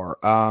repertoire.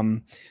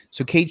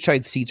 So Cage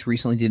Side Seats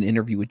recently did an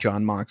interview with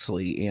Jon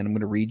Moxley, and I'm going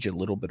to read you a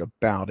little bit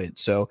about it.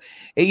 So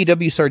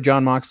AEW star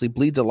Jon Moxley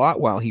bleeds a lot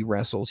while he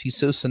wrestles. He's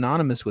so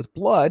synonymous with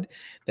blood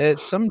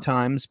that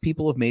sometimes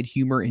people have made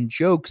humor and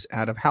jokes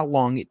out of how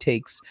long it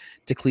takes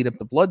to clean up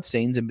the blood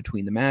stains in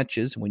between the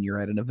matches when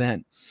you're at an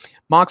event.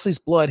 Moxley's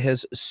blood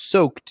has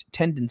soaked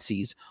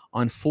tendencies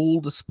on full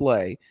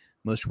display,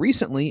 most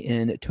recently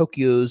in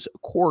Tokyo's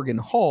Corrigan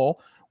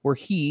Hall, where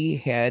he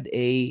had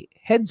a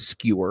head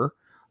skewer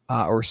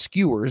or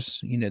skewers,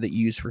 that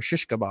you use for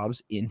shish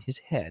kebabs in his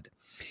head.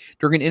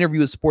 During an interview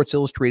with Sports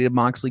Illustrated,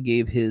 Moxley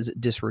gave his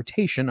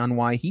dissertation on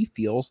why he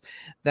feels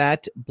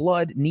that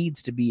blood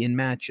needs to be in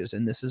matches.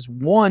 And this is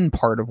one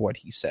part of what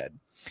he said.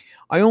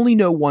 I only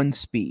know one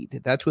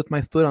speed. That's with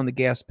my foot on the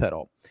gas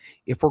pedal.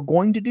 If we're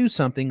going to do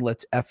something,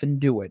 let's effing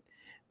do it.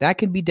 That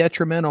can be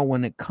detrimental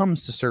when it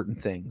comes to certain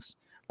things,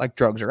 like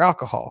drugs or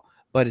alcohol.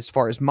 But as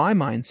far as my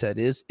mindset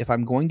is, if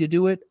I'm going to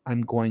do it,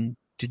 I'm going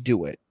to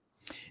do it.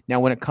 Now,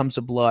 when it comes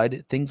to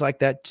blood, things like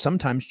that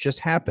sometimes just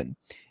happen.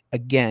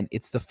 Again,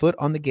 it's the foot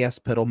on the gas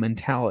pedal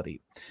mentality.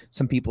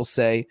 Some people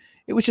say,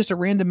 it was just a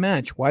random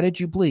match. Why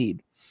did you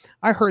bleed?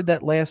 I heard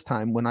that last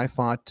time when I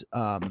fought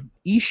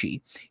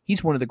Ishii.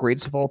 He's one of the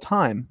greatest of all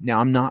time.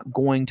 Now, I'm not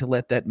going to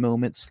let that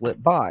moment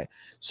slip by.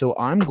 So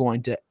I'm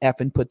going to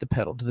effing put the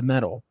pedal to the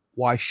metal.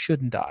 Why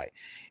shouldn't I?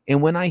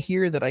 And when I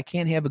hear that I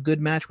can't have a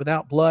good match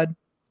without blood,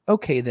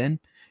 okay, then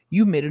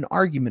you made an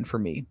argument for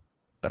me,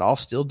 but I'll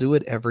still do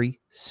it every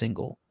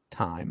single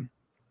time.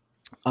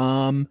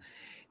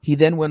 He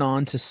then went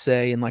on to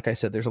say, and like I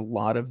said, there's a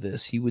lot of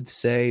this. He would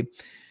say,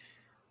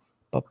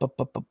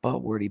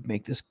 where did he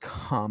make this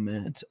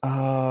comment?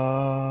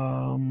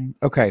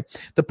 Okay.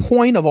 The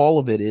point of all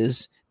of it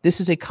is this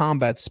is a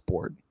combat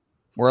sport.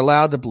 We're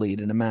allowed to bleed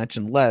in a match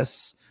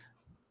unless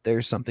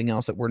there's something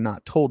else that we're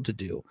not told to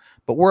do.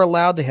 But we're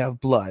allowed to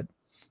have blood.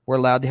 We're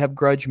allowed to have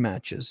grudge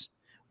matches.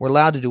 We're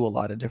allowed to do a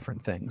lot of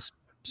different things.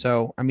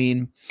 So, I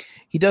mean,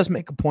 he does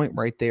make a point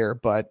right there,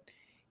 but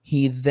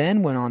he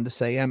then went on to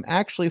say, I'm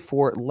actually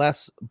for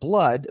less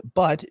blood,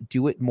 but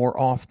do it more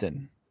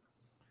often.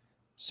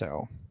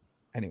 So,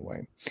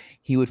 anyway,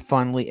 he would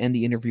finally end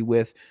the interview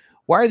with,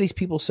 why are these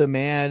people so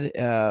mad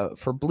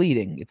for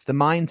bleeding? It's the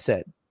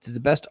mindset. It's the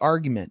best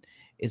argument.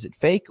 Is it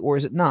fake or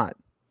is it not?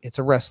 It's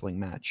a wrestling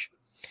match.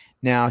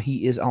 Now,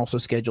 he is also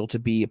scheduled to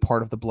be a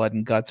part of the Blood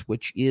and Guts,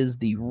 which is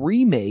the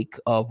remake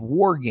of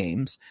War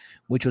Games,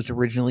 which was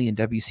originally in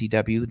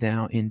WCW,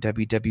 now in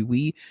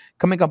WWE,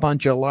 coming up on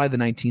July the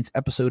 19th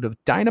episode of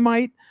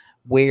Dynamite,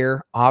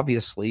 where,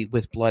 obviously,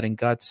 with Blood and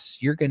Guts,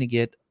 you're going to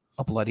get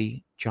a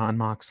bloody Jon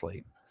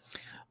Moxley.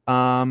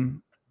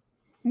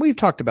 We've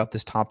talked about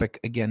this topic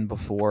again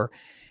before.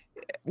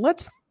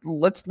 Let's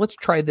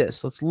try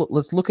this. Let's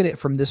look at it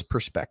from this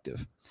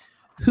perspective.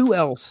 Who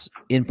else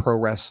in pro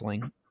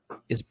wrestling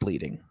is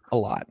bleeding a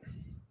lot?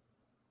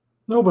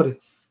 Nobody.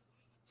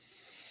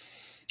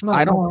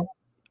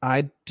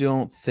 I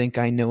don't think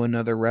I know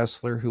another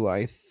wrestler who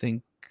I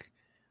think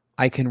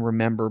I can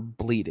remember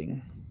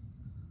bleeding.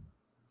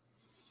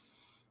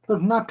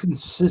 But not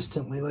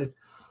consistently.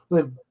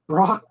 Like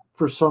Brock,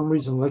 for some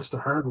reason, likes to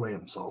hard way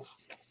himself.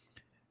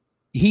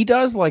 He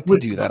does like to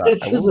do that. I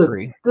will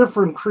agree. A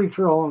different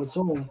creature all on its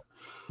own.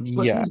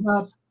 But yeah. He's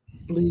not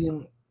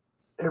bleeding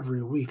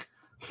every week.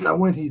 Now,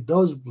 when he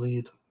does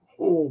bleed,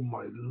 oh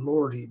my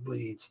Lord, he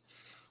bleeds.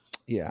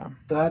 Yeah.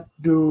 That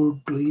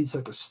dude bleeds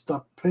like a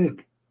stuck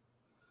pig.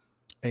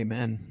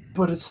 Amen.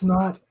 But it's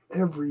not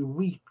every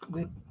week.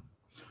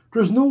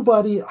 There's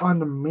nobody on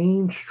the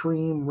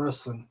mainstream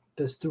wrestling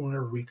that's doing it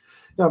every week.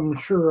 Yeah, I'm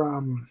sure.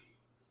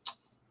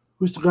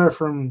 Who's the guy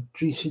from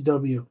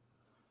GCW?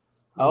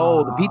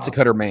 Oh, the pizza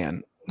cutter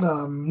man.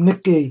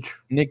 Nick Gage.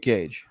 Nick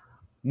Gage.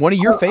 One of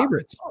your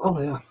favorites.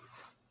 Oh, yeah.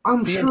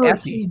 I'm sure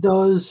he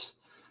does,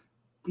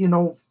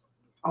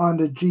 on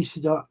the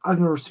GCW. I've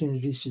never seen a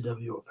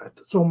GCW event.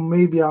 So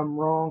maybe I'm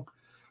wrong.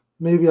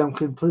 Maybe I'm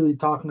completely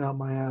talking out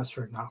my ass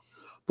right now.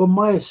 But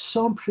my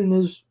assumption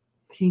is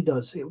he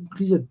does.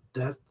 He's a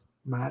death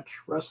match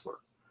wrestler.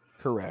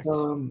 Correct.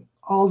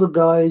 All the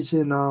guys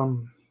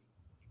in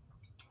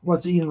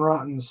what's Ian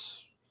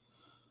Rotten's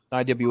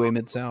IWA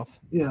Mid-South.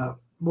 Yeah.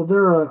 Well,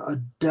 they're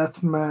a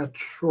death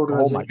match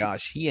organization. Oh my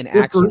gosh, he and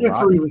Axel if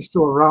they're even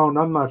still around,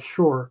 I'm not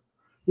sure.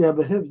 Yeah,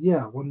 but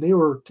when they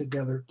were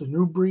together, the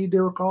New Breed they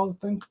were called,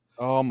 I think.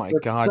 Oh my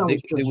God, that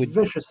was just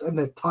vicious. And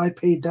the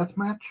Taipei death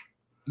match.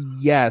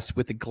 Yes,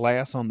 with the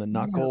glass on the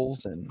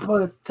knuckles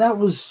But that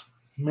was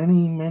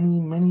many,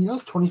 that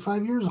was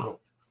 25 years ago.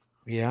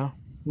 Yeah.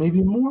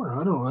 Maybe more.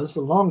 I don't know. It's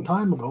a long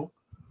time ago.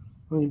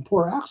 I mean,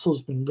 poor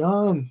Axel's been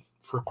gone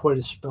for quite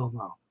a spell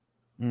now.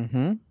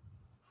 Mm-hmm.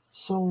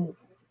 So,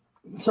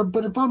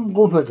 but if I'm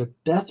going to like a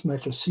death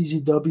match, a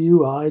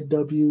CZW,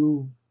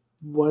 IW,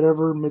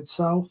 whatever,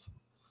 Mid-South,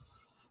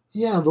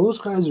 yeah, those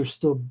guys are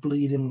still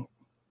bleeding.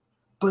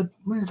 But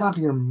when you're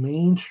talking your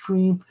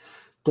mainstream,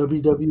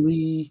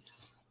 WWE,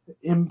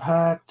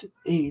 Impact,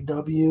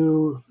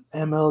 AEW,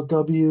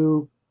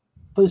 MLW,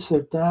 places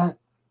like that,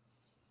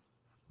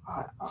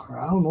 I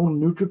don't know,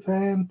 New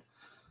Japan,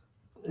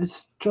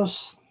 it's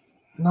just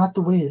not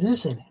the way it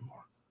is anymore.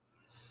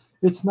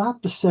 It's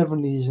not the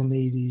 70s and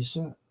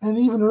 80s, and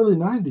even early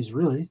 90s,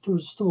 really. There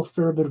was still a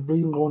fair bit of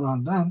bleeding going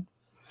on then.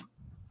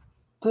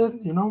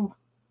 Then,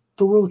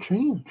 the world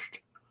changed.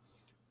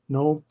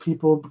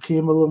 People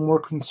became a little more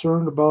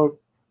concerned about,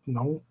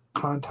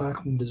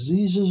 contacting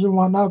diseases and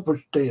whatnot,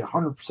 which they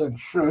 100%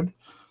 should.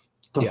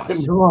 Don't get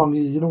me wrong,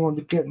 you don't want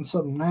to be getting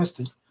something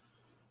nasty,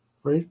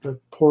 right? Like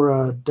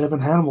poor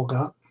Devin Hannibal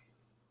got.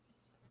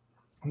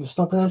 And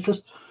stuff that's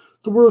just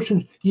the world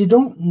changed. You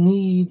don't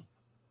need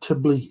to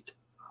bleed.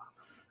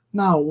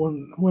 Now,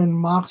 when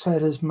Mox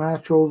had his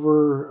match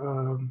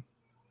over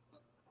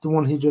the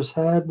one he just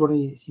had, when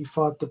he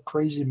fought the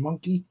Crazy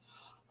Monkey,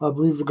 I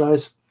believe the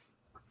guy's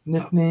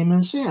nickname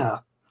is,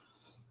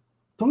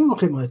 don't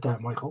look at me like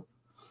that, Michael.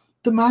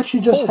 The match he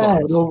just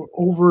had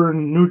over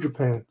in New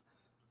Japan,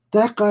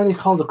 that guy they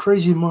call the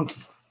Crazy Monkey.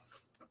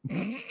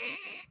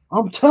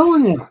 I'm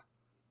telling you.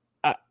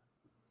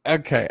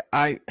 Okay,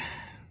 all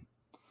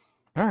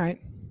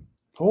right.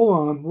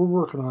 Hold on, we're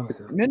working on it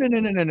here.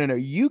 No.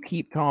 You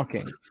keep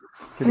talking to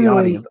Anyway, the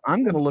audience.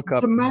 I'm going to look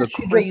up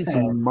the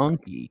Crazy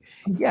Monkey.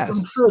 Yes.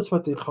 I'm sure it's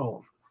what they call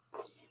him.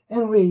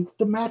 Anyway,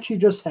 the match he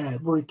just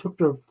had where he took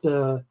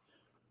the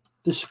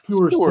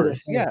skewers to the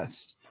head.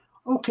 Yes.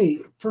 Okay,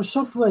 for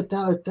something like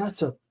that,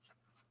 that's a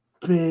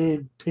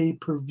big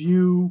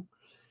pay-per-view.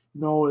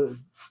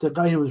 The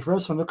guy who was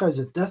wrestling, that guy's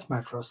a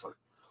deathmatch wrestler.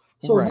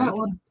 So that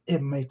one,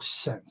 it makes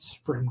sense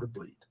for him to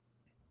bleed.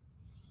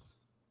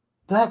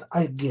 That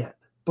I get.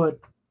 But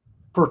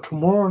for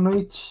tomorrow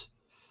night's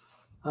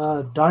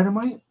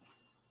Dynamite,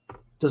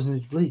 doesn't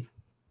need to bleed.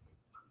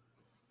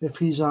 If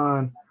he's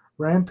on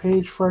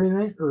Rampage Friday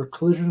night or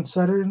Collision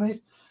Saturday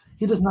night,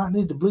 he does not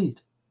need to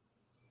bleed.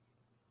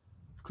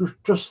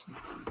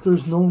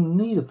 There's no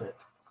need of it.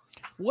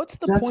 What's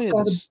the point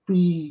of this? That's got to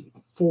be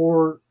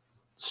for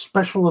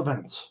special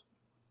events.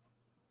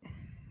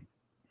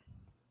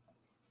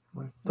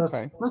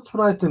 That's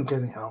what I think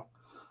anyhow.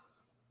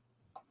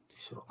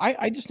 So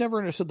I just never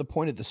understood the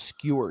point of the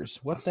skewers.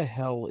 What the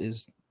hell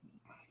is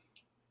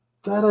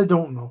that? I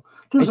don't know.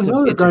 There's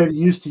another guy that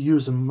used to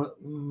use them,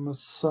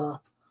 Masada,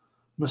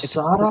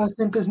 I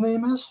think his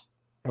name is.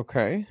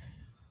 Okay.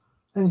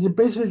 And you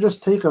basically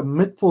just take a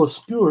mitt full of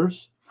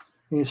skewers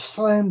and you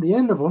slam the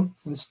end of them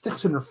and it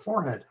sticks in her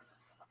forehead.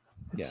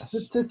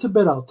 It's a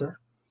bit out there.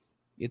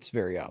 It's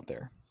very out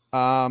there.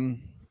 All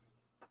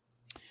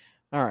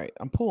right,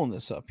 I'm pulling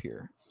this up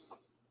here.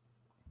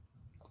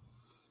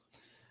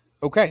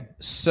 Okay,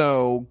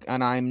 so,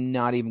 and I'm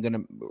not even going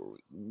to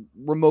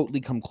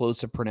remotely come close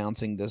to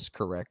pronouncing this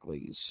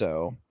correctly.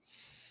 So,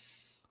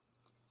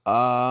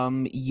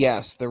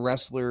 yes, the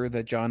wrestler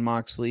that Jon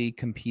Moxley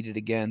competed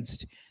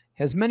against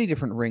has many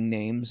different ring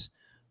names.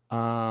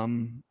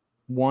 One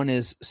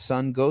is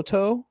Sun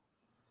Goto.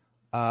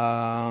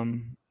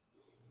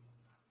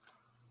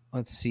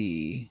 Let's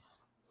see.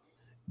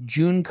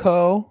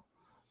 Junko,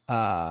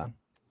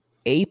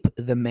 Ape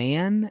the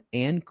Man,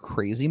 and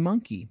Crazy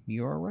Monkey.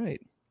 You are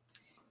right.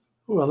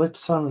 Oh, I like the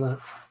sound of that.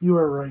 You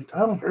are right. I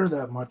don't hear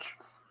that much.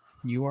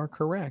 You are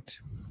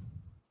correct.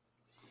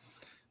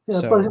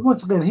 Yeah, but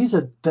once again, he's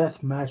a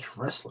death match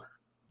wrestler.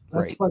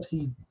 That's what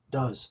he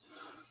does.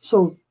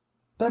 So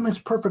that makes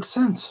perfect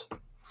sense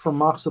for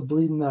Mox to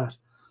bleed in that.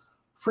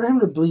 For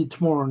him to bleed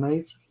tomorrow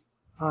night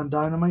on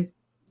Dynamite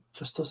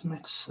just doesn't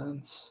make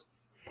sense.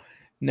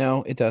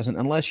 No, it doesn't.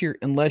 Unless you're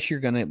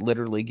going to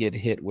literally get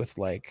hit with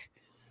like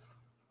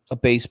a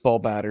baseball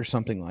bat or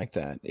something like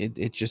that.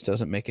 It just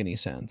doesn't make any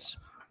sense.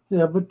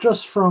 Yeah, but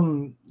just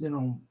from,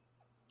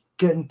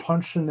 getting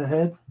punched in the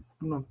head,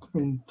 they're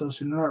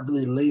not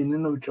really laying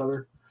into each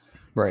other.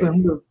 Right. For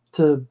him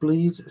to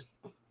bleed,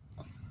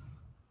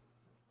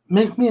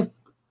 make me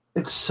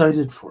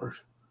excited for it.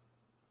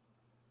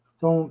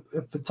 Don't,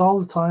 if it's all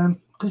the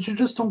time, because you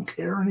just don't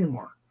care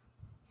anymore.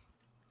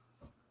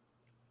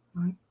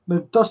 Right?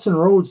 Like Dustin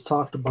Rhodes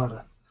talked about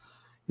it.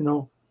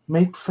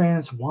 Make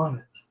fans want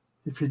it.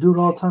 If you do it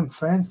all the time,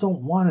 fans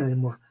don't want it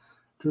anymore.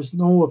 There's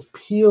no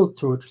appeal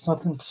to it. There's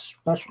nothing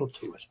special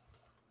to it.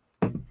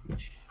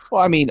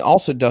 Well, I mean,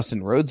 also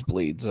Dustin Rhodes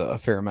bleeds a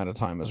fair amount of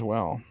time as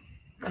well.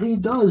 He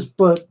does,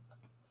 but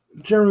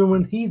generally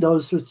when he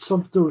does, it's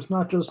something. It's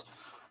not just,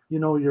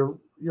 your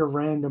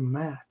random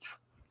match.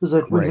 It's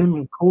like when him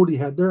and Cody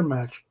had their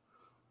match.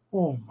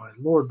 Oh my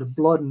Lord, the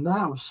blood in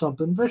that was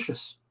something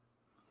vicious,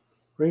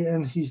 right?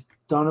 And he's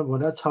done it. Well,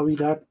 that's how he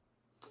got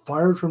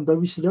fired from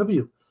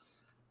WCW.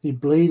 He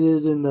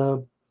bladed in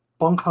the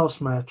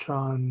bunkhouse match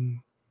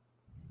on.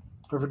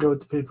 I forget what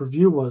the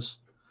pay-per-view was,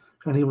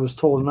 and he was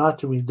told not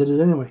to. He did it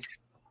anyway.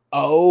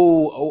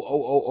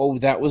 Oh!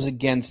 That was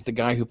against the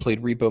guy who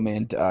played Repo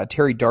Man,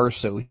 Terry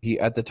Darso.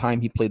 At the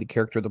time, he played the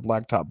character of the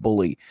Blacktop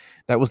Bully.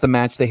 That was the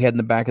match they had in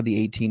the back of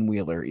the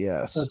 18-wheeler.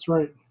 Yes, that's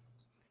right.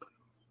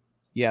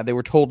 Yeah, they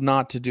were told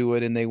not to do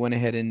it, and they went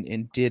ahead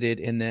and did it,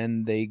 and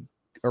then they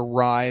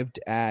arrived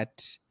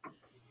at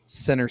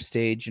center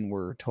stage and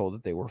were told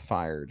that they were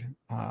fired.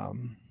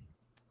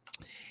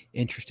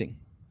 Interesting.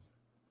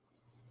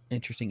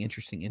 Interesting.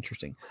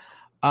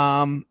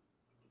 Want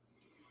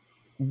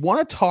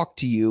to talk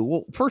to you.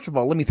 Well, first of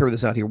all, let me throw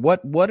this out here.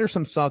 What are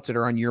some thoughts that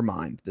are on your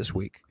mind this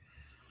week?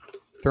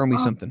 Throw me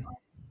something.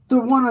 The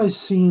one I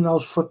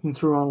was flipping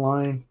through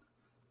online,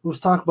 was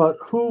talk about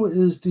who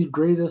is the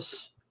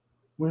greatest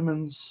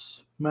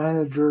women's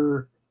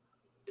manager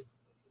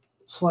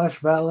 /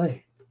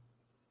 valet.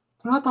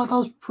 And I thought that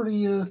was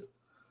pretty.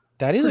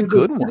 That is a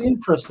good one. Pretty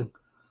interesting.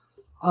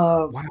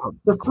 Wow.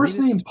 The first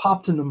name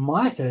popped into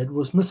my head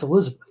was Miss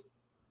Elizabeth.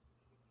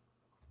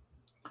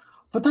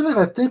 But then I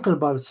got thinking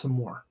about it some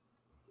more.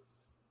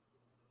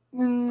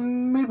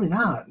 And maybe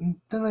not. And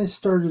then I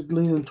started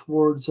leaning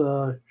towards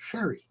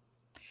Sherry.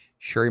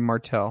 Sherry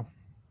Martel.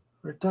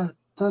 Right.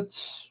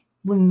 That's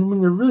when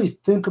you really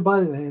think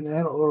about it, let me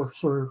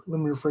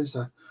rephrase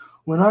that.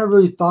 When I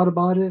really thought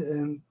about it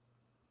and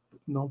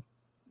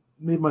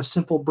made my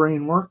simple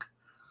brain work,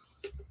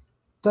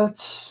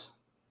 that's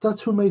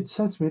who made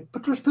sense to me.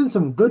 But there's been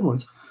some good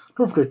ones.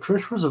 Don't forget,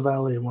 Trish was a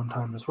valet at one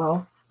time as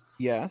well.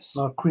 Yes.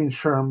 Queen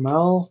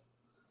Charmel.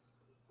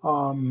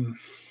 Of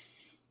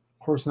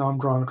course, now I'm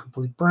drawing a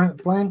complete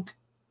blank.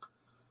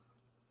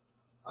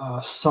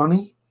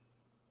 Sunny.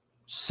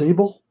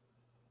 Sable.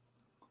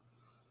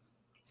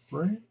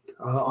 Right?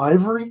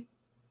 Ivory,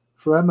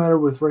 for that matter,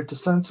 with Right to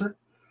Censor.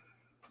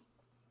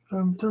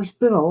 There's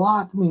been a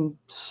lot. I mean,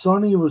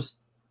 Sunny was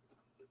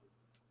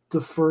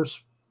the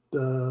first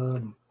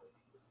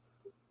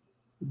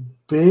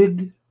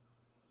big,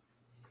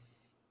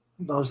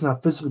 that was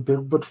not physically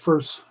big, but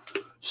first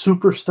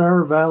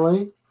superstar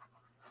valet,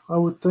 I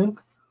would think.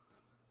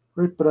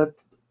 Right? But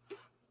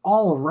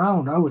all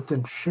around, I would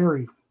think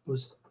Sherry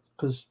was,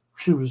 because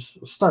she was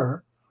a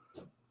star.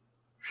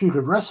 She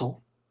could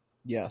wrestle.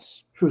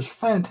 Yes. She was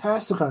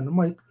fantastic on the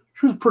mic.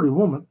 She was a pretty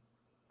woman.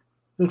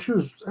 Like, she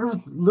was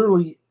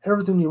literally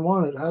everything you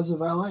wanted as a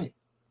valet.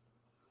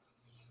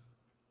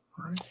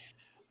 Right.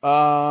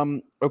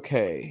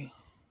 Okay.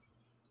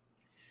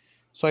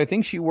 So I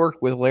think she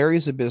worked with Larry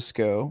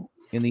Zbyszko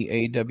in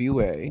the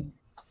AWA.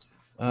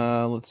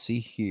 Let's see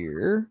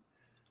here.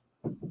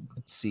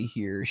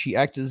 She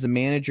acted as a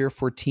manager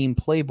for Team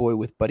Playboy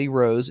with Buddy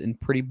Rose and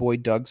Pretty Boy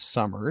Doug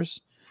Summers.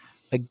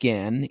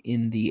 Again,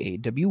 in the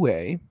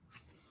AWA.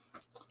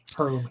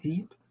 Harlem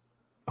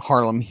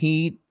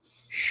Heat.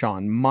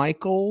 Shawn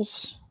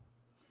Michaels.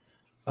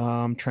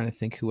 I'm trying to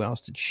think, who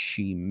else did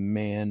she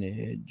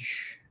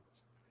manage?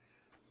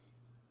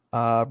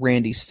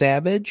 Randy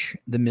Savage,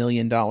 the $1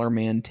 Million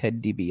Man,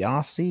 Ted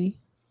DiBiase.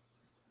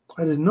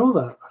 I didn't know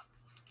that.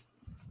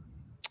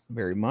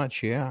 Very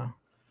much, yeah.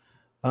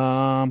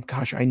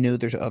 Gosh, I know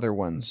there's other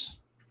ones.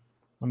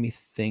 Let me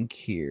think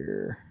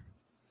here.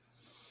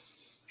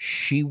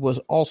 She was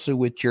also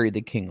with Jerry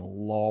the King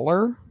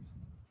Lawler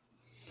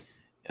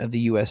of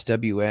the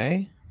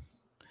USWA.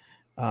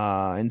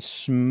 In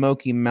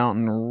Smoky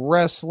Mountain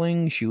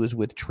Wrestling, she was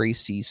with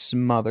Tracy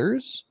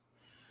Smothers.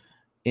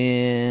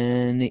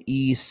 In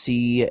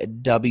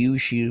ECW,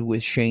 she was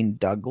with Shane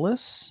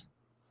Douglas.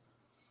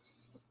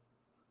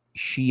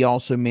 She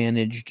also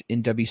managed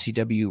in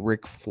WCW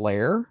Ric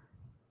Flair.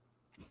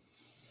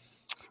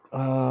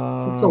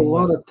 It's a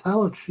lot of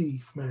talent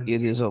she managed.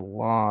 It is a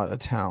lot of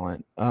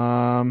talent.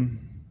 Who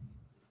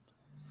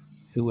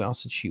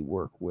else did she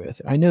work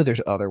with? I know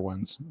there's other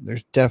ones.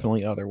 There's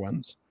definitely other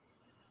ones.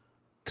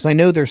 Because I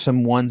know there's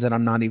some ones that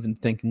I'm not even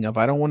thinking of.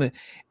 I don't want to.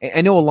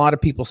 I know a lot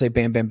of people say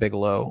Bam Bam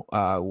Bigelow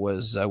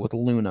was with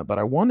Luna, but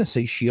I want to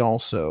say she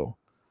also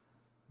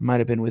might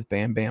have been with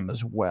Bam Bam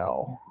as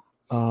well.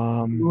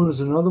 Luna's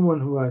another one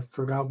who I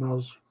forgot when I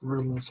was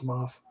riddling some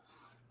off.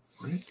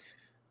 Right?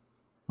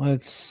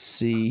 Let's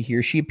see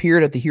here. She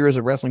appeared at the Heroes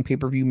of Wrestling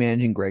pay-per-view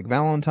managing Greg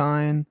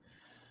Valentine.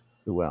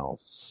 Who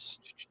else?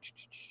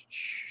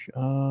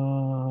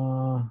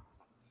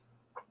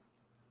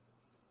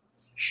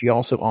 She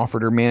also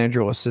offered her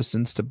managerial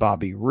assistance to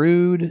Bobby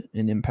Roode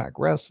in Impact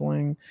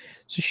Wrestling.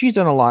 So she's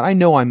done a lot. I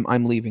know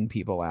I'm leaving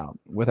people out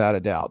without a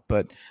doubt,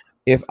 but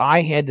if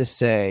I had to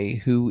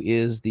say who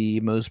is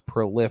the most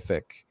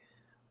prolific,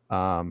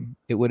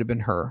 it would have been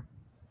her.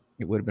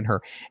 It would have been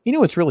her. You know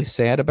what's really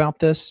sad about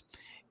this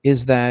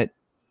is that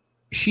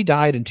she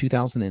died in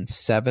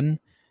 2007.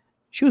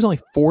 She was only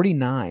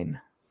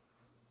 49.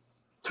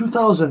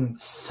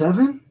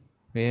 2007?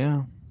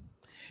 Yeah.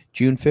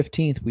 June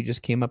 15th, we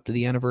just came up to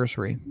the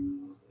anniversary.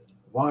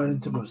 Wow, I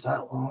didn't think it was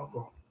that long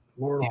ago.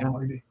 Lord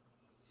Almighty.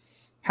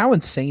 How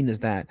insane is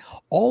that?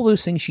 All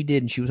those things she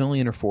did, and she was only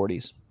in her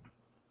 40s.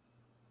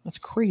 That's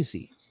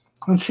crazy.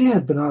 And she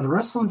had been out of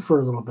wrestling for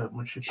a little bit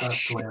when she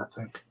passed away, I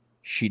think.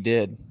 She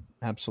did.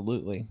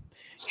 Absolutely.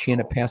 She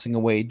ended up passing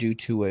away due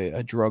to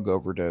a drug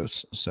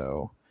overdose.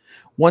 So,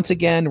 once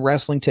again,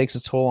 wrestling takes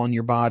its toll on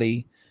your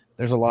body.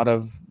 There's a lot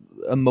of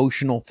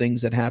emotional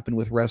things that happen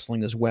with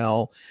wrestling as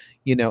well.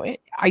 You know,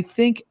 I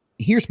think,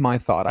 here's my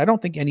thought. I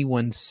don't think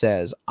anyone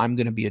says, I'm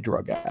going to be a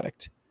drug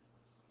addict.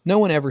 No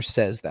one ever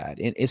says that,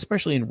 and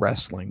especially in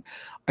wrestling.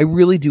 I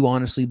really do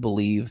honestly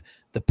believe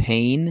the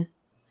pain,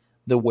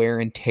 the wear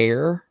and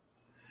tear,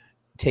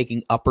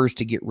 taking uppers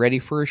to get ready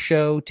for a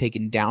show,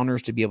 taking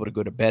downers to be able to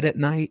go to bed at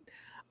night.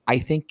 I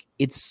think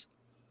it's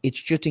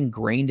just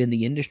ingrained in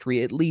the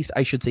industry. At least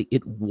I should say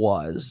it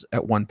was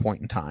at one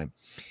point in time.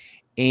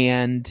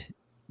 And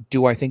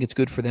do I think it's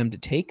good for them to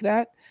take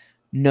that?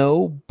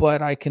 No,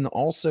 but I can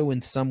also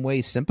in some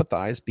way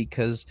sympathize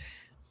because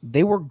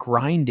they were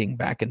grinding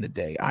back in the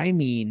day. I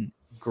mean,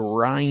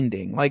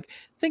 grinding. Like,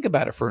 think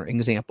about it for an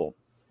example.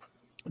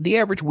 The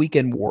average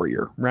weekend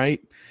warrior,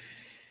 right?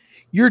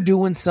 You're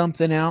doing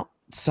something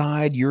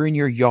outside, you're in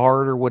your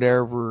yard or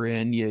whatever,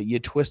 and you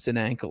twist an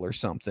ankle or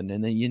something,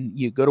 and then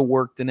you go to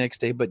work the next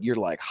day, but you're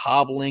like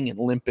hobbling and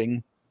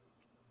limping.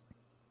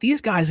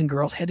 These guys and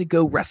girls had to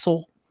go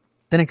wrestle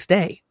the next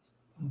day.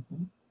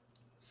 Mm-hmm.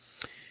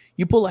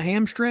 You pull a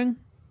hamstring,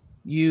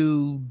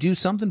 you do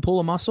something, pull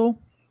a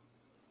muscle,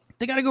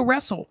 they got to go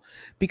wrestle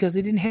because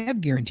they didn't have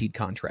guaranteed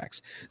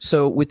contracts.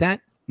 So with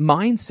that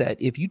mindset,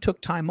 if you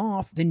took time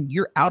off, then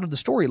you're out of the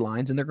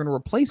storylines and they're going to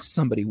replace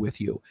somebody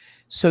with you.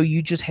 So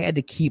you just had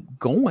to keep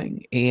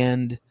going.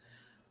 And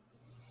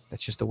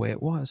that's just the way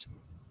it was.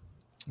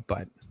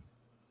 But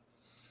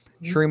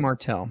Sherry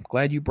Martel,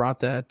 glad you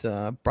brought that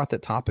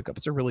topic up.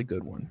 It's a really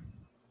good one.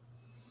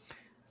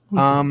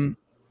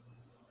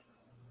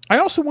 I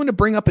also want to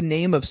bring up a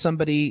name of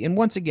somebody, and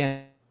once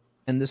again,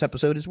 in this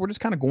episode is we're just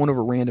kind of going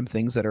over random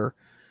things that are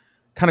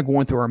kind of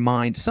going through our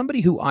mind.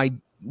 Somebody who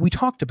we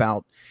talked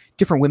about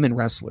different women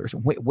wrestlers.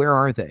 Where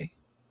are they?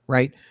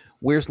 Right?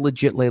 Where's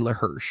legit Leyla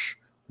Hirsch?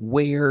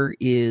 Where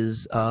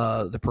is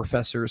the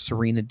professor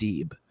Serena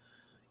Deeb?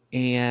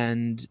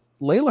 And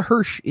Leyla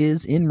Hirsch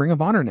is in Ring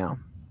of Honor now.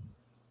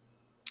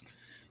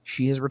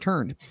 She has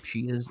returned.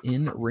 She is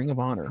in Ring of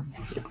Honor.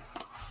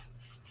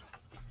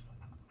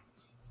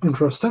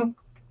 Interesting.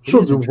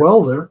 She'll do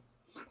well there.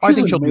 I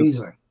think she'll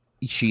amazing.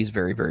 She's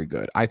very, very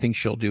good. I think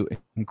she'll do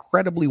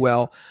incredibly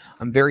well.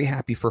 I'm very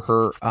happy for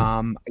her.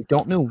 I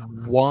don't know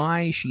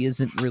why she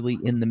isn't really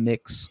in the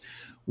mix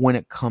when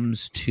it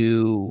comes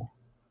to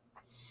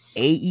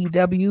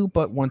AEW,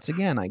 but once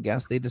again, I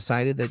guess they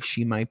decided that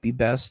she might be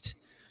best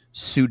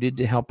suited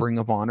to help Ring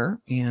of Honor,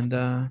 and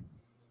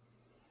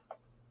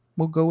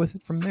we'll go with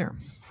it from there.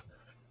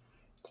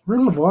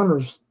 Ring of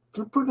Honor's,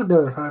 they're putting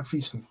together a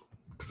half-decent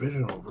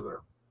division over there.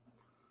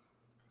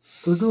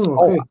 They're doing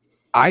okay. Oh,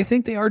 I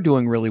think they are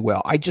doing really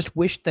well. I just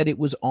wish that it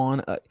was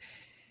on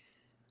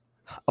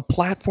a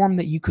platform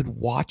that you could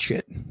watch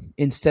it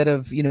instead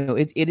of,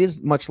 it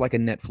is much like a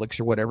Netflix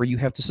or whatever. You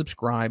have to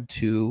subscribe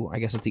to, I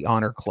guess it's the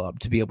Honor Club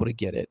to be able to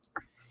get it.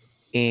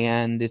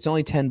 And it's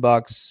only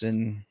 $10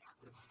 and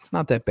it's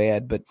not that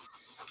bad, but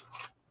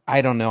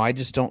I don't know. I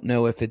just don't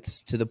know if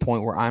it's to the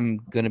point where I'm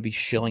going to be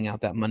shilling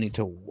out that money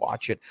to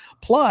watch it.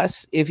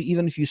 Plus,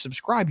 even if you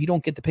subscribe, you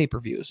don't get the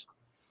pay-per-views.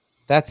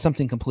 That's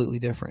something completely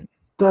different.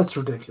 That's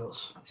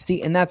ridiculous.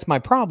 See, and that's my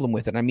problem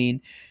with it. I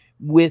mean,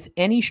 with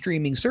any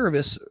streaming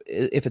service,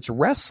 if it's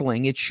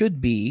wrestling, it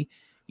should be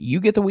you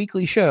get the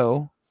weekly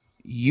show,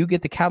 you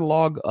get the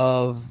catalog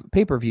of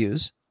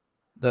pay-per-views,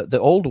 the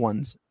old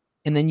ones,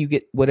 and then you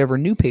get whatever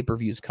new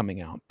pay-per-views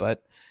coming out.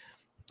 But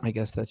I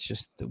guess that's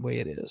just the way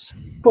it is.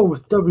 But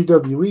with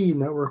WWE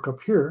Network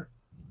up here,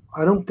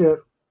 I don't get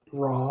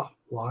Raw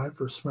live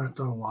or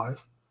SmackDown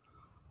live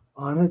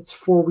on it's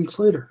 4 weeks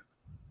later.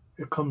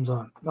 It comes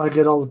on. I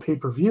get all the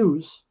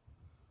pay-per-views,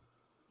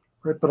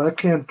 right? But I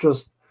can't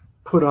just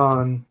put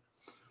on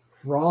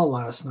Raw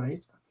last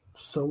night.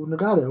 So I wouldn't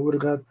have got it. I would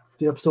have got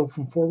the episode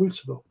from 4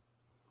 weeks ago.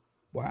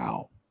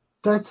 Wow.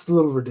 That's a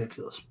little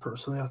ridiculous,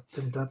 personally. I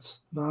think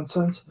that's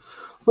nonsense.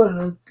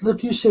 But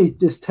look, you say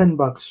it's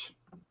 $10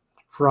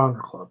 for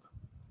Honor Club.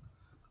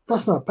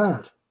 That's not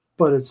bad.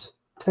 But it's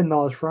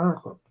 $10 for Honor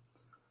Club.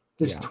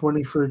 It's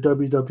 $20 for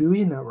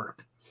WWE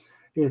Network.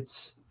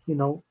 It's,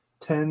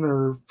 10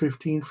 or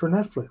 15 for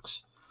Netflix.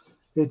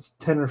 It's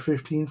 10 or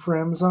 15 for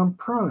Amazon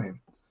Prime.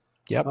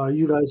 Yep.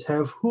 You guys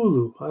have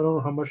Hulu. I don't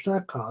know how much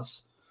that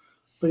costs.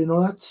 But,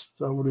 that's,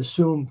 I would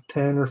assume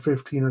 10 or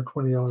 15 or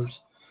 $20.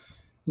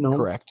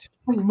 Correct.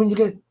 When you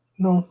get,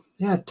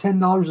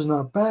 $10 is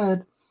not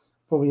bad.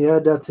 But when you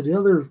add that to the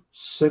other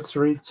 6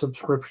 or 8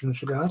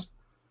 subscriptions you got,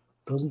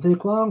 doesn't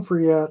take long for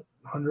you at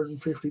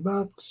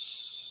 $150.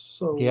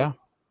 So yeah,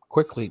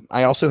 quickly.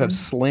 I also have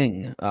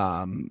Sling.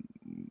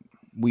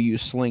 We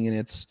use Sling,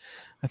 and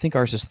I think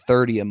ours is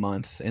 $30 a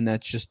month, and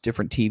that's just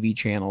different TV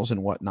channels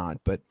and whatnot.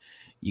 But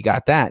you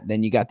got that,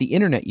 then you got the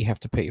internet you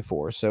have to pay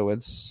for, so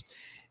it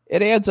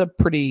adds up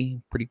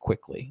pretty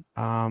quickly.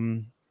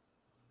 Wanted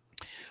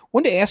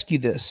to ask you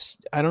this.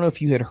 I don't know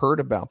if you had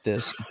heard about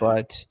this,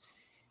 but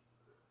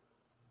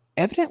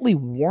evidently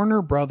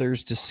Warner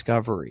Brothers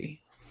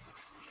Discovery.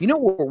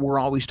 What we're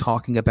always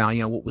talking about?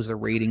 What was the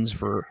ratings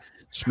for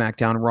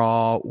SmackDown,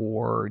 Raw,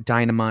 or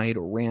Dynamite,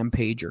 or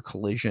Rampage, or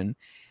Collision?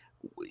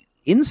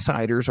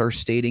 Insiders are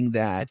stating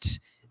that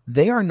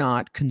they are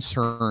not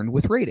concerned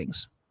with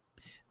ratings.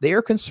 They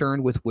are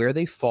concerned with where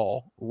they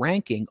fall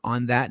ranking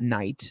on that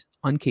night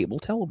on cable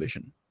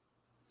television.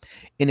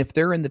 And if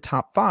they're in the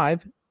top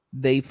 5,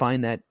 they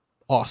find that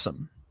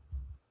awesome.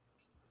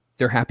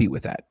 They're happy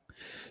with that.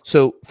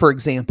 So, for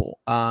example,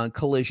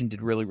 Collision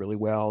did really, really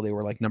well. They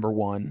were like number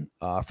 1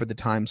 for the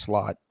time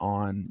slot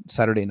on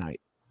Saturday night,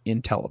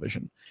 in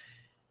television.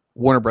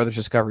 Warner Brothers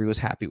Discovery was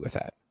happy with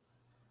that.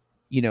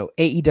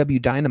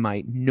 AEW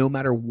Dynamite, no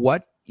matter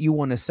what you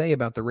want to say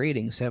about the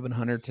ratings,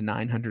 700 to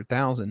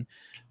 900,000,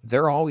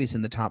 they're always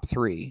in the top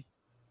 3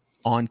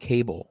 on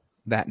cable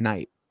that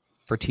night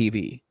for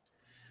TV.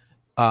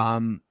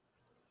 So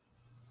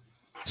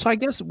I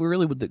guess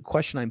the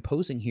question I'm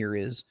posing here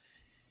is,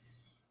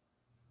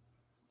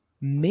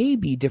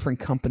 maybe different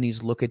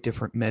companies look at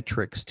different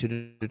metrics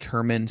to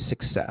determine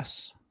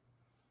success.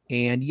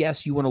 And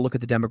yes, you want to look at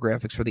the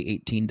demographics for the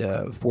 18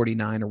 to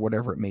 49 or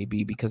whatever it may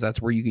be, because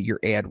that's where you get your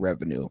ad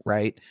revenue,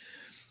 right?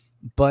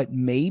 But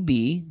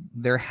maybe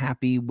they're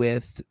happy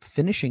with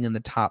finishing in the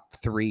top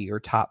 3 or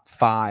top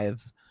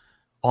 5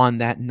 on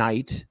that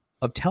night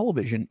of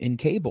television in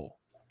cable.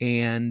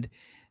 And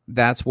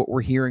that's what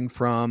we're hearing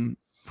from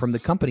the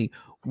company.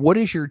 What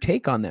is your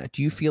take on that?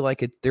 Do you feel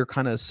like they're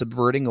kind of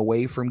subverting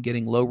away from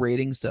getting low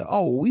ratings to,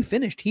 oh, well, we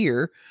finished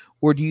here?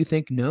 Or do you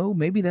think, no,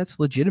 maybe that's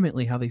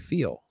legitimately how they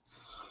feel?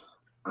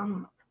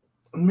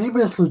 Maybe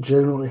that's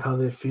legitimately how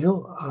they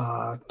feel.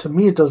 To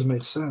me, it does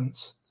make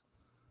sense.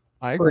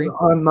 I agree.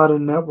 But I'm not a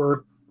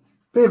network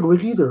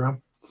bigwig either.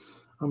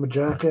 I'm a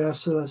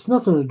jackass. It has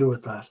nothing to do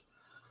with that.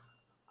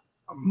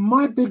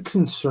 My big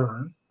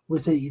concern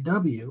with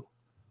AEW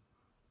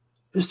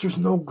is there's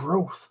no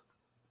growth.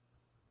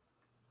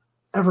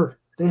 Ever.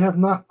 They have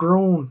not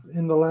grown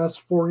in the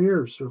last 4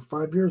 years or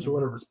 5 years or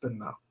whatever it's been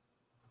now.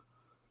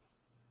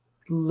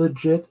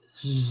 Legit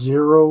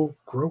zero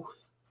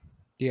growth.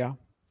 Yeah.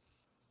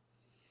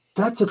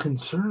 That's a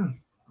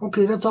concern.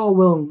 Okay, that's all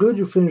well and good.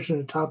 You finish in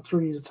the top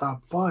 3 to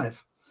top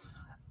 5.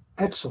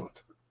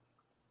 Excellent.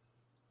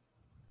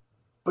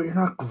 But you're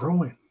not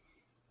growing.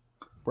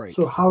 Right.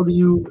 So how do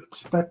you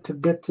expect to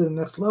get to the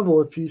next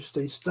level if you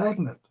stay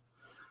stagnant?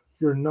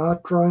 You're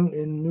not drawing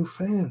in new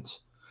fans.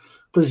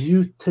 Because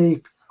you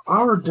take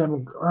our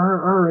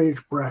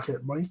age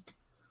bracket, Mike,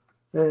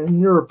 and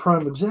you're a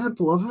prime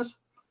example of it.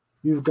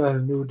 You've got a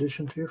new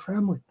addition to your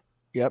family.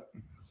 Yep.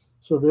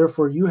 So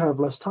therefore, you have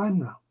less time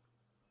now.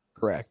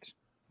 Correct.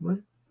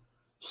 Right.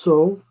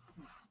 So,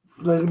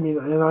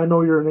 and I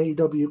know you're an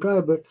AEW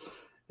guy, but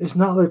it's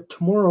not like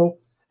tomorrow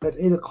at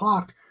 8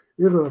 o'clock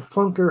you're going to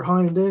plunk your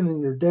hind end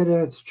in your dead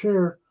aunt's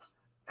chair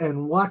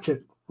and watch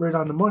it right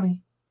on the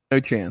money. No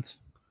chance.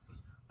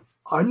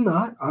 I'm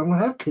not. I don't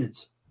have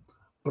kids,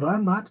 but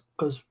I'm not,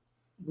 because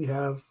we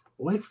have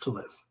life to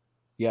live.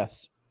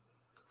 Yes.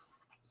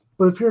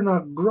 But if you're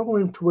not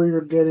growing to where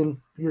you're getting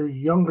your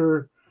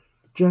younger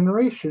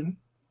generation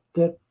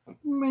that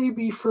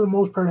maybe for the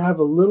most part have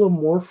a little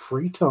more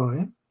free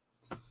time,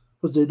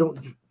 because they don't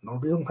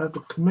have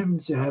the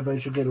commitments they have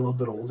as you get a little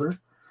bit older.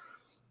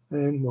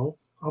 And well,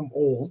 I'm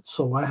old,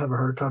 so I have a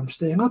hard time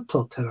staying up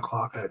till 10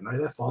 o'clock at night.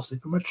 I fall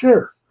asleep in my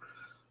chair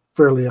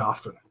fairly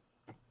often.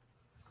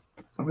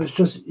 It's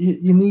just,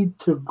 you need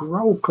to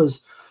grow,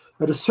 because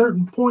at a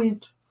certain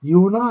point,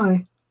 you and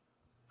I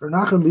are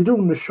not going to be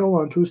doing the show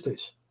on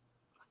Tuesdays.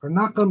 We're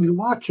not going to be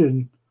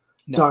watching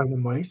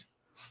Dynamite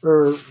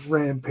or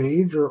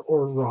Rampage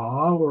or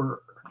Raw,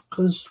 or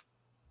because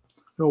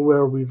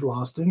where we've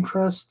lost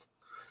interest.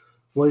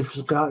 Life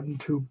has gotten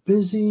too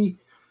busy.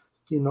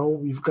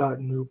 We've got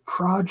new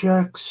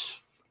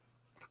projects.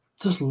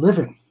 Just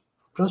living.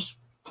 Just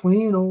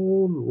plain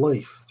old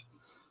life.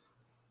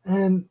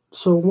 And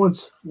so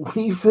once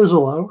we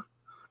fizzle out,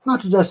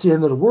 not that that's the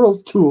end of the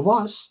world, 2 of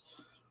us,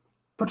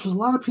 but there's a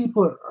lot of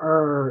people at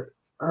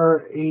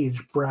our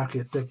age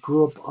bracket that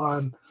grew up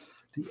on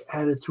the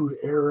Attitude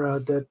Era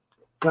that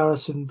got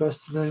us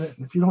invested in it.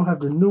 And if you don't have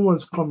the new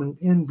ones coming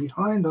in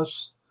behind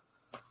us,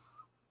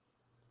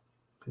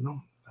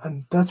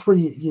 and that's where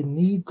you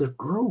need the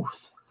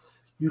growth.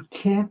 You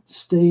can't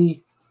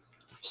stay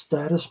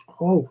status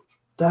quo.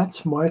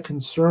 That's my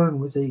concern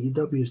with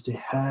AEW, is they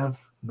have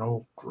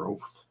no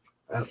growth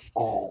at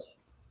all.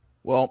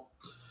 Well,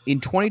 in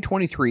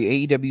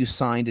 2023, AEW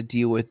signed a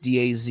deal with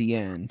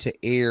DAZN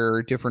to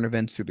air different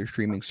events through their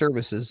streaming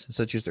services,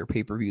 such as their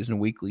pay-per-views and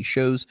weekly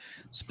shows,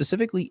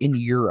 specifically in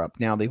Europe.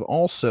 Now, they've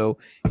also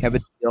have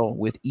a deal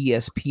with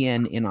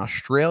ESPN in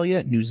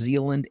Australia, New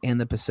Zealand,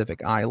 and the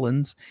Pacific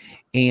Islands.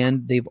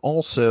 And they've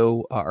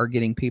also are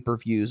getting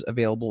pay-per-views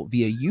available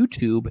via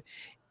YouTube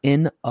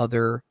in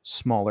other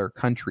smaller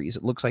countries.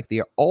 It looks like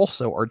they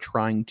also are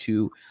trying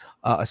to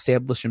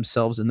establish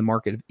themselves in the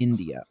market of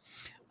India.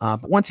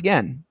 But once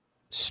again,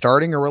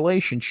 starting a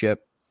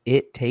relationship,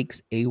 it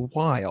takes a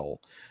while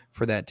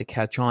for that to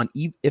catch on,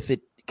 if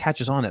it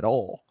catches on at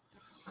all.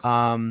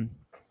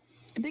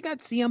 They got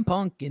CM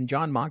Punk and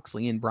John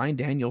Moxley and Bryan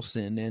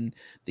Danielson and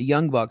the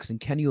Young Bucks and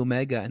Kenny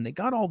Omega, and they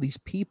got all these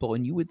people,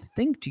 and you would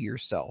think to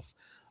yourself,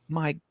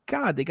 my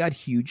God, they got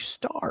huge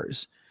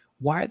stars.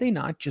 Why are they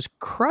not just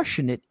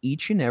crushing it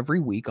each and every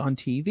week on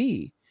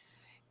TV?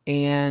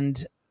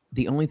 And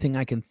the only thing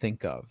I can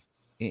think of,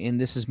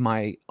 and this is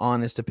my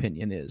honest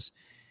opinion, is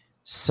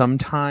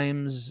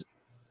sometimes,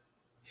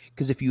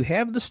 because if you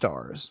have the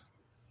stars,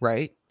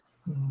 right,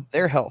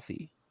 they're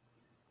healthy.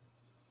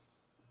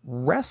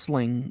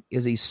 Wrestling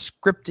is a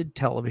scripted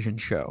television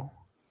show.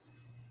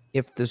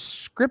 If the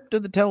script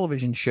of the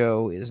television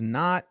show is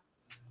not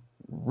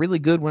really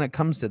good when it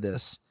comes to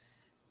this,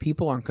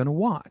 people aren't going to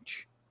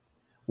watch.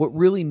 What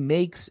really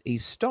makes a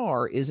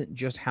star isn't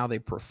just how they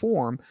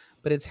perform,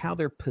 but it's how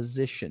they're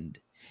positioned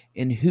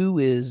and who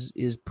is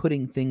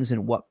putting things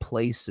in what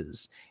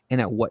places and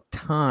at what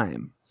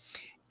time.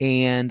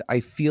 And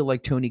I feel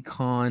like Tony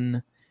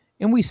Khan,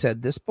 and we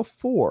said this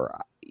before,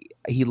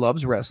 he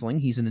loves wrestling.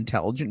 He's an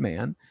intelligent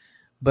man,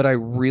 but I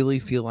really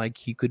feel like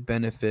he could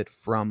benefit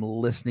from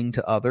listening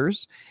to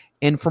others.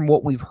 And from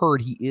what we've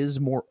heard, he is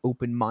more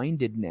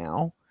open-minded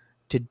now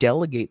to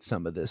delegate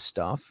some of this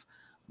stuff.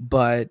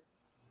 But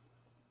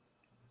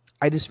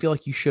I just feel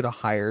like you should have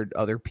hired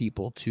other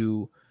people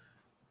to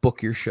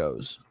book your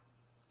shows,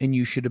 and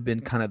you should have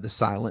been kind of the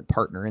silent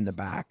partner in the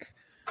back,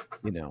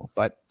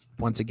 but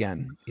once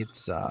again,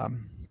 it's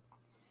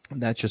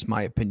that's just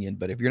my opinion.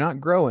 But if you're not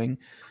growing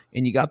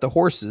and you got the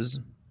horses,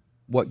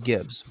 what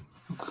gives?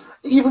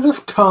 Even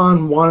if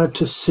Khan wanted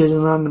to sit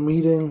in on the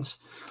meetings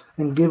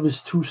and give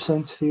his 2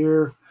 cents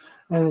here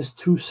and his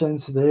 2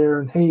 cents there,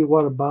 and hey,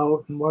 what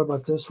about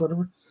this,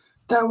 whatever,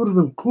 that would have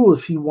been cool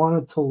if he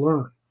wanted to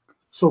learn.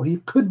 So he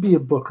could be a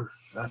booker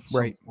at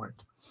some point.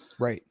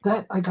 Right.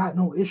 That I got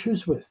no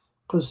issues with,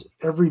 because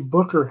every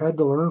booker had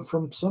to learn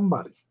from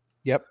somebody.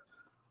 Yep.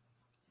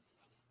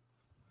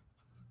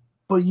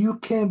 But you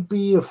can't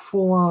be a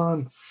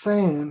full-on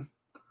fan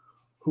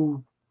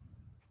who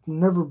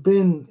never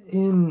been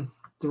in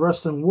the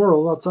wrestling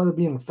world outside of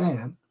being a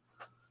fan.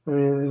 I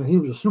mean, and he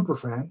was a super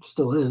fan,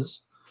 still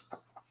is,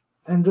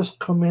 and just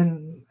come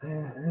in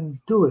and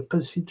do it,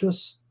 because he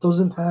just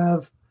doesn't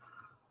have,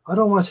 I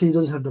don't want to say he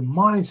doesn't have the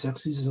mindset,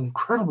 'cause he's an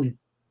incredibly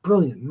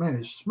brilliant man.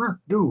 He's a smart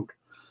dude.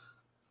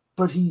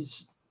 But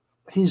he's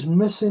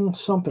missing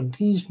something.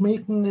 He's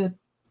making it,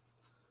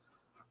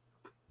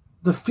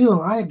 the feeling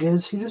I get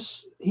is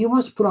he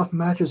wants to put off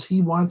matches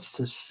he wants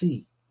to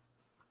see.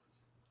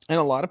 And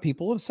a lot of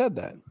people have said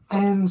that.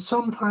 And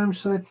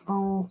sometimes like,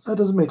 oh, that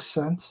doesn't make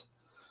sense.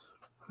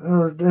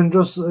 And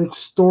just like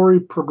story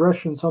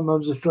progression,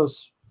 sometimes it's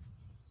just,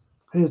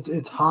 hey,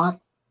 it's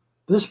hot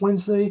this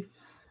Wednesday,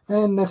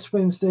 and next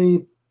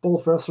Wednesday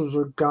both wrestlers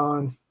are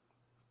gone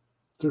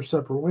their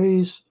separate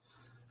ways,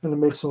 and it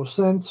makes no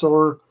sense,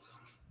 or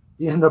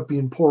you end up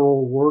being poor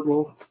old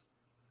Wardlow.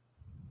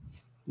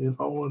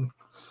 And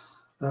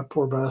that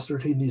poor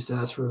bastard, he needs to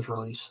ask for his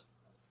release.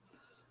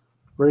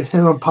 Right?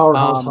 Him and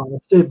Powerhouse,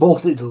 they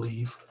both need to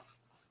leave.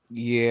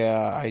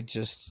 Yeah,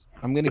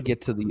 I'm going to get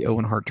to the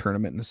Owen Hart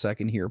tournament in a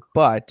second here,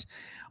 but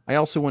I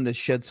also want to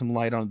shed some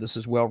light on this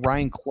as well.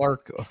 Ryan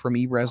Clark from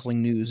eWrestling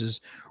News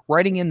is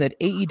writing in that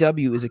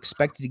AEW is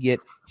expected to get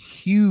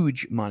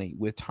huge money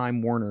with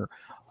Time Warner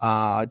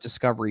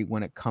Discovery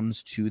when it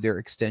comes to their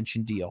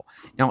extension deal.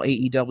 Now,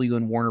 AEW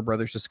and Warner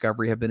Brothers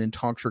Discovery have been in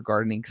talks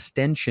regarding an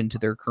extension to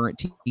their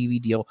current TV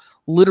deal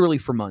literally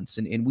for months,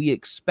 and we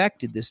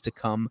expected this to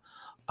come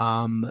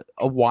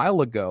a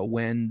while ago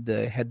when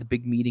they had the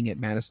big meeting at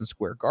Madison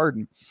Square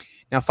Garden.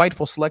 Now,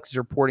 Fightful Select is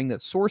reporting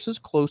that sources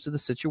close to the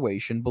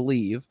situation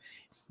believe,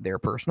 their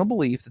personal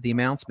belief, that the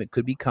announcement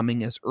could be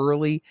coming as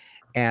early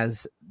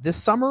as this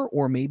summer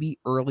or maybe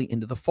early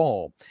into the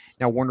fall.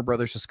 Now, Warner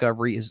Brothers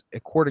Discovery is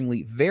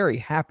accordingly very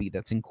happy,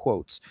 that's in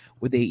quotes,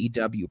 with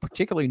AEW,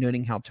 particularly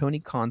noting how Tony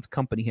Khan's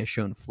company has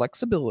shown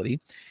flexibility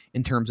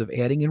in terms of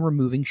adding and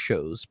removing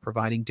shows,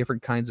 providing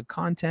different kinds of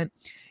content,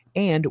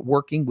 and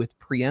working with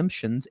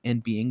preemptions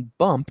and being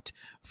bumped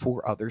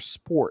for other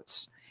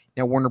sports.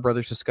 Now, Warner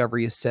Brothers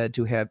Discovery is said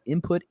to have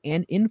input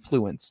and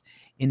influence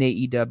in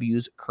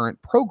AEW's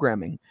current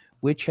programming,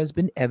 which has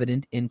been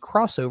evident in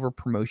crossover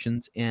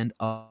promotions and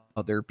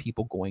other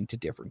people going to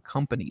different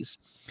companies.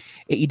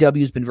 AEW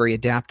has been very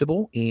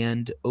adaptable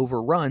and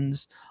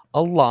overruns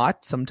a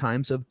lot,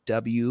 sometimes, of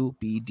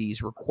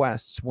WBD's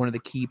requests. One of the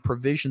key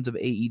provisions of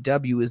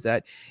AEW is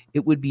that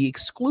it would be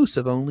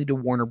exclusive only to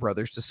Warner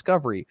Brothers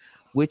Discovery,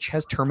 which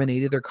has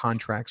terminated their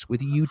contracts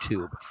with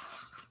YouTube.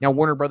 Now,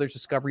 Warner Brothers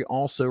Discovery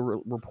also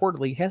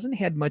reportedly hasn't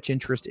had much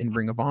interest in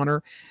Ring of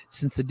Honor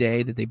since the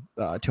day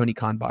that Tony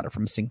Khan bought it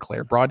from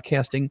Sinclair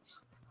Broadcasting,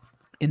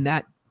 and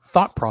that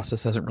thought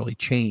process hasn't really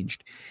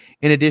changed.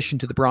 In addition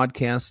to the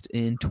broadcast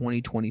in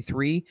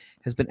 2023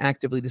 has been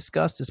actively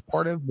discussed as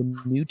part of the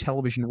new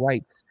television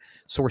rights.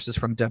 Sources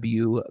from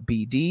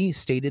WBD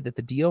stated that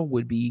the deal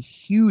would be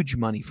huge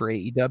money for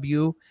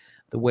AEW,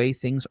 the way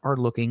things are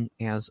looking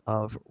as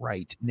of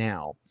right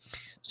now.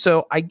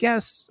 So I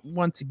guess,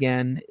 once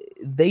again,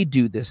 they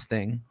do this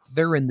thing.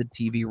 They're in the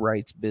TV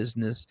rights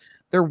business.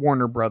 They're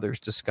Warner Brothers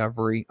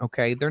Discovery,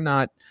 okay? They're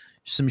not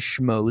some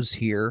schmoes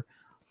here.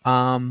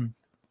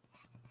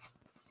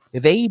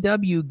 If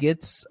AEW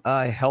gets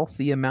a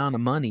healthy amount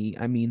of money,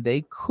 I mean,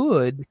 they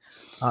could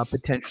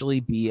potentially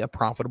be a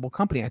profitable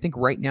company. I think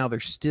right now they're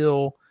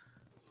still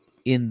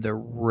in the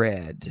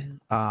red.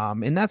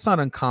 And that's not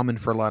uncommon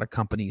for a lot of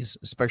companies,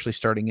 especially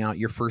starting out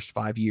your first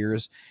 5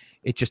 years.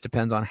 It just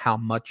depends on how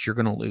much you're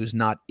going to lose,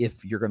 not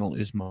if you're going to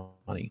lose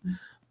money.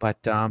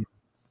 But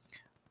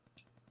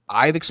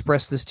I've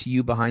expressed this to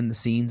you behind the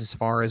scenes as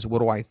far as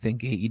what do I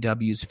think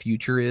AEW's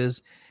future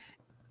is.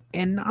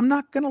 And I'm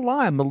not going to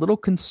lie, I'm a little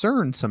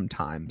concerned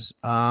sometimes.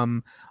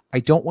 I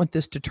don't want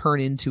this to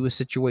turn into a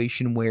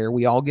situation where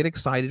we all get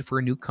excited for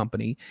a new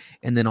company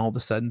and then all of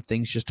a sudden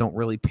things just don't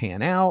really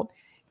pan out.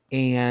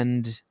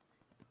 And,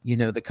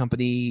 the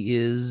company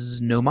is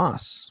no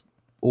mas,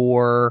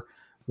 or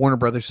Warner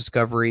Brothers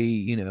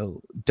Discovery,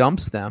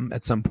 dumps them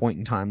at some point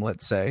in time,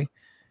 let's say.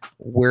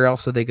 Where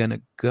else are they going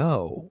to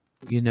go?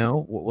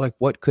 Like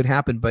what could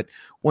happen? But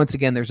once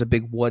again, there's a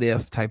big what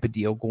if type of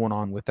deal going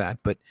on with that.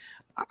 But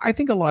I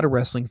think a lot of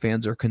wrestling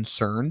fans are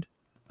concerned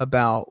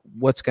about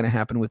what's going to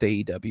happen with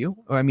AEW.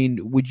 I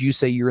mean, would you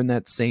say you're in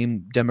that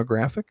same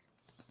demographic?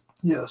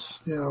 Yes.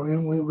 Yeah.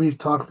 We've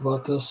talked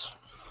about this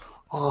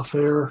off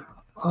air.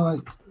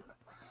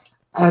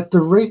 At the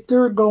rate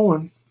they're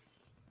going,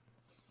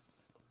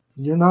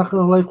 you're not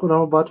going to like what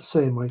I'm about to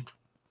say, Mike.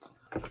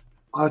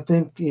 I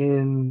think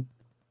in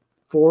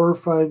 4 or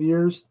 5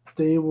 years,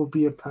 they will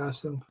be a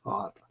passing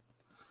thought.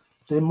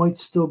 They might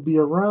still be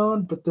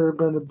around, but they're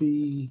going to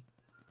be.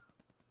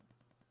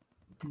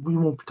 We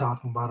won't be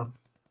talking about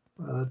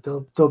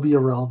them. They'll be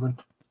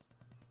irrelevant.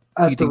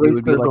 At the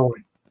rate they're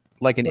going,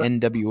 like an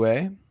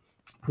NWA.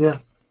 Yeah,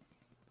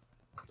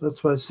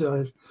 that's what I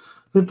say. I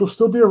think they'll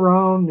still be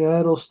around. Yeah,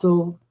 it'll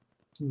still,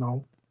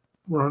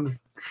 run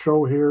a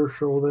show here,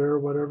 show there,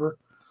 whatever.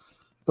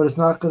 But it's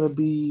not going to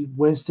be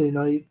Wednesday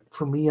night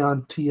for me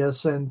on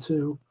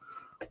TSN2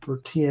 or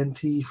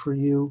TNT for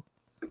you.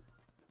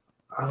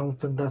 I don't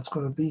think that's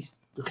going to be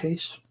the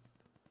case.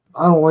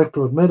 I don't like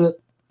to admit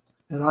it,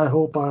 and I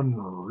hope I'm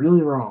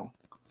really wrong.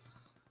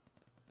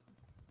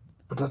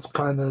 But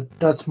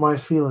that's my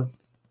feeling.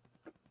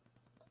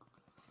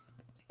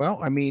 Well,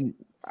 I mean,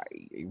 I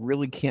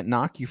really can't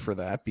knock you for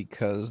that,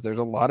 because there's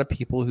a lot of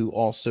people who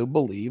also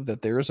believe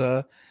that there's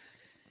a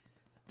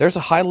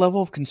high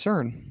level of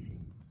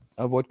concern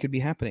of what could be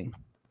happening.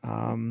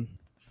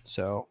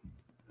 So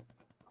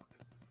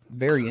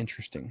very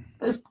interesting.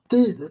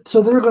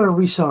 So they're going to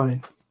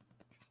re-sign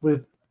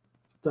with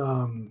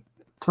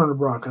Turner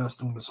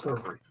Broadcasting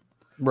Discovery,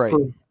 right?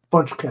 For a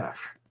bunch of cash.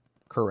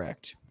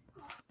 Correct.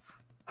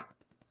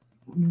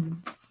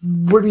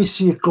 Where do you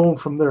see it going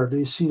from there? Do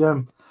you see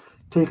them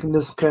taking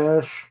this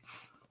cash?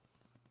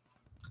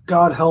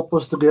 God help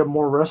us to get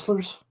more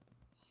wrestlers.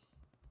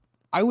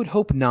 I would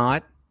hope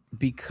not,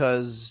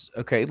 because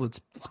let's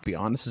be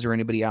honest. Is there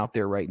anybody out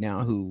there right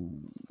now who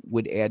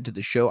would add to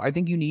the show? I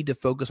think you need to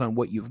focus on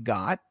what you've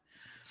got.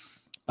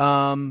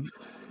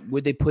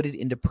 Would they put it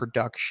into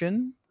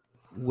production?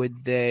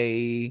 Would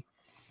they?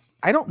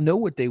 I don't know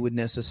what they would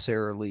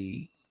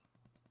necessarily.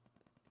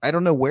 I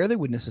don't know where they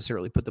would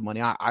necessarily put the money.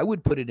 I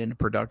would put it into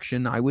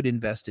production. I would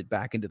invest it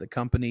back into the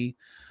company.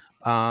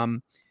 I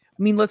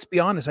mean, let's be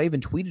honest. I even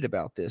tweeted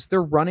about this.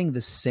 They're running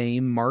the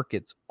same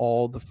markets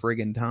all the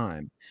friggin'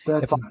 time.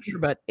 If I hear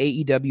about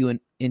AEW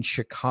in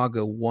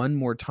Chicago one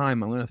more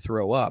time, I'm going to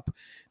throw up,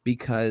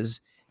 because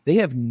they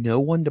have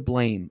no one to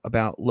blame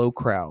about low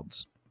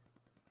crowds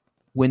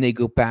when they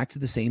go back to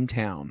the same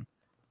town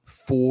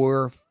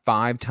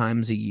 4-5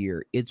 times a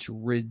year. It's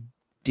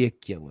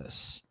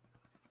ridiculous.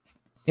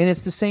 And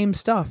it's the same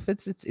stuff.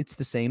 It's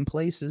the same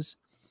places.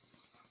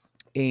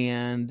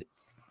 And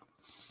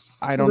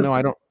I don't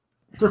know.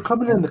 They're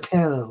coming into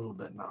Canada a little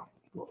bit now.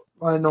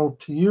 I know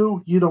to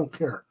you don't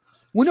care.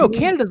 Well, no,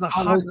 Canada's a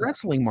hot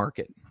wrestling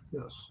market.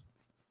 Yes.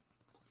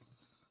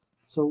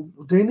 So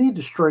they need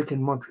to strike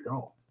in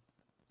Montreal.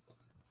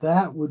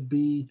 That would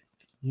be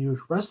huge.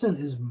 Wrestling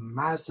is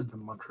massive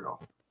in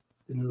Montreal.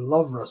 They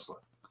love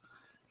wrestling.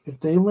 If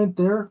they went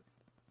there,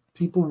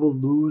 people will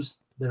lose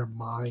their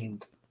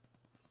mind.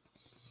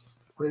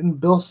 Right in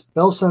Bell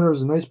Center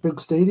is a nice big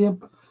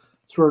stadium.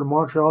 It's where the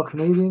Montreal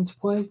Canadiens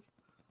play.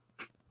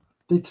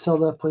 They'd sell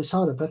that place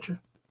out, I bet you.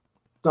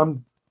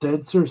 I'm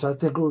dead serious. I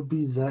think it would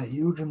be that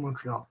huge in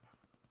Montreal.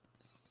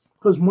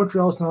 Because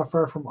Montreal's not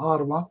far from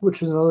Ottawa,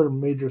 which is another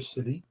major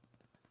city.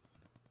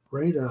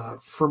 Right?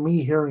 For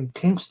me here in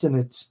Kingston,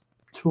 it's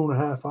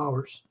 2.5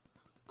 hours.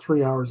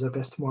 3 hours, I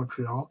guess, to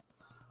Montreal.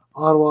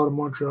 Ottawa to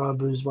Montreal, I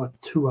believe, is about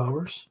 2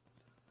 hours.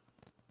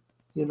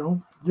 You're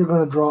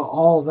going to draw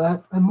all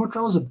that. And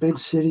Montreal is a big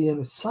city in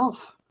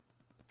itself.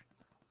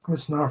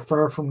 It's not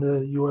far from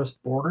the U.S.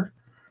 border,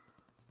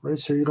 right?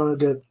 So you're going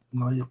to get,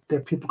 you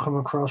get people coming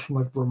across from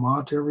like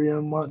Vermont area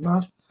and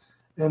whatnot.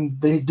 And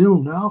they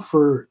do now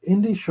for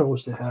indie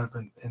shows they have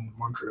in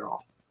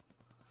Montreal.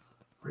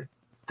 Right?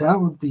 That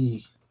would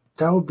be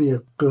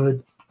a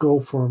good go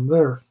for them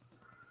there.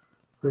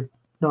 Right?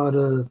 Now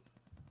the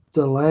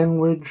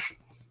language,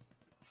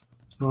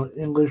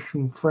 English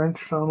and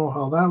French, I don't know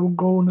how that will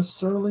go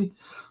necessarily,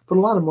 but a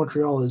lot of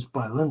Montreal is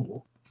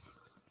bilingual.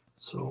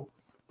 So,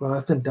 but I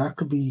think that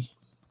could be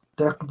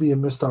a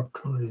missed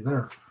opportunity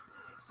there.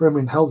 I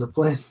mean, hell, they're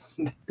playing.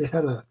 They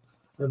had an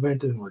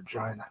event in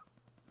Regina.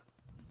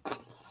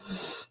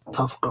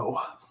 Tough go.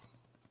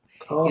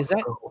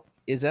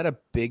 Is that a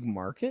big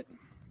market?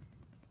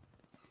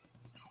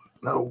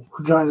 No,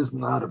 Regina's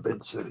not a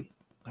big city.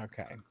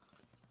 Okay.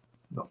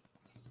 No,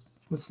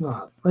 it's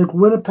not. Like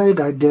Winnipeg,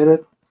 I get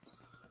it.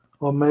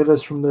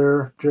 Omega's from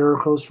there.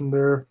 Jericho's from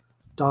there.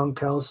 Don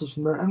Callis is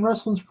from there. And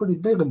wrestling's pretty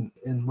big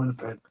in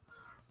Winnipeg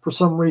for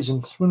some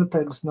reason. Because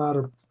Winnipeg's not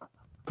a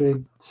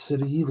big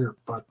city either,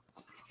 but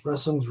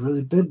wrestling's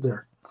really big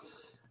there.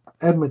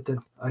 Edmonton,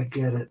 I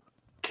get it.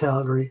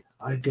 Calgary,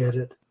 I get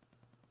it.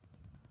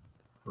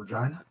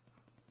 Regina?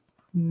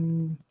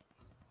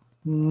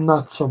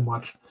 Not so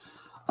much.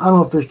 I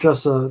don't know if it's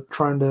just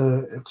trying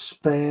to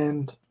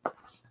expand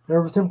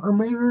everything, or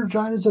maybe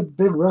Regina's a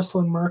big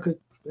wrestling market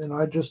and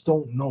I just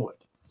don't know it.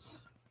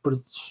 But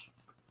it's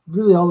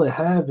really all they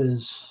have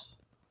is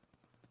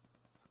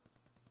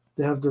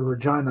they have the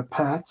Regina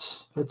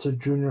Pats. That's a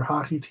junior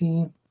hockey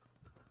team.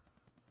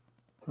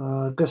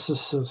 I guess the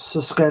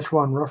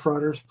Saskatchewan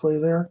Roughriders play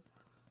there.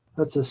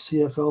 That's a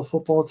CFL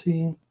football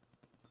team.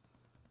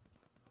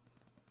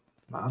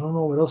 I don't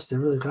know what else they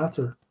really got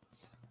there.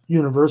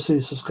 University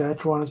of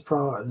Saskatchewan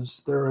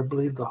is there, I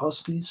believe, the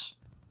Huskies.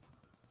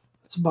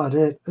 That's about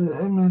it.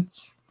 I mean,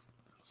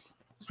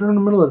 you're in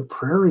the middle of the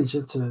prairies.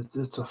 It's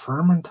a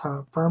farming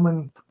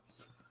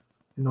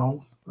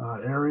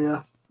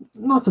area.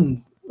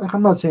 Nothing. Like,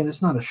 I'm not saying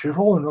it's not a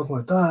shithole or nothing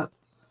like that,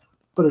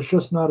 but it's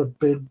just not a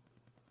big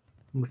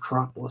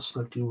metropolis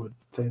like you would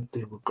think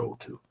they would go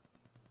to.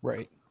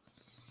 Right.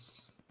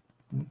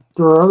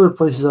 There are other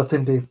places I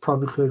think they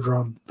probably could have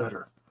drawn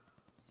better.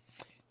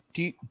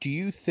 Do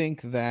you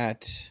think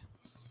that?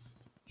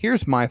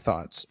 Here's my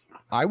thoughts.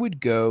 I would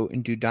go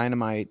and do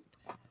Dynamite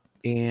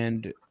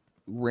and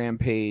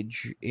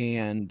Rampage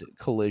and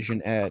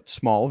Collision at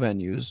small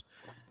venues,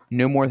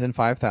 no more than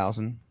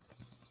 5,000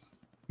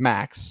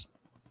 max,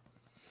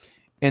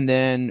 and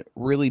then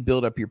really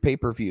build up your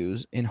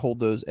pay-per-views and hold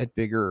those at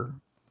bigger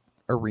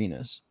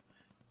arenas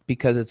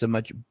because it's a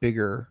much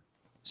bigger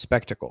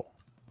spectacle.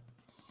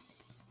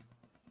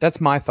 That's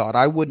my thought.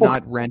 I would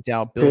not rent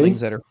out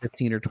buildings that are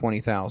 15 or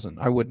 20,000.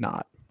 I would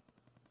not.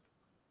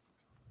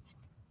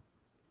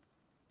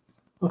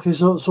 Okay,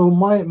 so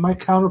my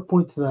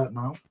counterpoint to that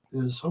now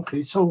is,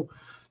 okay, so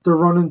they're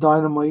running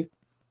Dynamite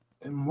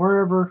and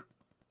wherever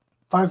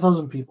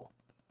 5,000 people,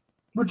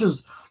 which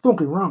is, don't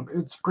get me wrong,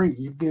 it's great.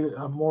 You get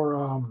a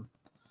more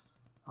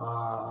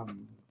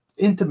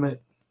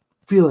intimate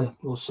feeling,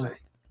 we'll say.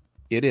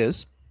 It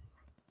is.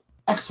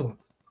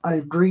 Excellent. I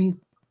agree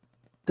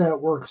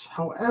that works.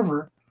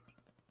 However,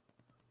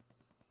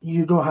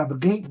 you don't have a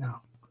gate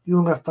now. You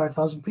only got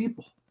 5,000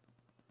 people.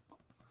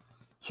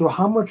 So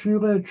how much are you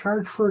going to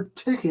charge for a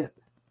ticket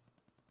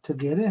to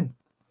get in?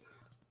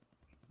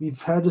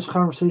 We've had this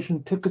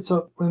conversation. Tickets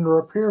up when they're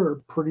up here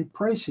are pretty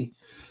pricey.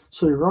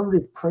 So you're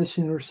already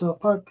pricing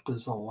yourself out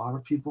because a lot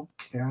of people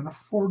can't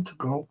afford to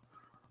go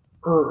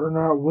or are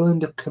not willing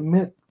to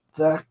commit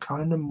that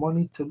kind of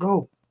money to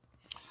go.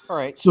 All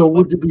right. So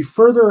would you be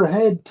further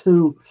ahead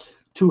to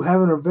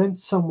have an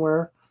event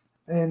somewhere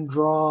and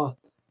draw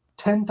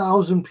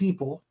 10,000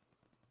 people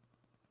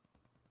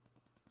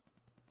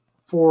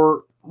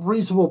for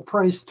reasonable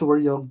price to where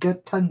you'll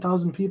get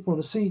 10,000 people in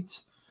the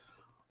seats,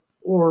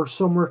 or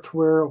somewhere to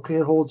where, okay,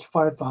 it holds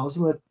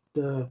 5,000. Like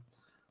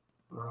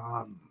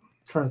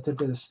trying to think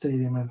of the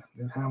stadium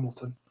in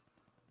Hamilton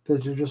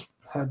that you just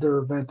had their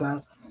event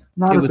at.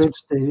 Not a big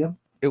stadium.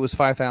 It was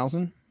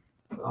 5,000.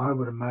 I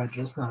would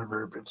imagine it's not a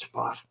very big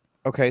spot.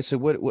 Okay, so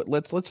what?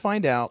 Let's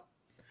find out.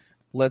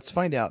 Let's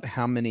find out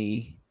how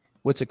many.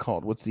 What's it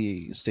called? What's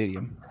the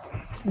stadium?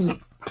 I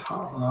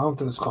don't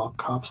think it's called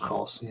Cops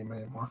Coliseum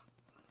anymore.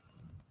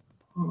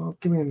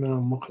 Give me a minute.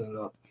 I'm looking it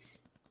up.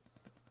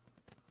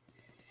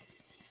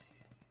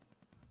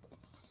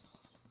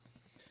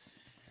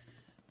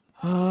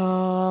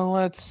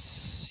 Let's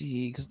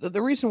see. Because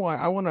the reason why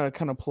I want to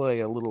kind of play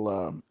a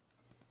little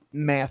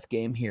math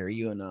game here,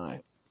 you and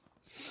I.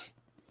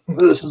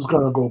 This is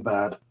gonna go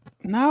bad.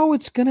 No,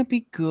 it's gonna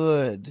be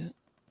good.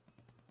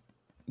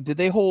 Did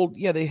they hold?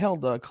 Yeah, they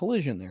held a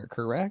Collision there,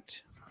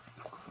 correct?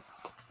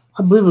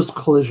 I believe it's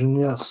Collision,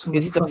 yes.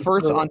 Is it the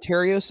first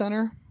Ontario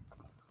Center?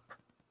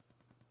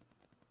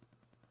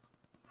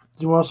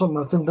 Do you want something?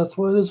 I think that's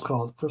what it is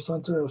called, First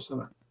Ontario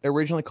Center.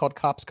 Originally called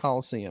Cops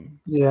Coliseum.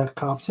 Yeah,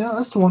 Cops. Yeah,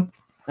 that's the one.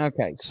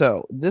 Okay,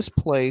 so this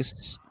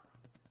place,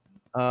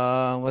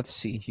 let's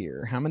see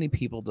here. How many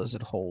people does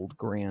it hold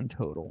grand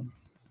total?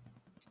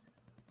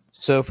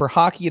 So for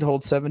hockey, it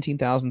holds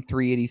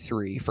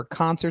 17,383. For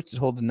concerts, it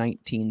holds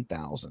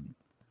 19,000.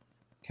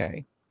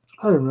 Okay.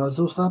 I didn't realize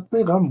it was that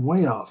big. I'm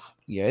way off.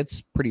 Yeah,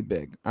 it's pretty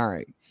big. All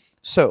right.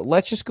 So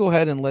let's just go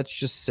ahead and let's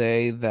just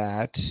say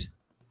that,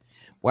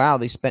 wow,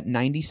 they spent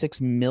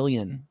 $96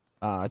 million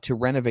to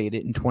renovate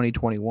it in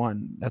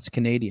 2021. That's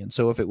Canadian.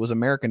 So if it was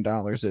American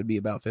dollars, it'd be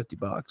about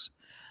 $50.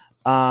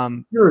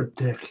 You're a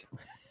dick.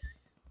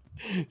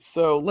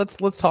 So let's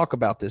talk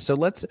about this. So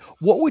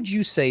what would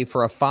you say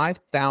for a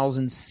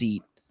 5,000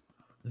 seat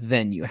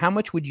venue? How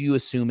much would you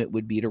assume it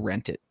would be to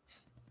rent it?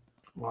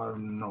 Well, I have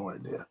no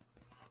idea.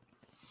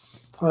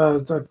 I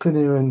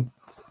couldn't even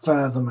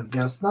fathom a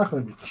guess. It's not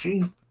going to be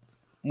cheap.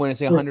 When I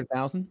say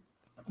 100,000?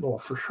 Well,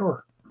 for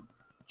sure.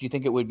 Do you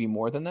think it would be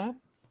more than that?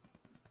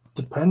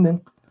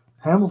 Depending.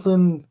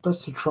 Hamilton,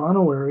 that's the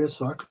Toronto area,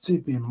 so I could see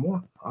it being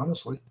more,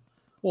 honestly.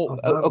 Well,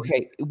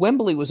 okay.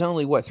 Wembley was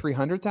only, what,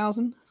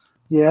 300,000?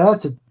 Yeah,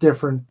 that's a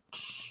different.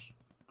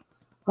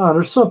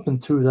 There's something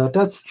to that.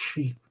 That's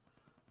cheap.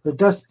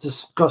 That's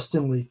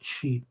disgustingly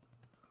cheap.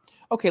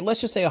 Okay,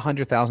 let's just say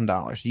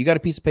 $100,000. You got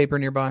a piece of paper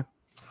nearby?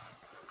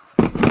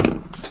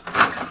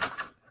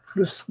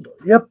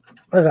 Yep,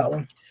 I got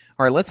one.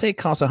 All right, let's say it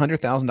costs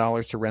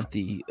 $100,000 to rent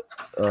the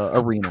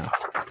arena.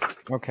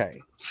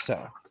 Okay,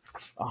 so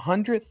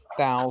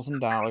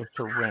 $100,000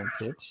 to rent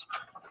it.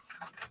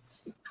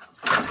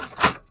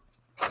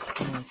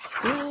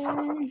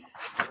 Okay.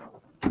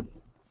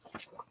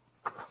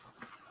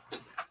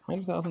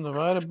 100,000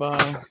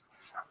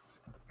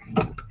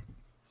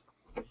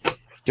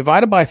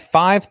 divided by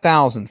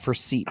 5,000 for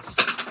seats.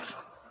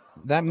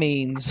 That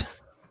means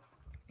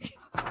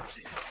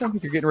sounds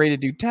like you're getting ready to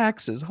do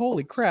taxes.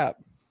 Holy crap.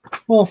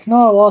 Well,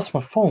 now I lost my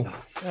phone.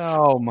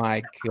 Oh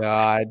my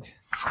God.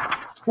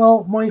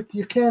 Well, Mike,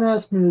 you can't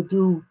ask me to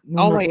do.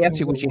 All I asked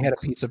you was you had a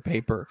piece of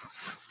paper.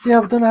 Yeah,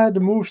 but then I had to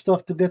move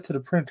stuff to get to the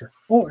printer.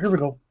 Oh, here we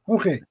go.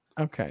 Okay.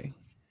 Okay.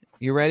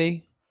 You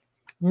ready?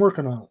 I'm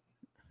working on it.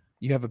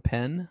 You have a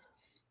pen?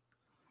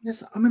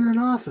 Yes, I'm in an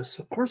office.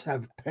 Of course I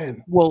have a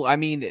pen. Well, I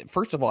mean,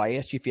 first of all, I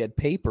asked you if you had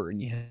paper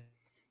and you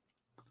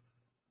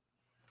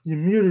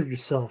muted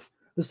yourself.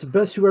 It's the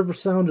best you ever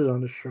sounded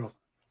on the show.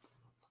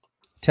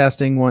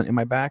 Testing one. Am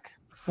I back?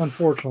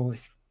 Unfortunately.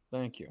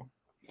 Thank you.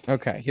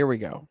 Okay, here we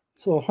go.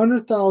 So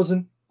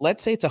 100,000.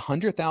 Let's say it's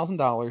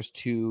 $100,000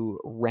 to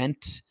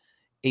rent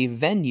a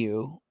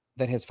venue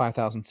that has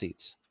 5,000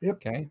 seats. Yep.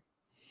 Okay.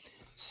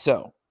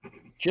 So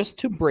just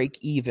to break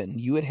even,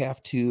 you would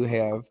have to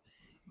have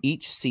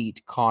each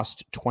seat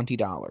cost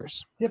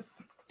 $20. Yep.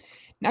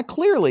 Now,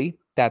 clearly,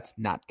 that's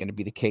not going to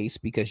be the case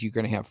because you're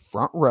going to have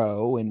front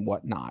row and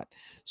whatnot.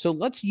 So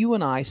you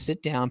and I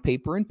sit down,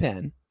 paper and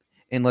pen,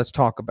 and let's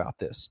talk about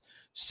this.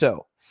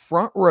 So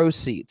front row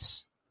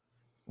seats,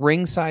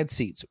 ringside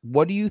seats,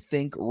 what do you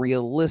think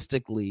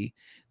realistically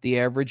the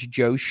average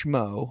Joe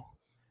Schmo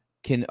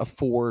can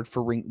afford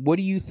for what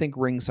do you think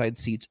ringside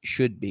seats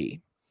should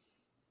be?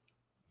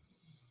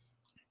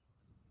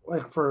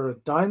 Like for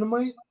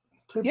Dynamite?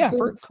 Yeah,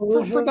 for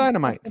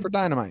Dynamite. For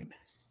Dynamite.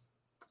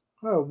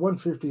 Oh,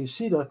 150 a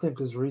seat, I think,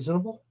 is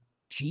reasonable.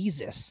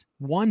 Jesus,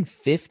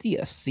 $150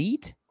 a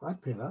seat?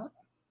 I'd pay that.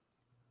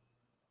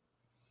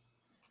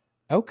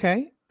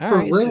 Okay. All for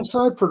right.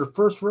 ringside, for the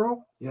first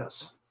row?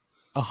 Yes.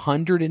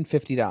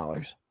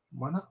 $150.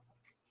 Why not?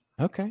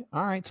 Okay.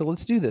 All right. So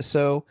let's do this.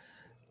 So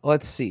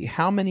let's see.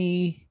 How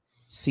many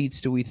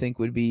seats do we think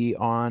would be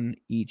on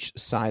each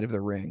side of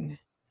the ring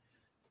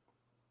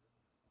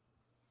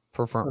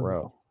for front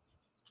row?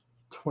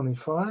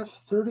 25,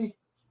 30.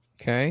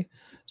 Okay.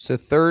 So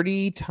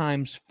 30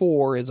 times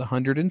 4 is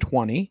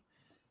 120.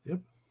 Yep.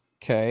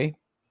 Okay.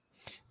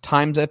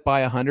 Times that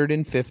by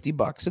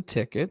 $150 a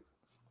ticket.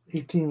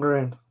 18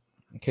 grand.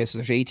 Okay, so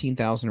there's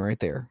 18,000 right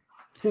there.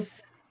 Yep.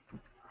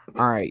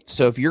 All right.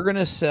 So if you're going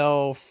to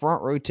sell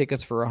front row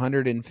tickets for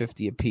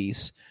 150 a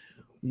piece,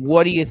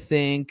 what do you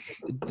think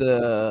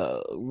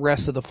the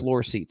rest of the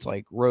floor seats,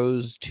 like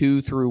rows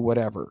 2 through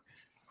whatever,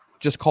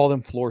 just call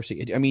them floor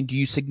seats? I mean, do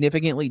you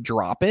significantly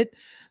drop it?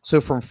 So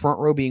from front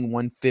row being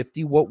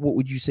 150, what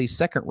would you say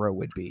second row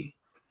would be?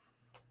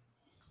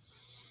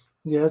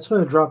 Yeah, it's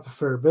going to drop a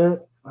fair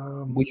bit.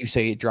 Would you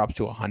say it drops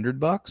to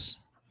 $100?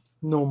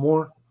 No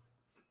more.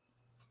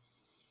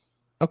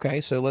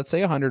 Okay, so let's say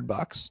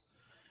 $100.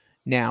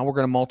 Now we're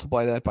going to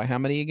multiply that by how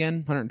many again?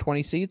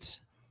 120 seats?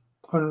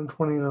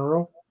 120 in a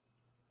row.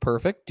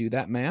 Perfect. Do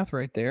that math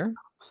right there.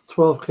 It's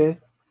 12K.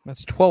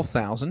 That's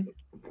 12,000.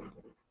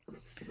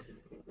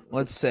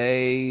 Let's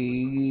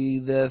say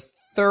the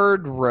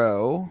third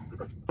row,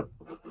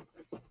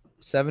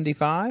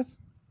 75.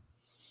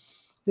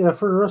 Yeah,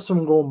 for the rest of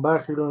them going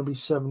back, you're going to be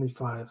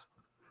 75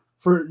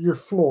 for your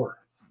floor.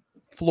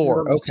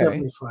 Okay.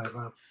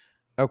 75.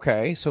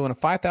 Okay, so in a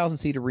 5,000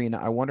 seat arena,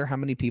 I wonder how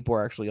many people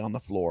are actually on the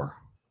floor.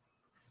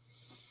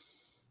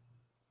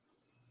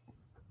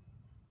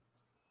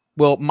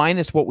 Well,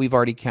 minus what we've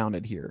already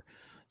counted here.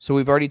 So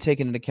we've already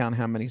taken into account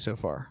how many so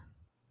far?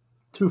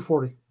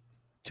 240.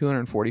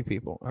 240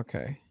 people.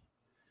 Okay.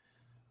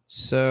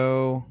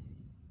 So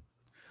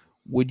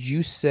would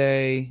you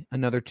say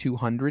another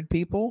 200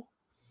 people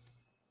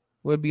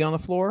would be on the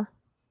floor?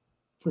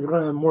 You're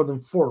going to have more than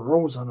 4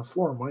 rows on the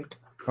floor, Mike.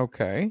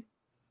 Okay.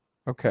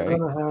 Okay. You're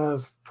going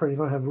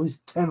to have at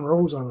least 10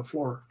 rows on the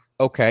floor.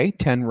 Okay,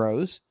 10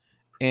 rows.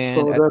 And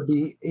so that'd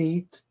be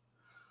 8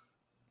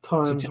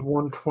 times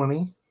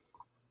 120.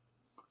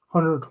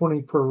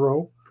 120 per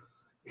row.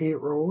 8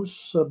 rows.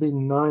 So that'd be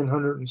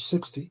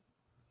 960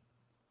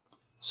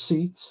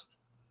 seats.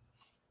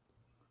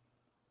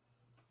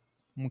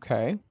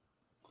 Okay.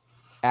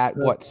 At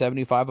what,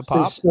 75 a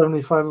pop?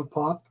 75 a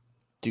pop.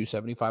 Do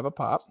 75 a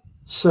pop.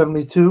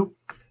 72.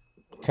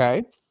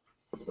 Okay.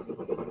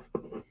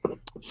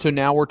 So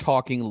now we're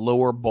talking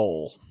lower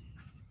bowl.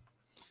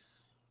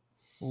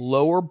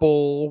 Lower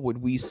bowl, would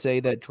we say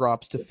that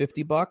drops to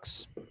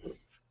 $50?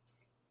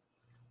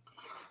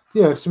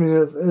 Yeah, because I mean,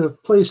 in a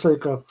place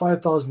like a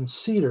 5,000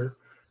 seater,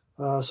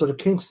 so the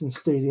Kingston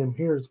Stadium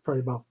here is probably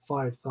about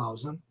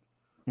 5,000.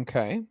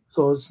 Okay.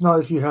 So it's not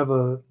like you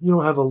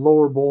don't have a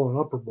lower bowl and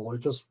an upper bowl.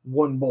 It's just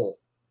one bowl.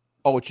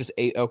 Oh, it's just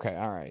 8. Okay,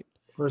 all right.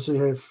 Or so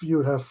you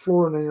would have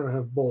floor and then you would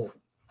have bowl.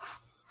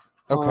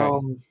 Okay.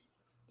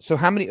 So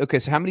how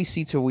many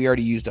seats have we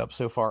already used up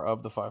so far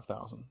of the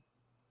 5,000?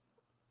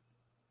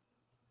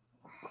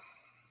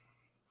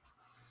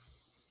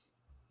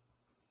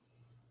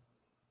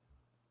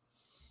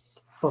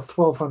 About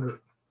 1,200.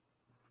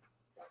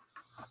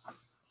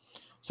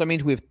 So that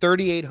means we have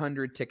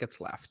 3,800 tickets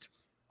left.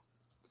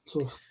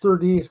 So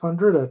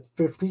 3,800 at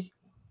 50.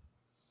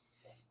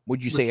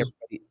 Would you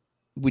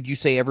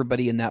say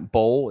everybody in that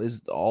bowl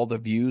is all the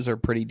views are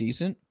pretty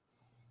decent?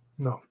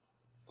 No.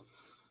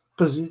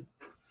 Because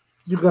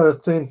you got to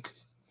think,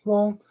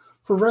 well,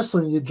 for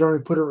wrestling, you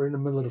generally put it right in the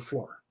middle of the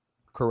floor.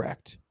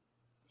 Correct.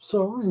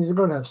 So you're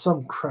going to have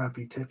some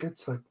crappy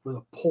tickets, like with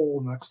a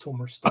pole next to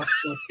them or stuff.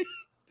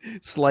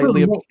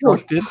 Slightly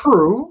obstructed.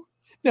 True.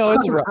 No,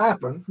 it's right.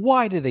 Happen.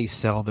 Why do they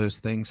sell those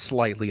things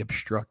slightly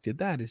obstructed?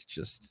 That is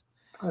just...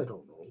 I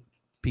don't know.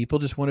 People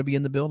just want to be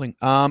in the building.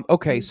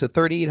 Okay, so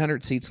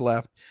 3,800 seats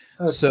left.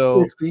 That's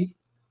so 50.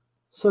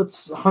 So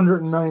it's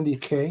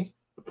 $190K.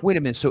 Wait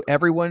a minute. So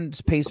everyone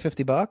pays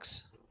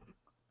 $50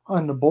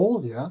 on the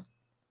bowl, yeah.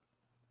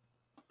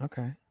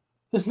 Okay.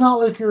 It's not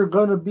like you're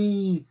gonna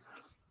be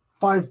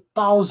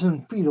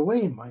 5,000 feet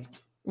away,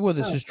 Mike. Well,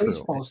 this is true.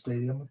 Baseball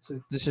stadium.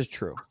 This is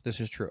true.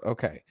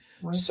 Okay.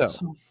 Right? So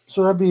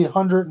that'd be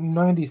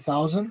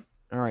 190,000.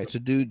 All right. So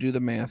do the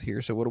math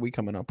here. So what are we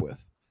coming up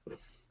with?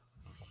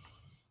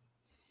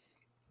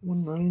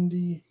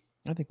 190.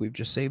 I think we've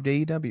just saved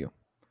AEW.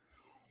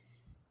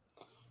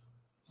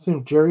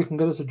 Think Jerry can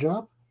get us a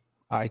job?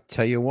 I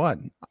tell you what,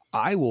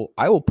 I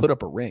will put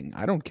up a ring.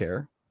 I don't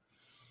care.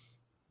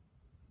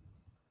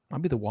 I'll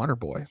be the water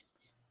boy.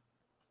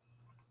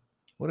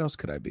 What else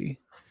could I be?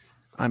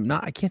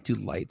 I can't do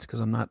lights because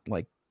I'm not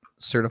like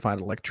certified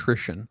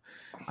electrician.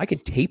 I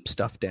could tape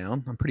stuff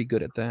down. I'm pretty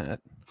good at that.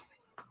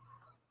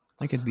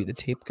 I could be the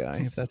tape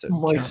guy if that's a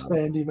Mike's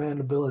handyman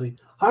ability.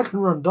 I can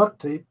run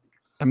duct tape.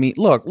 I mean,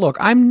 look,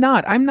 I'm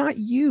not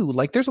you.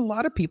 Like, there's a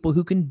lot of people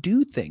who can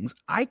do things.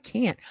 I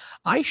can't.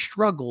 I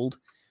struggled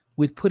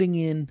with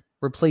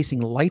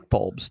replacing light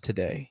bulbs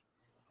today.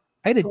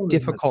 I had a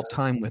difficult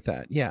time with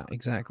that. Yeah,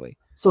 exactly.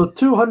 So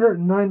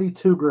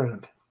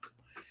 $292,000.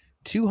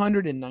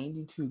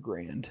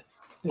 $292,000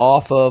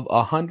 off of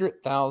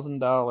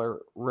 $100,000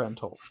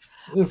 rental.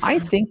 I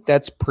think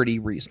that's pretty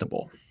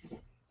reasonable.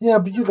 Yeah,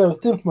 but you got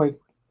to think, Mike,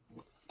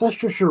 that's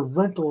just your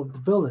rental of the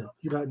building.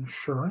 You got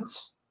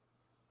insurance.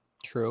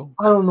 True.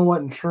 I don't know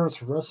what insurance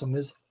for wrestling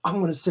is. I'm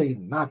going to say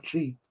not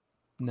cheap.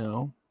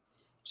 No.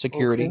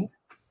 Security. Okay.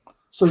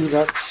 So you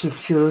got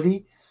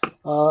security.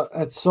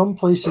 At some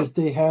places,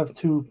 they have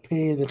to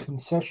pay the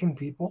concession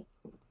people.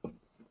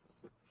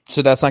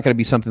 So that's not going to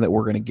be something that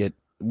we're going to get.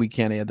 We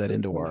can't add that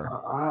into our...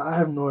 I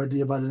have no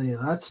idea about any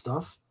of that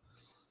stuff.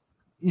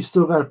 You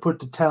still got to put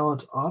the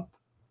talent up.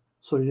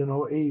 So,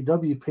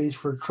 AEW pays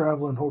for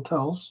travel and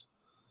hotels.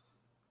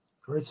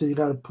 Right? So you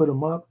got to put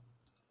them up.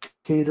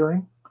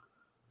 Catering.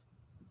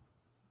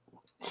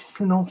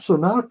 So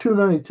now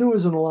 $292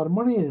 isn't a lot of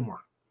money anymore.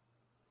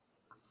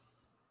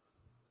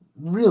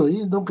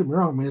 Really, don't get me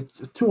wrong, man.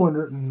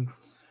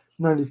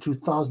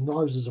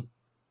 $292,000 is a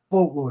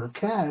boatload of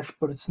cash,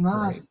 but it's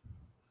not. Right.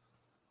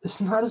 It's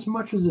not as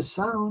much as it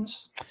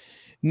sounds.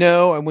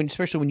 No, and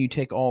especially when you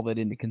take all that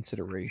into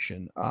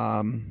consideration.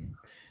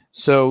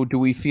 So, do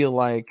we feel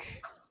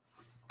like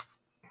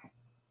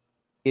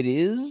it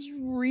is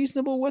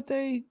reasonable what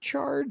they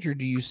charge, or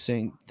do you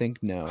think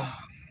no?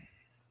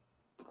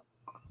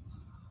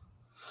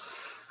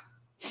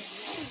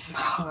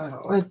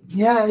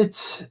 Yeah,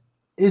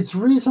 it's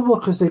reasonable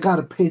because they got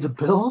to pay the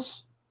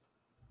bills,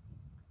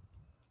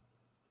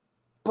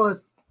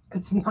 but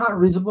it's not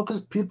reasonable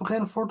because people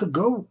can't afford to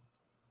go,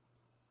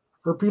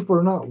 or people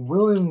are not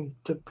willing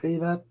to pay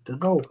that to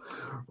go.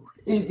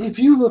 If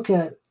you look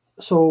at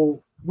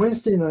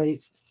Wednesday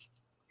night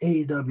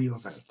AEW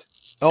event.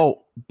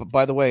 Oh, but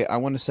by the way, I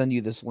want to send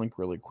you this link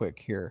really quick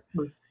here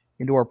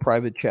into our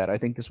private chat. I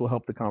think this will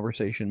help the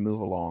conversation move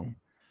along.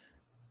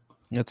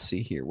 Let's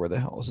see here. Where the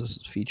hell is this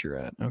feature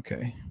at?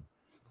 Okay.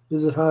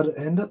 Is it how to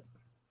end it?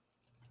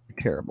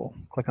 Terrible.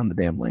 Click on the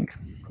damn link.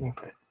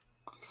 Okay.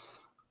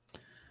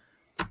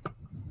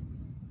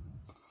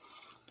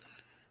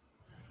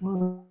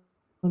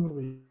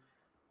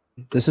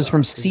 This is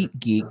from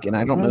SeatGeek, and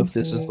I don't know if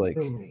this is like...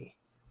 Did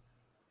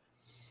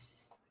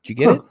you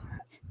get it?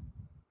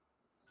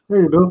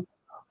 There you go.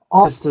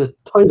 That's the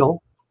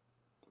title.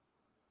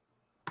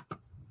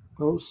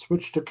 Oh,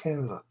 switch to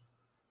Canada.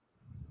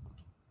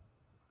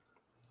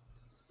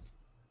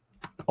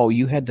 Oh,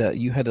 you had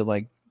to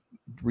like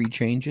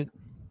rechange it?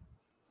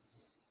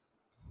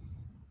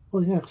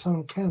 Well, yeah, because I'm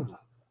in Canada.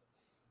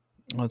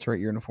 Oh, that's right.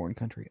 You're in a foreign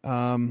country.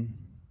 Hold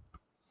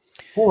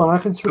on, I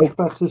can switch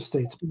back to the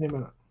States. Give me a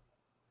minute.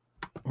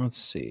 Let's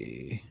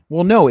see.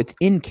 Well, no, it's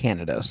in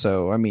Canada,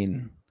 so I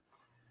mean...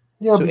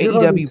 Yeah, so but you're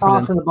going to be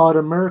talking about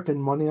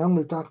American money. I'm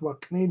going to talk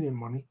about Canadian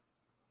money.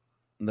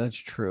 That's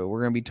true.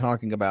 We're going to be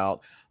talking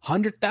about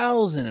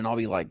 100,000, and I'll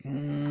be like,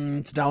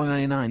 It's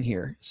 $1.99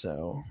 here.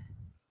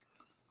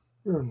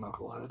 You're a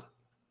knucklehead.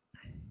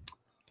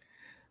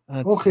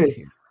 Let's see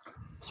here.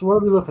 So what are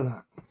we looking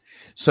at?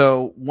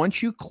 So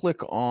once you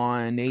click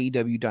on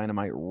AEW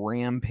Dynamite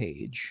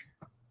Rampage,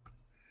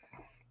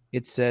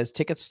 it says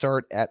tickets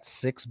start at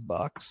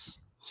 $6.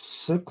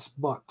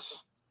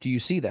 $6. Do you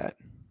see that?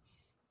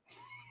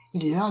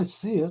 Yeah, I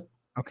see it.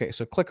 Okay,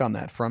 so click on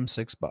that from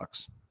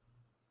 $6.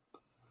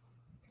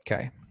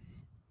 Okay.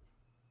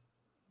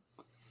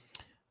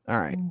 All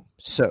right.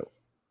 So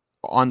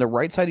on the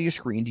right side of your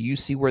screen, do you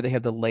see where they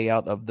have the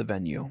layout of the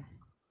venue?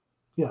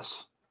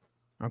 Yes.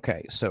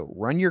 Okay, so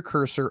run your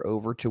cursor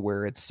over to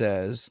where it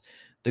says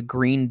the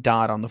green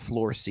dot on the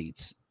floor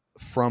seats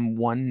from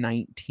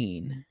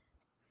 119.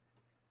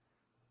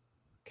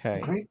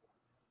 Okay.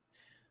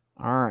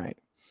 All right.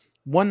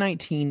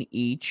 119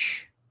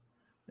 each.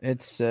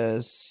 It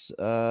says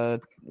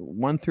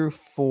 1 through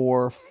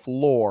 4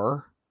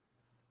 floor,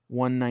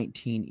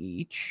 119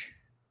 each.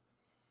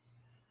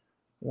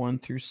 1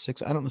 through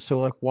 6. I don't know. So,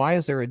 like, why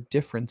is there a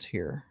difference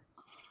here?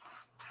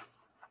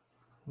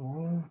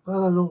 Well, I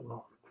don't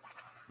know.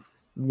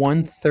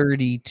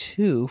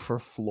 132 for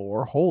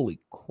floor.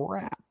 Holy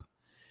crap.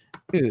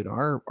 Dude,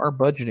 our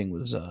budgeting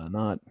was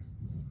not.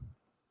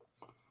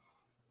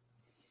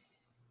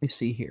 Let me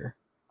see here.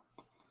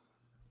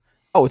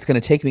 Oh, it's going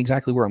to take me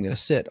exactly where I'm going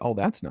to sit. Oh,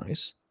 that's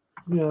nice.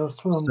 Yeah,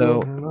 that's what I'm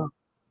doing here now.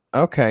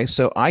 Okay,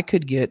 so I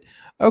could get...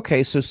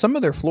 Okay, so some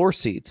of their floor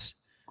seats...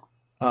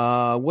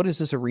 what is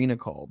this arena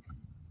called?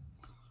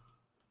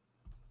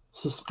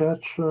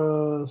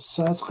 Saskatoon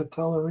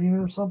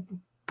Arena or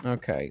something?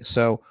 Okay,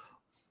 so...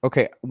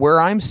 Okay,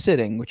 where I'm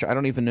sitting, which I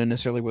don't even know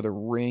necessarily where the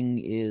ring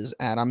is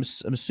at, I'm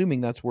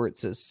assuming that's where it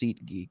says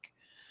Seat Geek.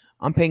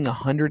 I'm paying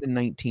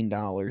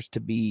 $119 to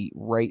be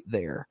right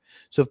there.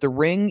 So if the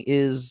ring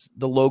is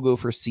the logo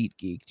for Seat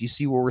Geek, do you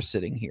see where we're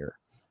sitting here?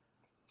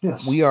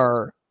 Yes. We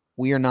are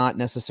not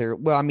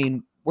necessarily, well, I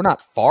mean, we're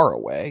not far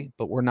away,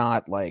 but we're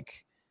not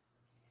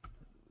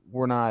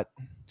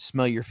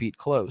smell your feet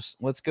close.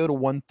 Let's go to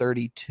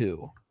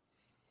 132.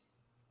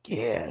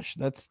 Gosh,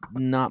 that's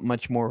not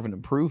much more of an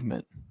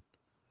improvement.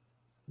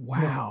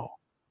 Wow.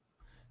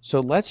 So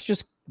let's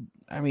just,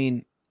 I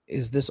mean,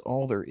 is this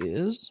all there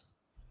is?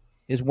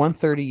 Is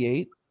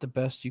 138 the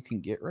best you can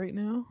get right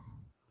now?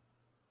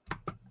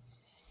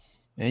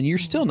 And you're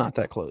still not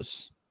that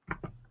close.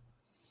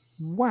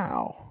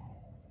 Wow.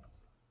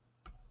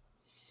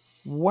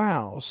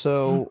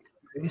 So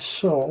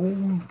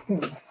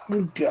what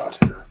we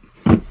got here?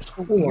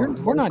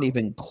 We're not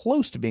even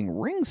close to being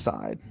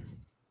ringside.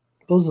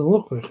 Doesn't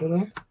look like it,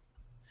 eh?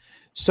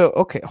 So,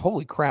 okay,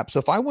 holy crap. So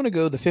if I want to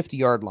go the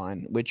 50-yard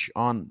line, which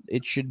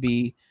it should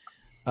be,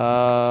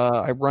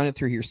 I run it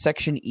through here,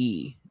 section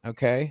E,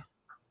 okay?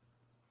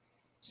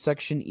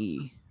 Section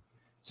E.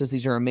 It says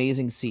these are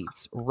amazing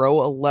seats.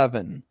 Row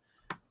 11.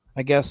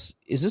 I guess,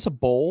 is this a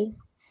bowl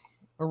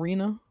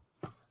arena?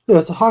 Yeah,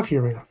 it's a hockey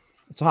arena.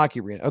 It's a hockey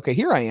arena. Okay,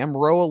 here I am,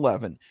 row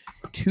 11.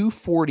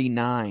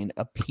 $249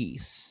 a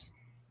piece.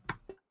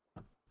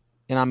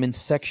 And I'm in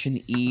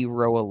section E,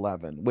 row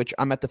 11, which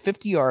I'm at the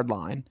 50-yard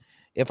line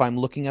if I'm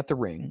looking at the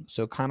ring.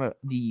 So kind of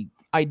the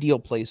ideal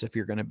place if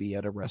you're going to be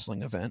at a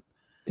wrestling event.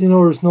 You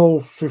know, there's no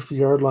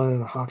 50-yard line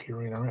in a hockey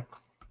arena, right?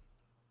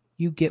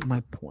 You get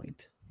my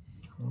point.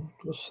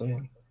 Just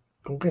saying.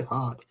 Don't get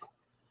hot.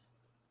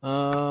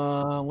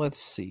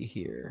 Let's see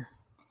here.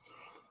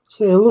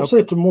 So it looks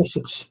like the most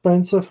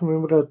expensive. I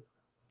mean, we got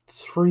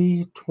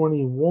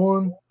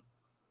 $321.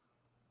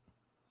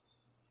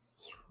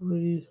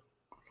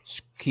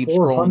 Keep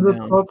scrolling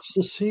down. $400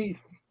 a seat.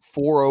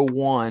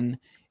 401,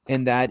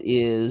 and that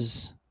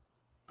is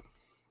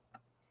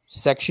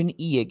section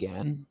E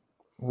again,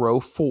 row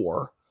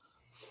 4,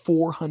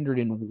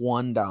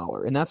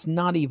 $401, and that's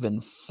not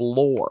even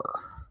floor.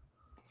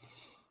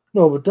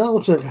 No, but that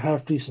looks like a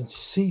half decent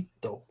seat,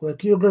 though.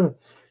 Like you're gonna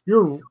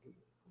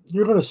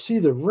see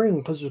the ring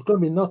because there's gonna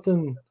be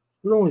nothing.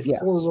 You're only 4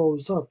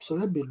 rows up, so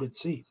that'd be a good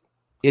seat.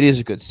 It is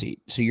a good seat.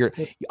 So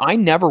I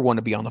never want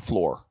to be on the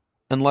floor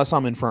unless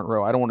I'm in front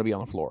row. I don't want to be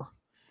on the floor.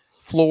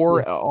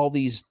 All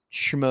these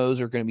schmoes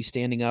are going to be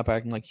standing up,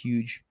 acting like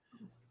huge.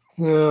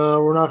 Yeah,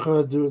 we're not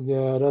going to do it.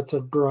 Yeah, that's a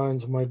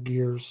grinds my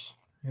gears.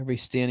 Everybody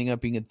standing up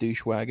being a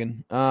douche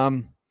wagon.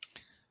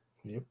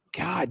 Yep.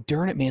 God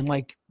darn it, man.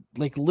 Like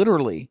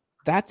literally,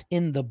 that's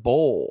in the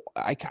bowl.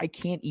 I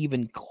can't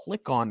even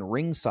click on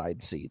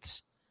ringside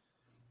seats.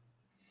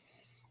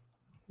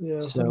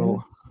 Yeah,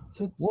 so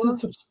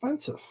it's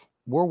expensive.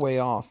 We're way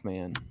off,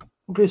 man.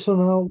 Okay, so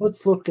now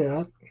let's look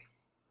at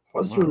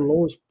what's your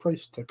lowest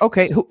price ticket.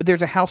 Okay,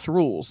 there's a house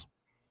rules.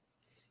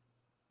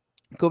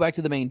 Go back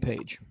to the main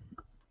page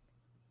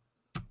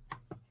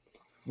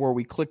where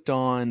we clicked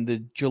on the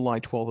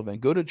July 12th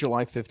event. Go to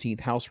July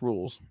 15th, house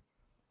rules.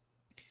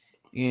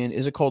 And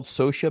is it called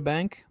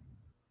Scotiabank?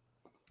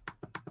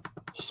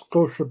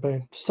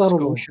 Scotiabank.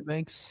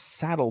 Scotiabank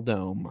Saddle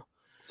Dome.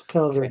 It's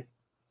Calgary. Okay.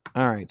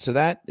 All right, so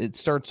it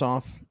starts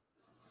off.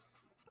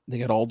 They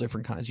got all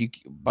different kinds.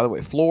 By the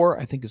way, floor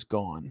I think is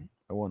gone.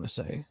 I want to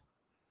say,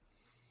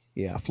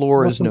 yeah,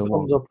 floor is no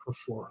longer up for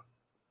floor.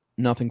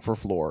 Nothing for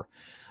floor.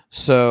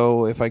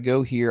 So if I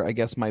go here, I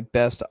guess my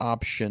best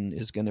option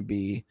is going to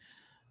be,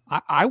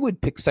 I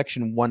would pick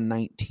section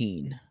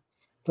 119.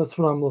 That's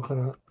what I'm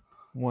looking at.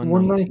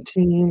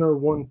 119 or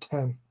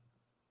 110.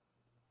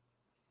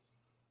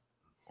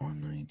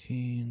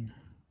 119.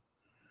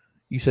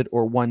 You said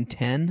or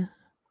 110?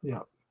 Yeah.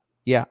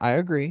 Yeah, I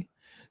agree.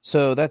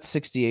 So that's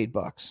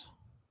 $68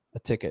 a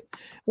ticket.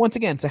 Once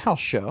again, it's a house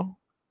show.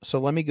 So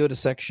let me go to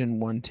section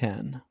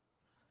 110.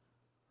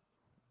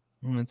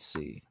 Let's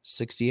see.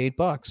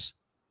 $68.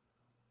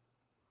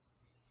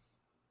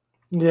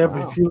 Yeah, Wow.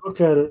 but if you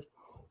look at it,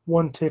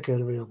 one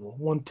ticket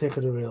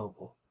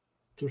available.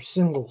 They're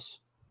singles.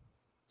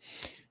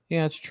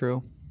 Yeah, it's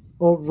true.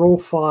 Oh, row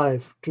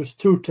 5, just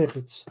 2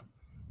 tickets.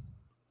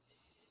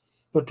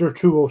 But they're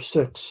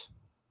 206.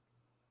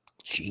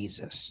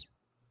 Jesus.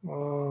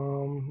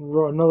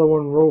 Another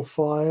one, row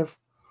 5,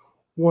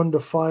 1 to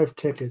 5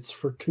 tickets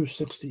for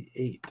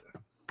 268.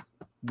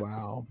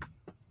 Wow.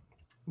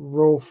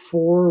 Row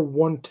 4,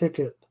 1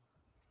 ticket,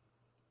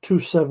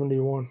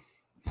 271.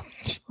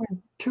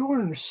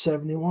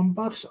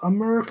 $271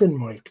 American,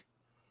 Mike.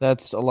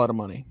 That's a lot of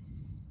money.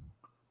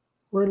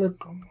 We're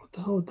like, what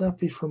the hell would that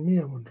be for me?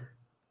 I wonder.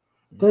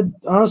 That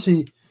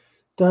honestly,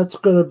 that's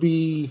gonna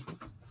be.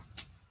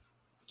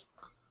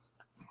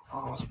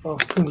 I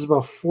think it's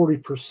about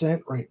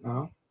 40% right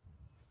now.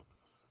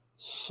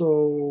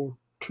 So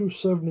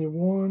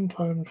 271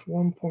 times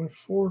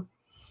 1.4.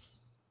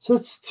 So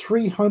that's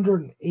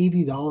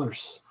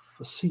 $380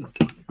 a seat.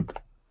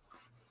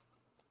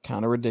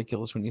 Kind of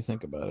ridiculous when you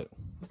think about it.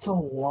 That's a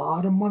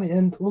lot of money.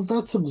 And well,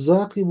 that's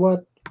exactly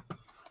what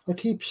I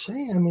keep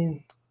saying. I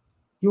mean,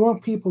 you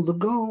want people to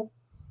go,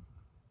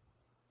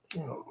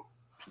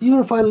 even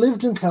if I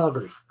lived in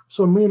Calgary,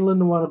 so me and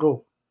Linda want to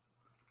go,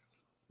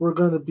 we're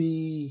going to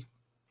be,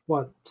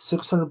 what,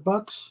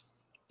 $600?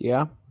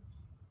 Yeah.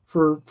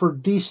 For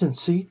decent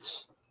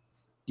seats.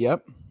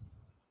 Yep.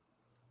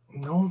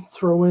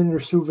 Throw in your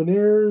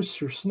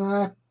souvenirs, your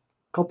snack,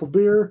 couple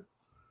beer.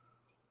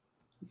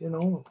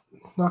 Not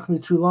going to be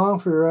too long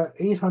for you're at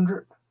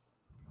 $800.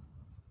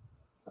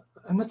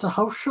 And it's a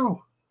house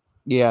show.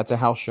 Yeah, it's a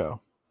house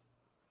show.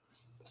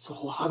 It's a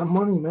lot of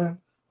money, man.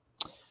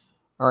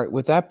 All right,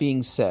 with that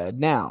being said,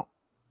 now,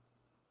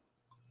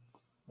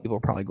 people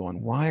are probably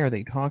going, why are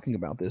they talking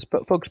about this?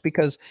 But folks,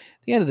 because at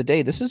the end of the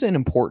day, this is an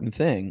important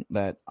thing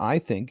that I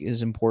think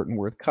is important,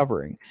 worth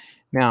covering.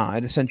 Now,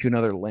 I just sent you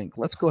another link.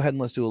 Let's go ahead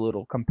and let's do a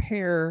little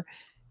compare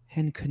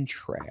and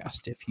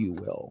contrast, if you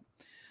will.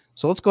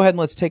 So let's go ahead and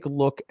let's take a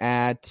look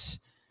at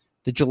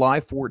the July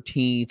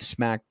 14th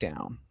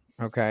SmackDown,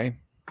 okay?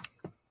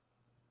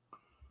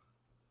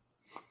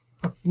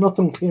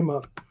 Nothing came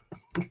up.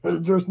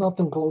 There's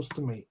nothing close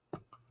to me.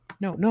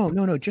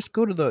 No. Just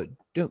go to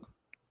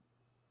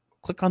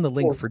click on the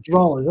link for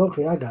Raleigh.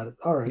 Okay, I got it.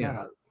 All right, yeah. I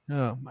got it.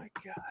 Oh my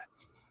God.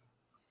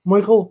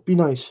 Michael, be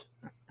nice.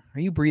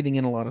 Are you breathing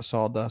in a lot of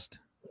sawdust?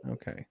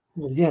 Okay.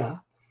 Well, yeah.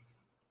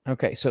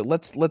 Okay, so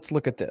let's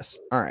look at this.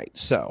 All right,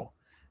 so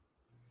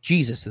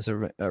Jesus, this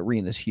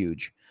arena is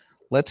huge.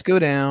 Let's go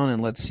down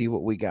and let's see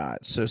what we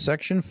got. So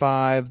section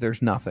 5,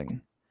 there's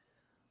nothing.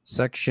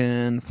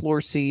 Section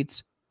floor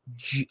seats.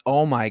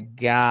 Oh my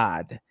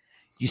God.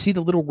 You see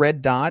the little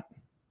red dot?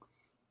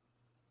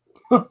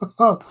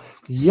 Yep.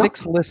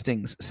 6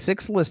 listings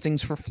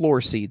for floor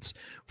seats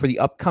for the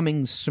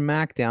upcoming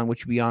SmackDown,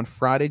 which will be on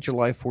Friday,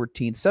 July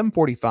 14th,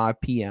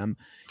 7:45 p.m.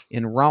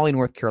 in Raleigh,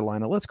 North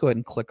Carolina. Let's go ahead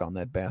and click on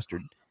that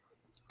bastard.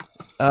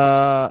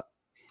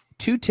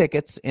 2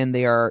 tickets, and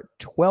they are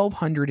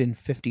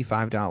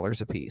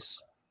 $1,255 a piece.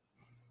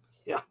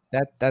 Yeah.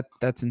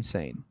 That's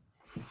insane.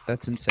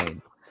 That's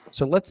insane.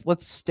 So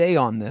let's stay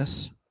on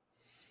this,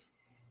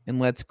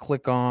 and let's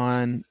click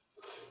on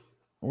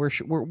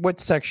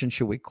what section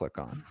should we click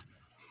on?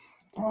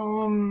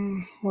 Are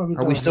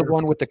we still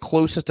going with the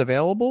closest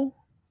available?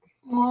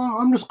 Well,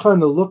 I'm just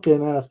kind of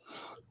looking at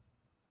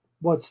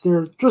what's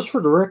there. Just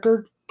for the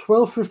record,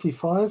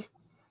 $1,255.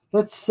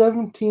 That's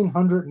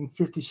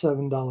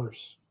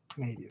 $1,757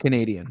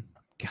 Canadian.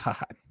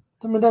 God.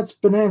 I mean, that's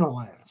Banana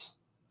Lands.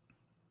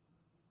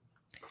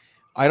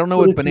 I don't know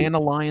what Banana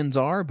Lions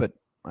are, but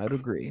I'd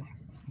agree.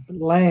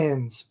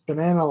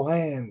 Banana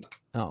Land.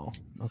 Oh,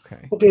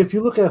 okay. Okay, if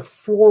you look at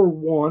floor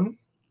 1,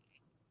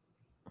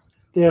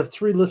 they have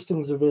 3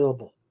 listings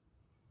available.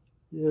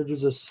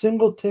 There's a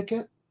single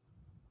ticket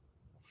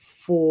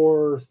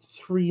for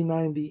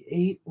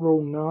 $398,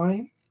 row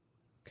 9.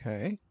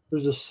 Okay.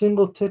 There's a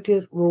single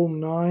ticket, row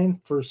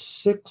 9, for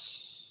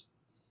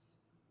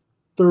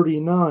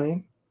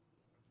 $639.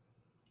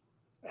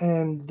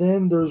 And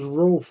then there's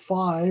row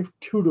 5,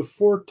 2 to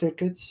 4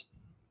 tickets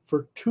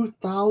for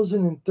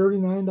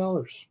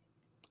 $2,039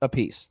 a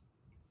piece.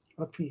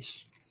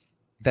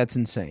 That's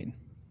insane.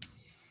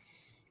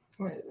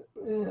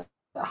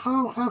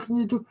 How can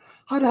you do?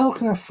 How the hell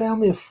can a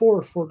family of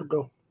 4 afford to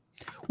go?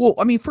 Well,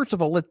 I mean, first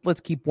of all,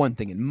 let's keep one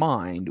thing in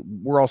mind.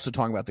 We're also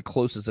talking about the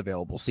closest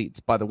available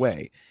seats. By the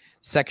way,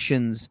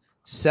 sections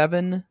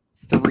 7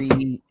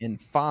 3,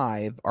 and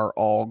 5 are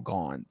all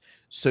gone.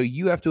 So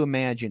you have to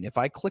imagine if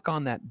I click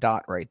on that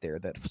dot right there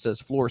that says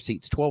floor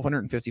seats,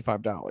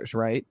 $1,255,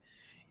 right?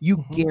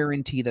 You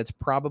guarantee that's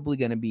probably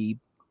going to be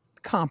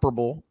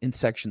comparable in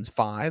sections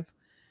 5.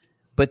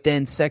 But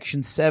then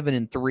section 7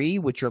 and 3,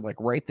 which are like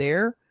right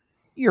there,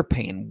 you're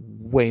paying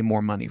way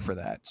more money for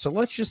that. So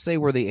let's just say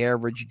we're the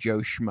average Joe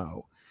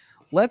Schmo.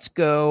 Let's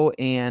go,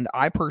 and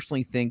I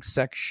personally think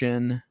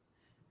section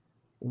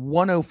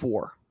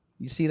 104.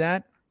 You see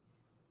that?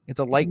 It's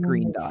a light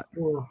green dot.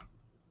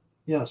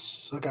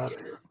 Yes, I got it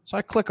here. So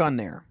I click on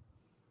there.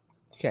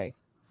 Okay.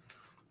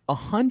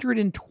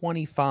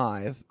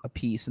 $125 a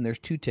piece, and there's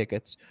 2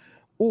 tickets.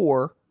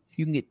 Or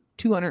you can get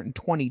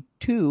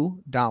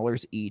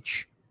 $222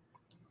 each.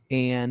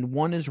 And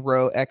one is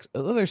row X.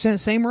 Oh, they're saying the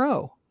same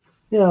row.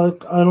 Yeah,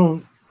 I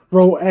don't.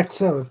 Row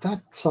X7.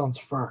 That sounds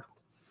far.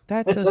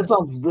 That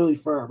sounds really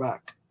far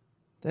back.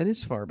 That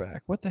is far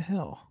back. What the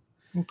hell?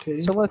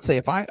 Okay. So let's say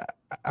if I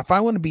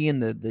want to be in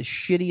the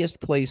shittiest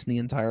place in the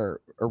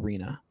entire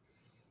arena,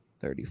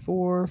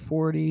 34,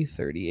 40,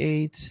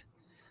 38,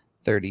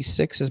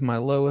 36 is my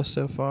lowest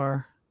so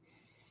far.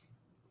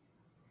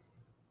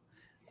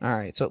 All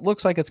right, so it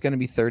looks like it's going to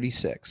be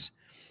 36,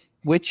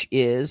 which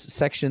is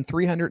section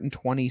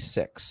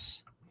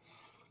 326,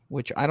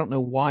 which I don't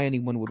know why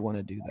anyone would want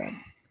to do that.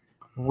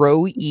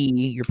 Row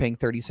E, you're paying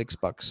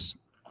 $36.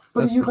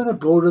 But are you going to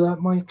go to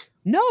that, Mike?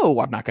 No,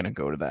 I'm not going to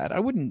go to that.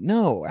 I wouldn't.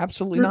 No,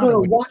 absolutely not. You're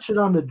going to watch it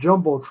on the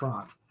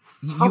Jumbotron.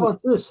 How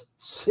about this?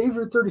 Save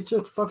your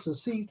 $36 a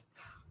seat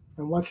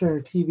and watch it on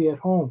your TV at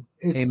home.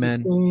 It's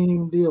Amen. The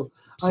same deal.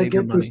 Save I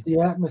get there's the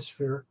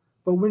atmosphere,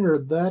 but when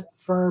you're that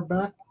far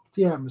back,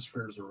 the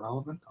atmosphere is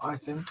irrelevant, I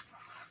think.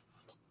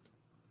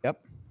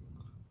 Yep.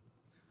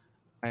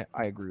 I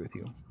agree with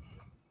you.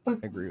 But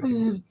I agree with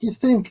you. You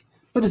think,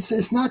 but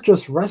it's not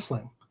just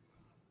wrestling.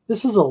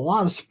 This is a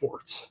lot of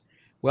sports.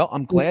 Well,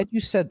 I'm glad you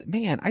said that.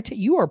 Man,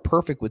 you are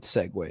perfect with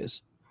segues.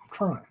 I'm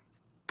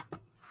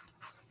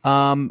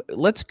trying.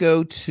 Let's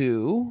go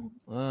to,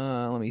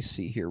 let me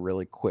see here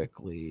really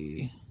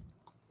quickly.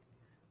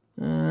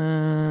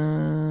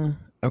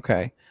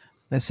 Okay.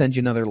 I send you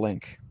another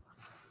link.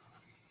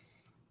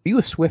 Are you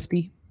a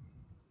Swiftie?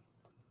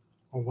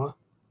 A what?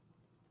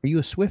 Are you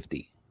a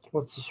Swiftie?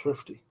 What's a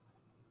Swiftie?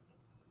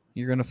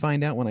 You're going to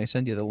find out when I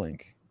send you the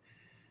link.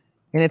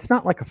 And it's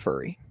not like a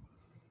furry.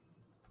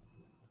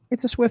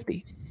 It's a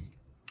Swiftie.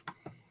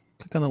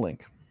 Click on the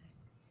link.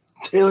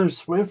 Taylor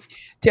Swift?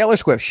 Taylor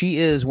Swift. She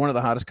is one of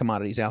the hottest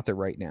commodities out there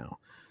right now.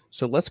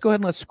 So let's go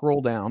ahead and let's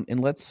scroll down and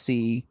let's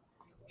see.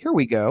 Here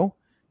we go.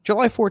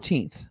 July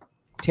 14th.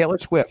 Taylor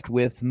Swift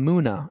with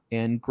Muna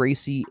and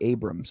Gracie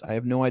Abrams. I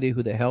have no idea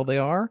who the hell they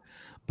are,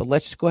 but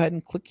let's just go ahead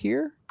and click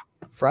here.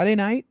 Friday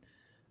night.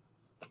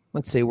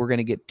 Let's say we're going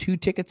to get 2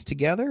 tickets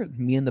together.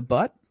 Me and the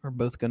butt are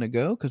both going to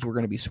go because we're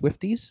going to be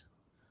Swifties.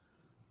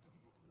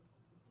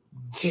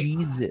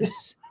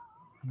 Jesus.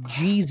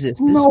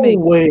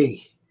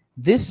 Way.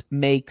 This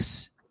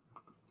makes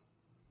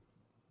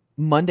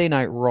Monday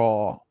Night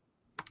Raw.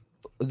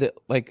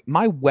 Like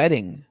my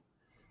wedding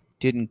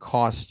didn't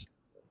cost.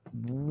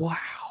 Wow.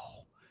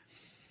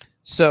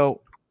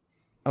 So,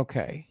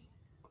 okay.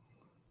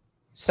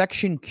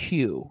 Section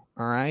Q.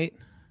 All right.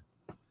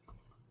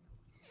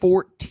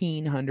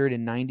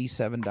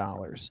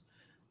 $1,497.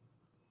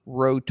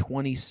 Row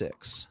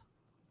 26.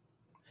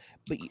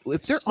 But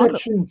if they're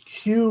Section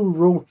Q,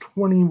 row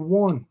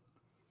 21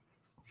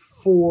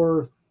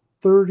 for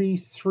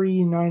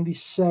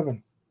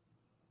 $33.97.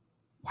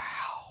 Wow.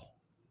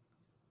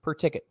 Per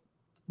ticket.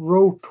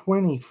 Row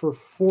 20 for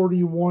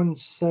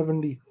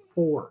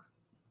 $41.74.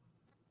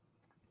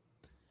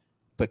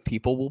 But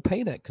people will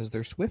pay that because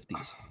they're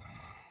Swifties.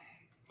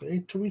 They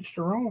to each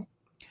their own.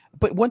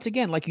 But once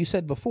again, like you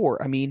said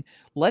before, I mean,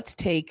 let's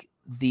take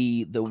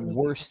the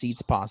worst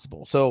seats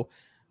possible. So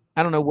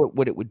I don't know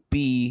what it would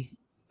be.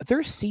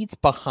 There's seats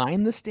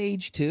behind the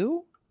stage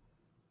too?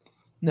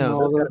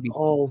 No, they're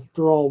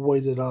all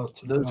weighted out.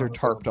 Those are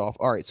tarped off.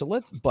 All right, so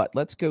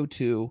let's go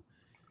to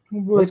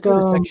let's go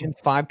to section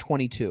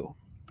 522.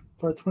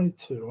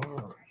 522. All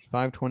right.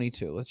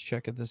 522. Let's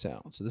check this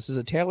out. So this is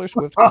a Taylor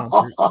Swift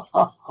concert.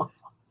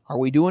 Are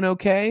we doing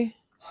okay?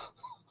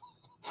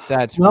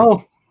 That's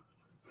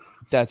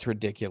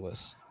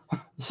ridiculous.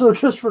 So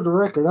just for the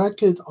record, I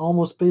could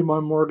almost pay my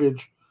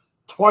mortgage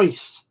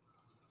twice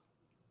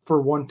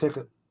for 1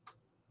 ticket.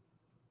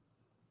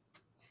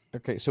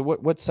 Okay, so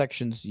what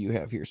sections do you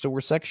have here? So we're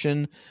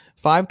section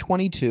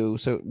 522.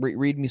 So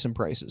read me some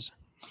prices.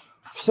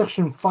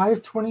 Section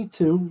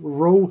 522,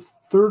 row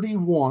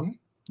 31.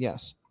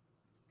 Yes.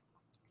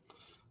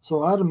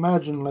 So I'd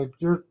imagine like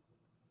you're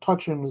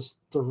touching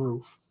the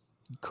roof.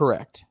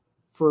 Correct.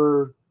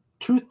 For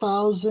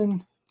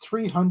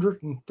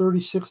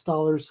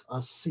 $2,336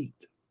 a seat.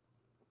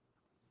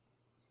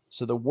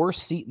 So the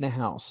worst seat in the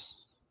house.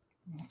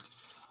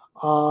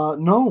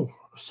 No.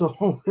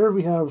 So here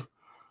we have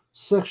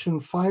section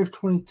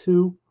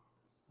 522,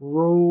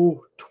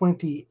 row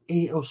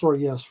 28. Oh,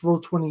 sorry. Yes, row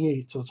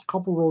 28. So it's a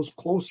couple rows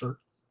closer.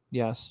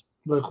 Yes.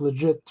 Like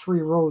legit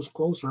 3 rows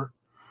closer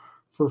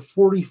for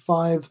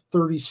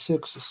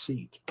 $45.36 a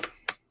seat.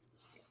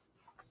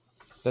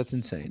 That's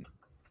insane.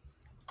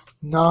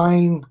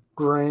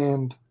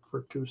 $9,000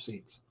 for 2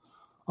 seats.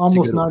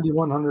 Almost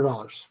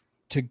 $9,100.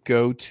 To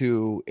go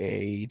to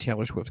a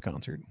Taylor Swift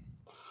concert.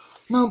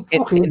 No,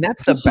 okay. And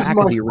that's the back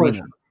of the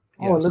arena.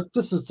 Oh, Yes. look,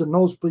 this is the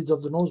nosebleeds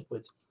of the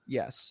nosebleeds.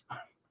 Yes.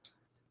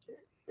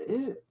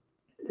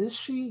 Is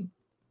she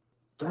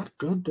that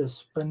good to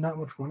spend that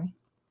much money?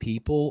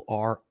 People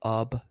are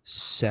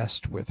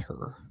obsessed with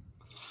her.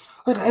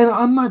 Like, and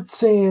I'm not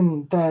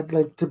saying that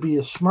like to be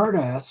a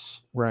smartass.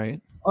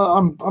 Right.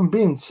 I'm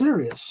being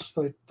serious.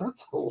 Like,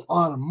 that's a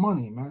lot of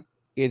money, man.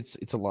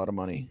 It's a lot of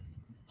money.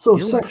 So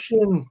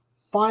section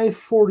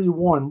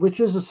 541, which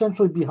is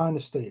essentially behind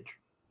the stage.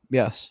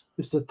 Yes.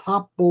 It's the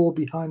top bowl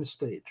behind the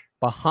stage.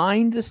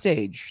 Behind the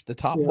stage, the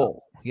top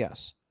bowl.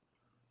 Yes.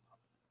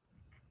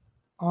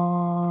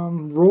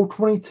 Row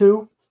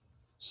 22,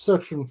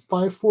 section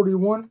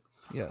 541.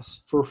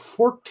 Yes. For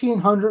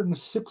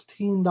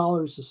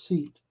 $1,416 a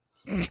seat.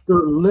 They're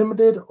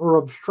limited or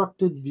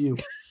obstructed view.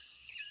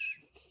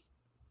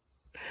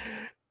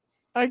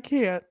 I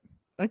can't.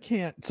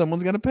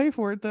 Someone's got to pay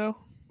for it, though.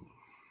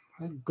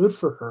 Good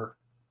for her.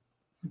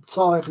 That's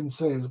all I can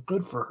say is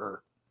good for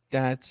her.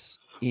 That's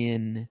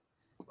insane.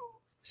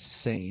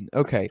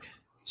 Okay.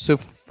 So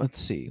let's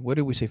see. What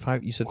did we say?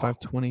 You said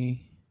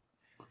 520.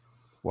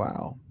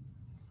 Wow.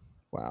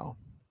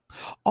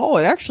 Oh,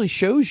 it actually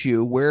shows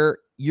you where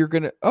you're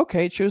going to.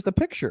 Okay. It shows the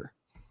picture.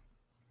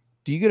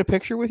 Do you get a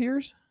picture with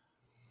yours?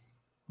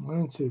 I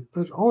didn't see a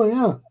picture. Oh,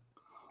 yeah.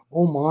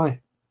 Oh, my.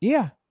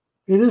 Yeah.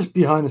 It is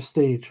behind the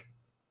stage.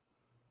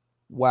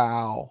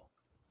 Wow.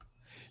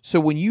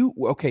 So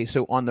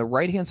so on the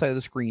right-hand side of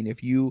the screen,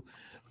 if you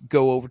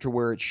go over to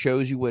where it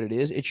shows you what it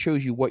is, it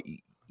shows you what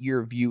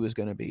your view is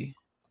going to be.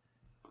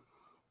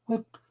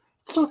 Like,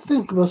 so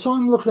think about it. So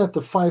I'm looking at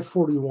the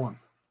 541.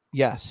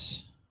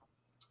 Yes.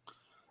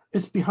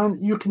 It's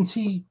behind. You can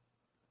see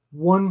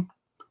one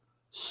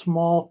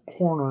small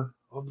corner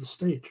of the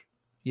stage.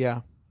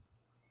 Yeah.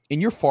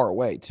 And you're far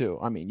away, too.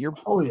 I mean, you're...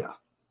 Oh, yeah.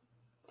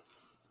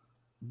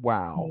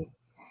 Wow.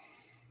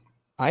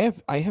 I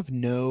have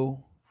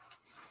no...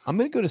 I'm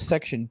going to go to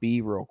section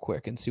B real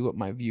quick and see what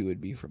my view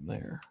would be from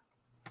there.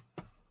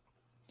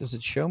 Does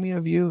it show me a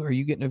view? Are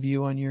you getting a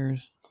view on yours?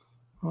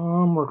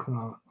 I'm working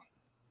on it.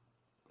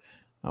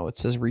 Oh, it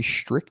says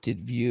restricted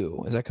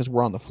view. Is that because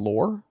we're on the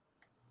floor?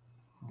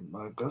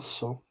 I guess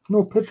so.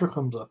 No picture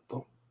comes up,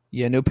 though.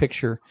 Yeah, no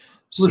picture.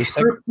 So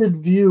restricted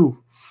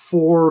view,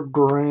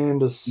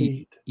 $4,000 a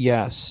seat.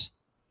 Yes.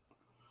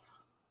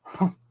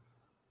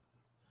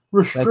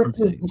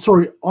 Restricted,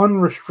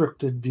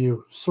 unrestricted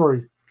view.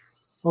 Sorry.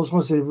 I was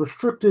going to say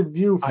restricted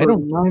view for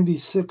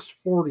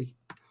 $96.40.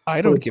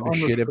 I don't give a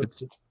shit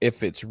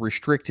if it's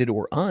restricted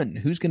or un.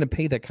 Who's going to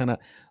pay that kind of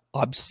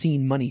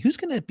obscene money? Who's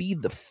going to be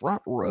the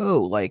front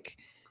row? Like,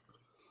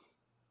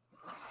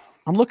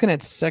 I'm looking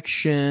at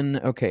section.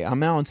 Okay, I'm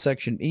now in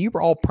section. And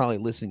you're all probably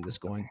listening to this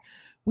going,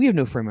 we have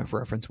no frame of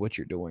reference what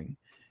you're doing.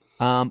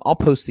 I'll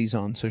post these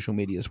on social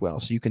media as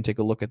well, so you can take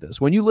a look at this.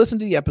 When you listen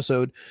to the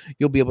episode,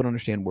 you'll be able to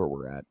understand where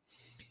we're at.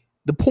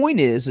 The point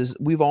is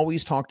we've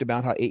always talked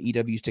about how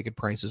AEW's ticket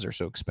prices are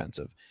so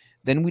expensive.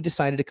 Then we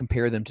decided to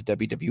compare them to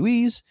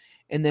WWE's,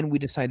 and then we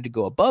decided to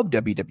go above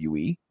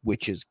WWE,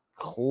 which is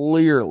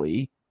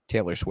clearly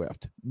Taylor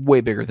Swift, way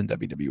bigger than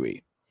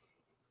WWE.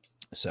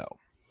 So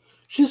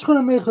she's going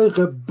to make like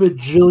 $1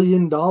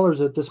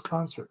 bajillion at this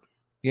concert.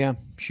 Yeah,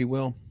 she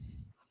will.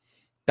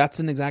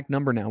 That's an exact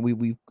number now.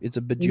 It's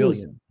a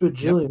bajillion.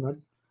 Bajillion. Yep.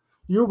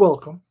 You're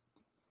welcome.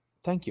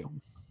 Thank you.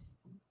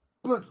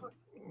 But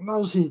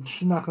obviously,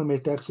 she's not going to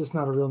make that because it's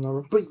not a real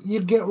number. But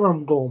you get where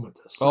I'm going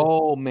with this.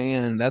 Oh,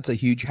 man. That's a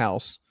huge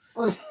house.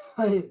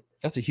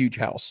 That's a huge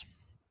house.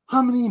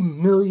 How many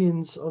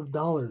millions of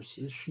dollars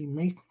is she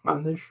making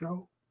on this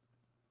show?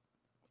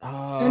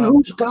 And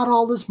who's got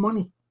all this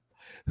money?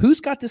 Who's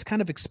got this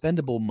kind of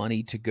expendable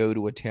money to go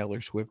to a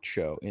Taylor Swift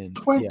show?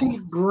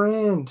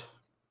 $20,000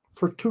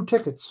 for 2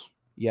 tickets.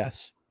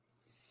 Yes.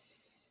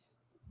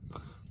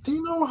 Do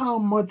you know how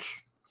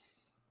much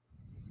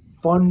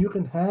fun you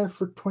can have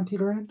for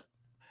 $20,000?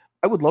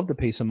 I would love to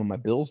pay some of my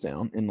bills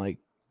down and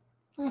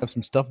have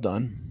some stuff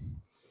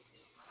done.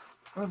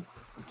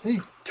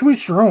 Hey, to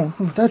each your own.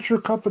 If that's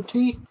your cup of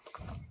tea,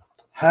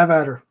 have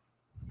at her.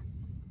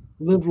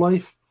 Live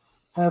life,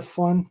 have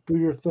fun, do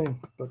your thing.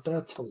 But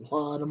that's a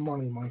lot of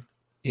money, Mike.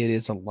 It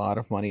is a lot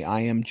of money.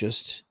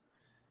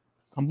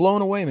 I'm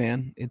blown away,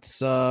 man.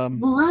 It's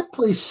well, that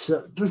place.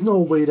 There's no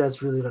way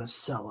that's really going to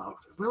sell out,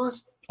 will it?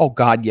 Oh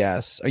God,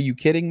 yes. Are you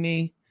kidding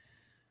me?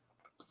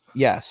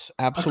 Yes,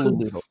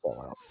 absolutely. I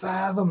couldn't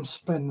fathom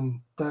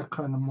spending that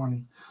kind of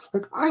money.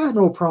 Like, I had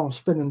no problem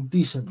spending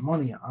decent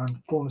money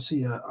on going to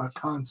see a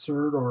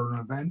concert or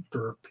an event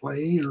or a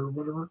play or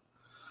whatever.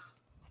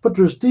 But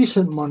there's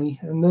decent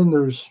money, and then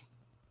there's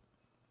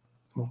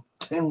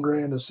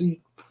 $10,000 a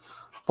seat,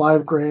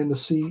 $5,000 a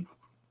seat,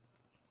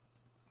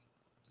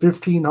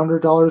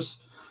 $1,500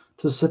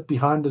 to sit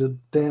behind the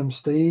damn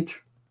stage.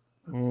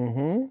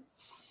 Mm-hmm.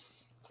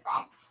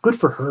 Good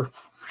for her.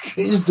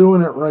 She's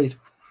doing it right.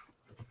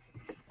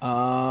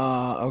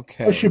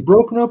 Okay. Has she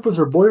broken up with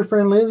her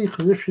boyfriend lately?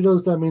 Because if she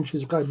does, that means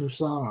she's got a new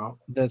song out.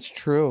 That's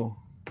true.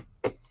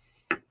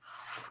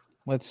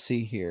 Let's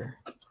see here.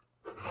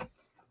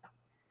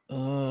 Where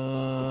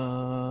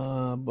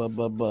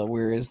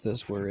is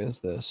this? Where is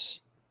this?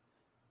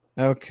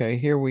 Okay,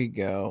 here we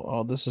go.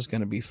 Oh, this is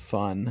going to be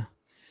fun.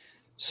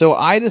 So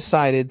I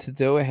decided to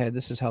go ahead.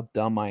 This is how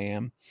dumb I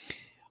am.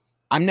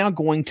 I'm now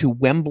going to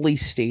Wembley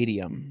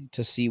Stadium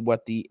to see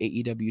what the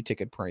AEW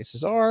ticket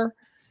prices are.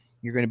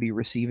 You're going to be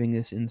receiving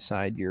this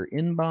inside your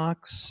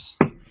inbox.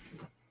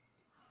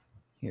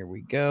 Here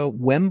we go.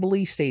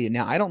 Wembley Stadium.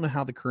 Now, I don't know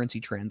how the currency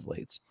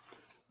translates.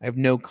 I have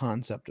no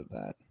concept of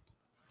that.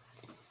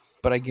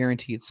 But I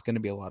guarantee it's going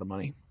to be a lot of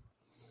money.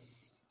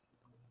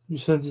 You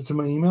sent it to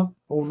my email?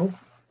 Oh, no.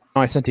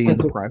 Oh, I sent it in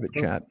the private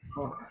chat.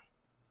 All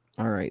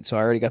right. So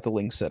I already got the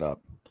link set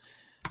up.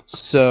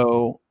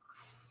 So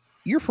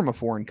you're from a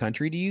foreign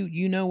country. Do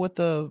you know what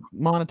the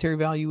monetary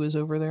value is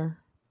over there?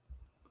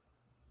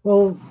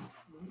 Well,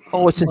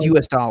 it's in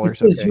U.S.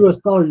 dollars. It's U.S.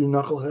 dollar, you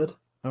knucklehead.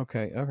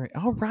 Okay. All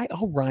right.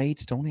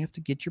 Don't have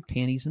to get your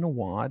panties in a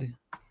wad.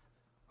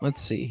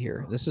 Let's see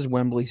here. This is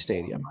Wembley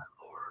Stadium. Oh, my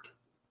Lord.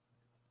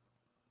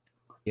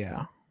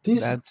 Yeah.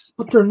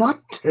 But they're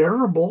not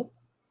terrible.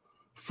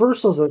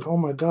 First, I was like, oh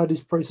my God,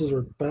 these prices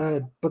are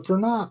bad. But they're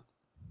not.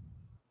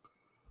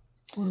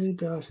 What do we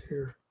got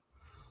here?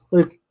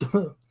 Like,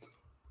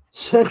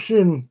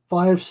 section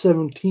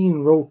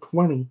 517, row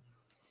 20.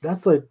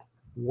 That's like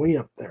way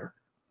up there.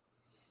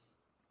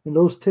 And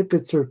those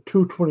tickets are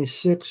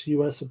 $226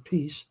 US a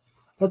piece.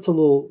 That's a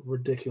little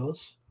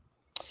ridiculous.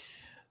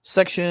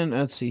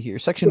 Let's see here.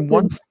 Section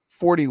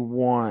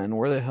 141.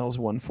 Where the hell's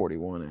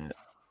 141 at?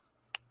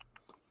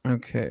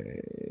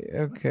 Okay.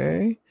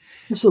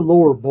 It's a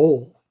lower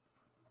bowl.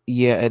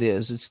 Yeah, it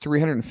is. It's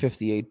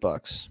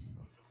 $358.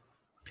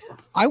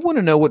 I want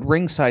to know what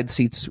ringside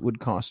seats would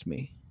cost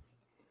me.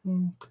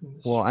 Okay,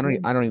 well, I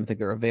don't even think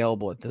they're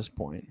available at this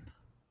point.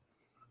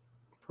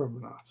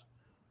 Probably not.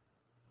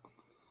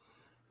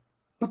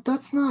 But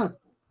that's not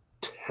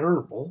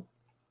terrible.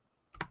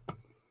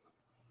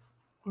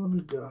 What do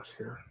we got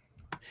here?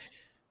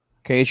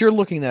 Okay, as you're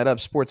looking that up,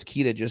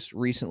 Sportskeeda just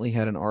recently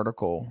had an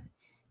article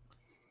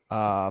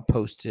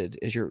posted.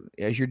 As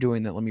you're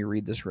doing that, let me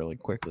read this really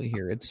quickly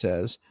here. It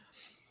says,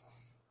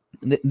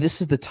 this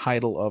is the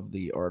title of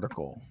the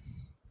article.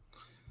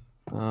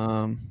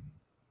 Come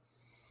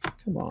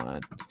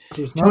on.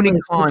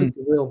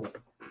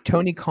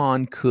 Tony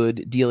Khan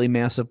could deal a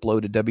massive blow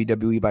to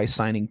WWE by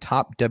signing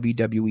top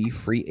WWE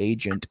free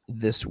agent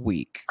this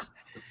week.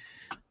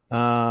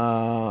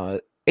 AEW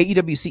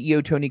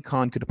CEO Tony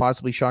Khan could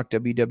possibly shock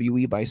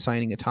WWE by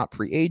signing a top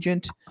free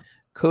agent,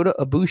 Kota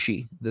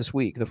Ibushi, this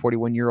week. The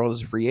 41-year-old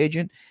is a free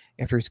agent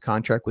after his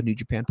contract with New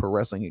Japan Pro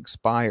Wrestling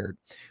expired.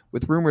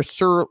 With rumors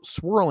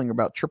swirling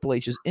about Triple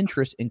H's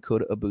interest in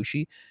Kota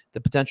Ibushi,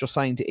 the potential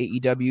signing to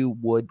AEW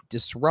would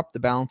disrupt the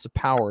balance of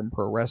power in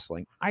pro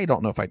wrestling. I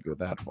don't know if I'd go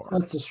that far.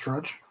 That's a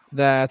stretch.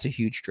 That's a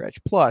huge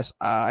stretch. Plus,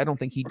 I don't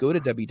think he'd go to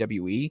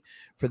WWE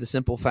for the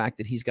simple fact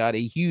that he's got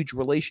a huge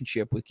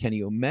relationship with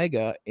Kenny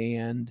Omega,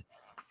 and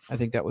I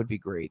think that would be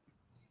great.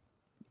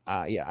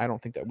 I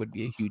don't think that would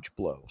be a huge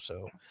blow.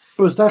 So,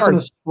 but is that going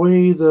to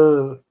sway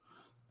the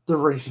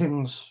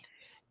ratings?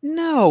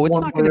 No, it's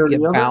not going to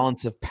be a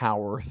balance of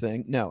power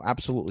thing. No,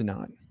 absolutely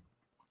not.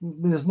 I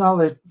mean, it's not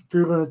like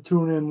you're going to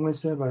tune in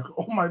Wednesday like,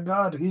 oh my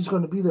God, he's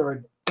going to be there. I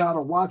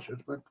gotta watch it.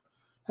 Like,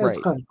 that's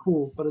kind of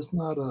cool, but it's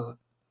not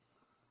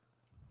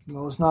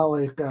it's not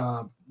like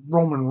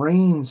Roman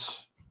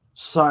Reigns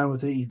signed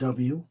with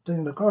AEW.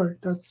 Then like, all right,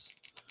 that's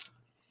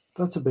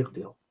a big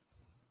deal.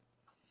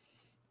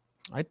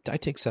 I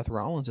take Seth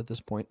Rollins at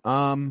this point.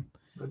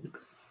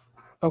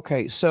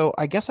 Okay, so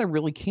I guess I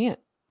really can't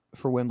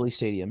for Wembley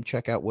Stadium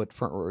check out what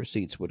front row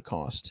seats would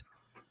cost.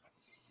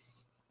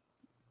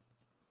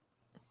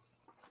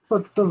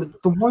 But the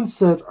ones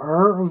that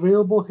are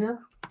available here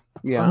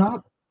are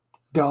not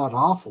god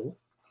awful.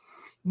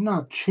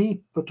 Not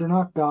cheap, but they're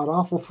not god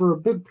awful for a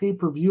big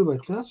pay-per-view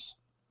like this.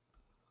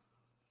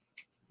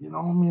 I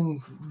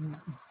mean,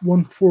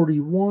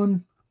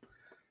 141.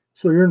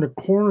 So you're in the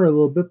corner a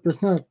little bit, but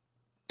it's not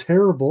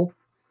terrible.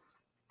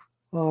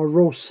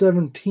 Row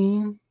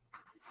 17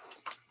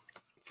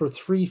 for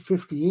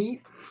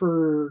 $358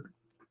 for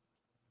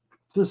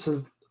this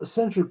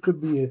essentially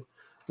could be an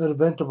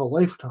event of a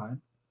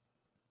lifetime.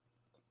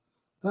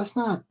 That's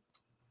not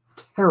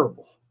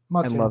terrible.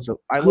 I love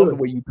the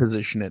way you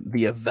position it.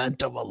 The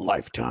event of a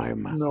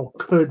lifetime. No,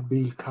 could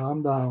be.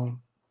 Calm down.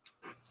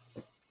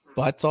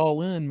 Butts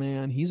all in,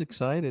 man. He's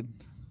excited.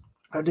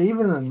 Have they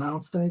even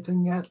announced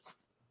anything yet?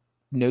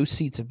 No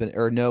seats have been,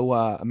 or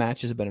no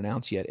matches have been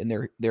announced yet,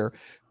 and they're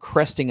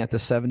cresting at the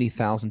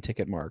 70,000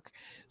 ticket mark.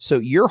 So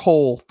your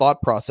whole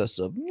thought process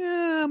of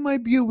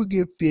might be able to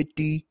get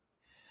 50,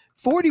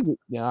 40.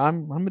 Yeah,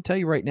 I'm gonna tell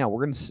you right now,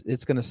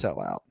 it's gonna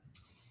sell out.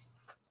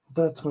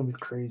 That's gonna be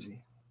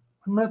crazy.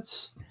 And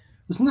that's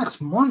this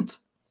next month.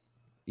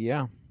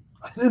 Yeah,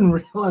 I didn't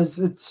realize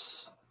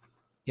it's.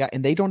 Yeah,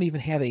 and they don't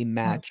even have a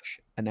match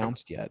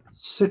announced yet.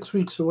 6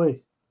 weeks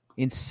away.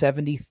 In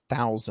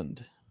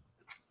 70,000.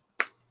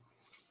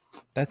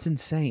 That's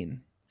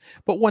insane.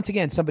 But once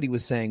again, somebody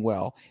was saying,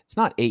 well, it's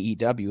not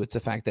AEW. It's the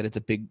fact that it's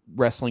a big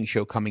wrestling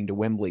show coming to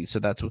Wembley. So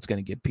that's what's going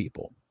to get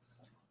people.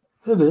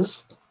 It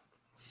is.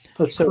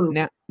 That's so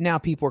true. now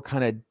people are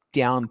kind of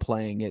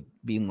downplaying it,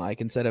 being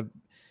like, instead of,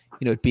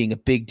 it being a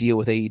big deal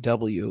with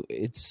AEW,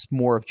 it's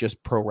more of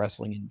just pro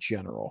wrestling in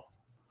general.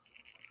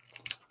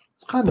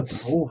 It's kind of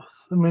both.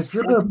 I mean, if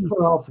you're going to put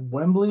off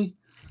Wembley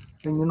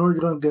and you're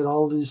going to get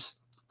all these,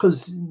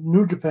 because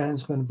New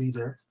Japan's going to be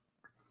there.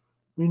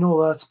 We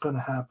know that's going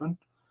to happen.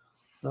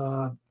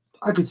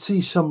 I could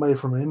see somebody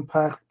from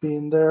Impact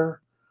being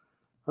there.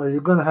 You're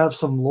going to have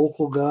some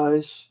local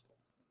guys.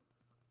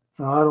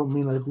 Now, I don't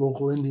mean like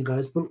local indie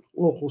guys, but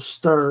local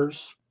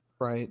stars.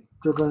 Right.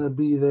 They're going to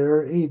be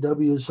there.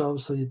 AEW is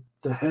obviously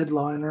the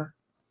headliner.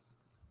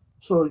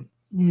 So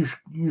you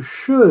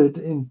should,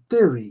 in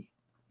theory,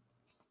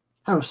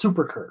 have a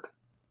supercard.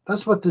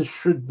 That's what this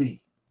should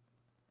be.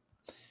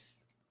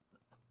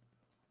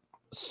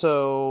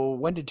 So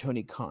when did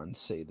Tony Khan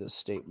say this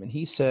statement?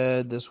 He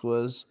said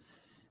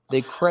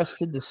they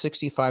crested the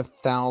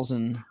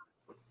 65,000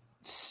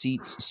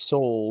 seats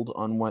sold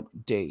on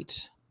what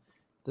date?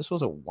 This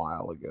was a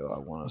while ago, I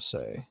want to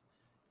say.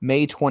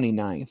 May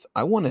 29th.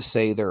 I want to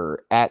say they're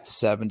at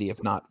 70,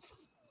 if not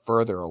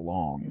further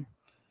along.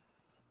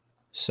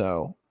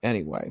 So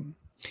anyway,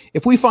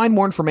 if we find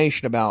more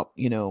information about,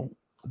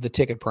 the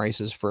ticket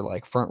prices for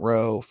like front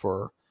row,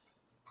 for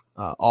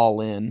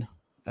all in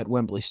at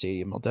Wembley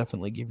Stadium, I'll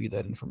definitely give you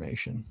that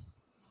information.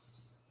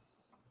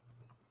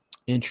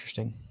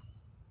 Interesting.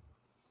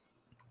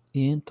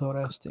 It's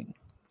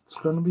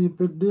going to be a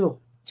big deal.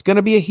 It's going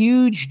to be a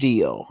huge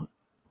deal.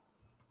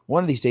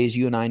 One of these days,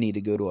 you and I need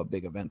to go to a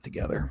big event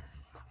together.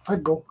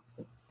 I'd go.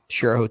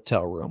 Share a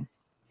hotel room.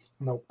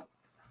 Nope.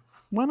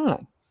 Why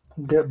not?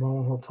 Get my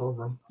own hotel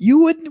room. You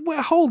wouldn't?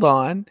 Well, hold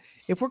on.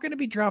 If we're going to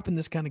be dropping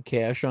this kind of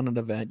cash on an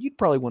event, you'd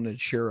probably want to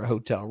share a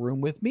hotel room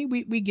with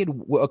me.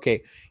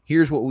 Okay,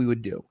 here's what we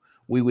would do.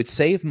 We would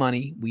save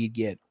money. We'd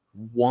get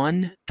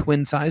one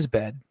twin size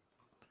bed.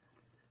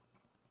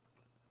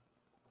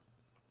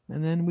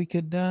 And then we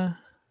could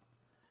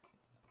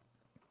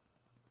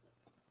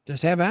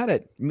just have at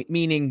it.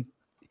 Meaning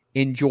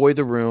enjoy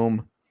the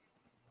room.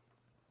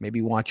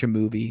 Maybe watch a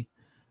movie.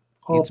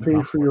 I'll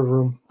pay for your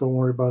room. Don't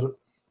worry about it.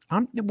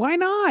 Why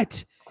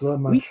not? Because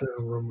I'm not sharing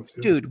a room with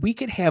you. Dude, we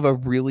could have a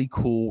really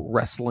cool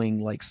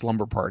wrestling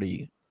slumber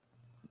party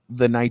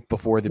the night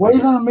before the Why are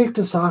you gonna make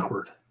this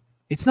awkward?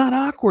 It's not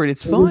awkward.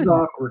 It's fun. It is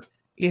awkward.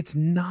 It's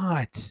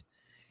not.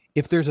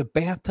 If there's a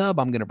bathtub,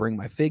 I'm gonna bring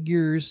my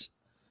figures.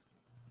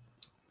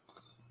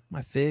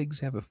 My figs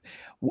have a.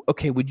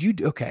 Okay,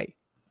 okay,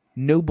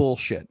 no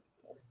bullshit.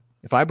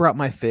 If I brought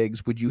my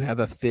figs, would you have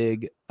a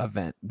fig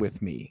event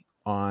with me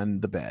on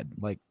the bed?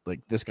 Like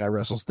this guy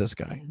wrestles this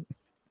guy.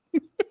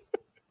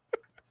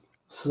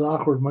 This is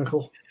awkward,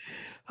 Michael.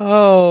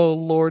 Oh,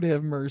 Lord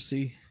have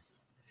mercy.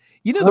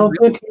 I don't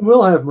think he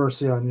will have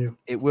mercy on you.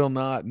 It will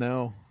not,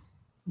 no.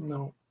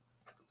 No.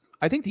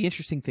 I think the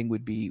interesting thing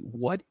would be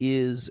what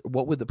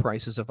would the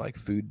prices of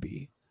food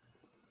be?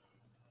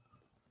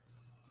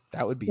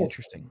 That would be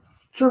interesting.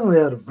 Generally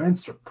at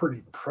events are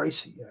pretty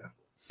pricey, yeah.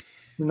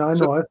 I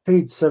know I've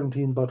paid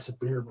 $17 a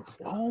beer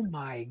before. Oh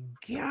my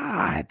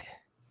God.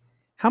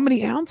 How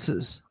many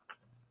ounces?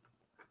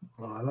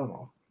 Well, I don't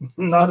know.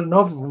 Not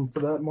enough of them for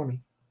that money.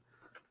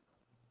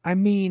 I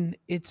mean,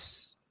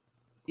 it's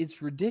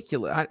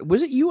ridiculous.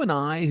 Was it you and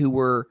I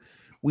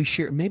we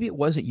shared? Maybe it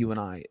wasn't you and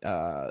I.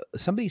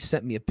 Somebody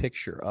sent me a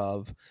picture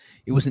of,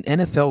 it was an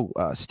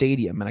NFL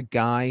stadium, and a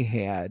guy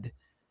had,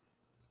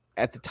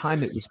 at the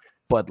time it was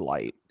Bud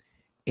Light,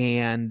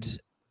 and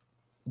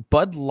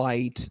Bud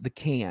Light, the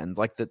cans,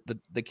 like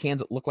the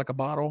cans that look like a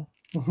bottle.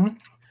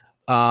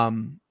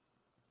 Mm-hmm.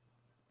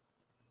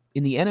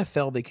 In the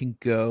NFL, they can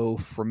go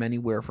from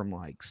anywhere from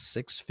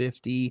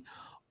 $6.50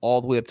 all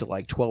the way up to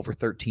 $12 or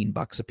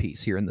 $13 a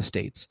piece here in the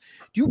States.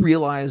 Do you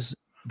realize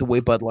the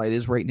way Bud Light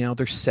is right now?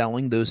 They're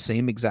selling those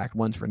same exact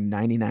ones for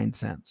 99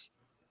 cents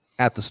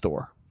at the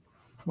store.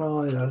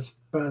 Well, yeah, there's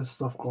bad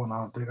stuff going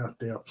on.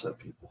 They upset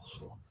people.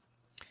 So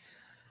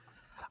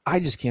I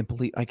just can't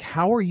believe,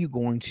 how are you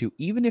going to,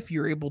 even if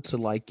you're able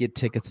to get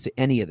tickets to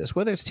any of this,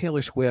 whether it's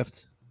Taylor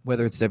Swift,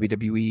 whether it's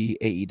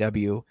WWE,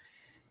 AEW,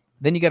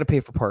 then you got to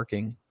pay for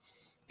parking.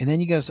 And then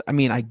you guys,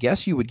 I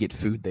guess you would get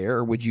food there,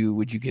 or would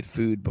you get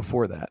food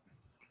before that?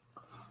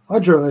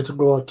 I'd really like to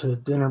go out to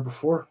dinner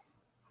before.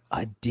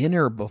 A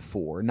dinner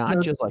before,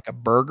 not just a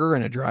burger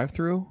and a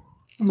drive-through?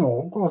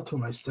 No, go out to a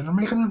nice dinner.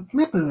 Make an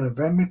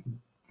event.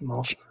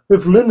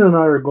 If Linda and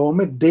I are going,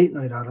 make date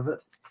night out of it.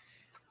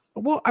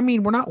 Well,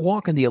 we're not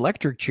walking the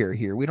electric chair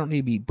here. We don't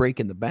need to be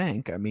breaking the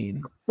bank.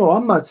 No,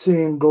 I'm not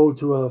saying go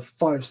to a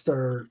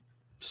 5-star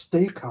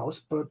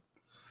steakhouse, but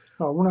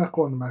no, we're not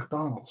going to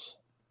McDonald's.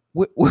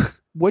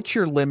 What's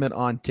your limit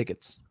on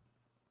tickets?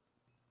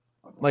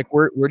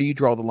 Where do you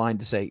draw the line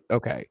to say,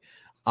 okay,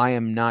 I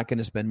am not going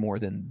to spend more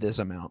than this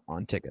amount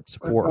on tickets?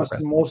 That's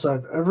the most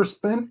I've ever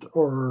spent,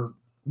 or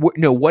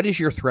What is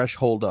your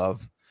threshold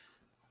of,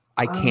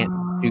 I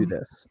can't do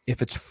this?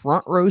 If it's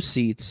front row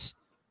seats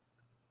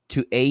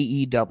to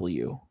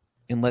AEW,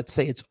 and let's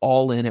say it's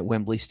all in at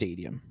Wembley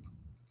Stadium.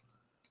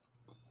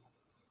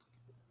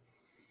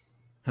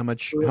 How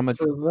much for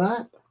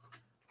that?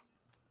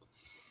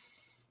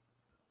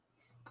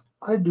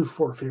 I'd do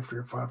 $450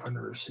 or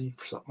 $500 a seat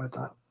for something like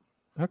that.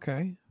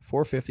 Okay.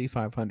 $450,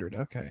 $500.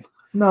 Okay.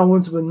 No,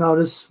 once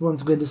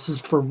again, this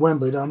is for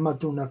Wembley. I'm not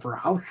doing that for a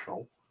house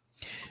show.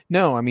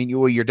 No, I mean,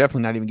 you're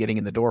definitely not even getting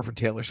in the door for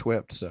Taylor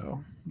Swift,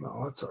 so.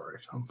 No, that's all right.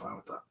 I'm fine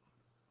with that.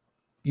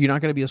 You're not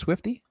going to be a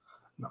Swiftie?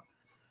 No.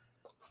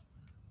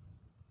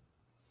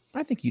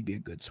 I think you'd be a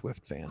good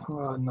Swift fan. No,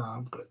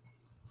 I'm good.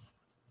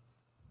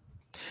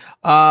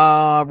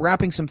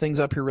 Wrapping some things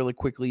up here really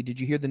quickly.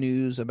 Did you hear the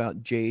news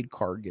about Jade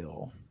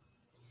Cargill?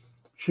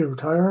 She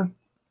retiring?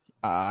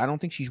 I don't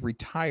think she's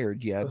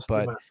retired yet,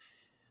 but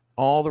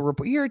all the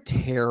reports. You're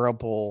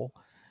terrible.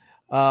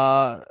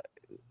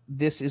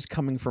 This is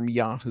coming from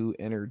Yahoo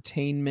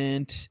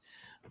Entertainment.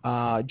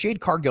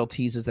 Jade Cargill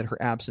teases that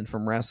her absence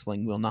from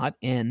wrestling will not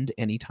end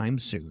anytime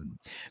soon.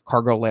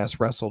 Cargill last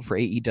wrestled for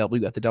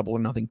AEW at the Double or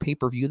Nothing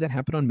pay-per-view that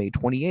happened on May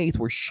 28th,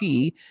 where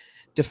she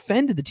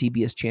defended the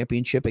TBS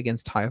championship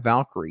against Taya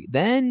Valkyrie.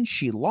 Then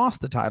she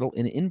lost the title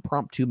in an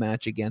impromptu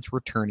match against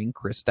returning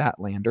Chris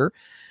Statlander.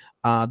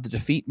 The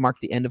defeat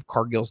marked the end of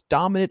Cargill's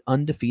dominant,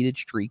 undefeated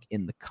streak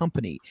in the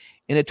company.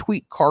 In a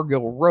tweet,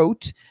 Cargill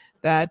wrote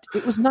that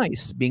it was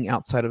nice being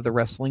outside of the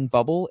wrestling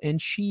bubble, and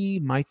she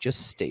might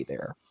just stay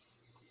there.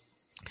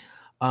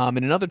 In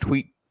another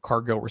tweet,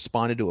 Cargill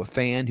responded to a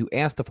fan who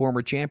asked the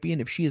former champion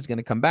if she is going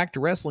to come back to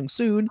wrestling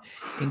soon,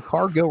 and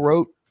Cargill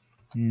wrote,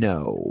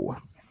 no.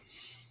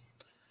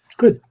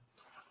 Good.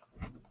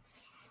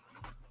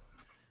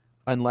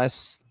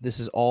 Unless this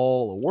is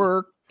all a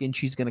work and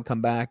she's going to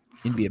come back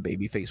and be a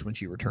babyface when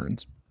she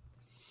returns.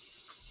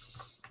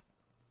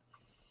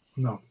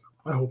 No,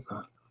 I hope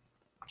not.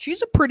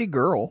 She's a pretty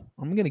girl.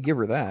 I'm going to give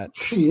her that.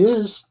 She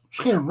is.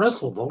 She can't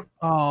wrestle, though.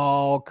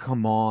 Oh,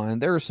 come on.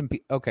 There are some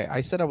people. Okay,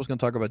 I said I was going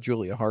to talk about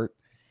Julia Hart.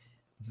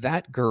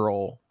 That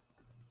girl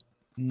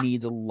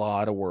needs a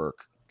lot of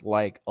work.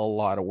 Like, a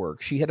lot of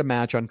work. She had a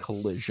match on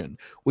Collision,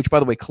 which, by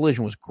the way,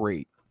 Collision was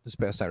great this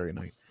past Saturday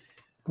night.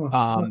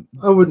 Well,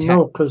 I wouldn't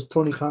know because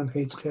Tony Khan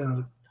hates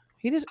Canada.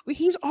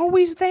 He's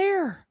always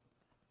there.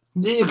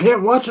 You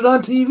can't watch it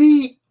on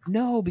TV.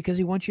 No, because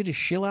he wants you to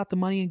shill out the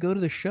money and go to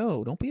the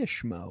show. Don't be a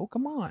schmo.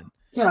 Come on.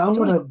 Yeah, I'm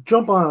going to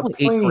jump on a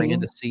plane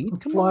and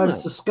fly to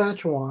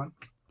Saskatchewan.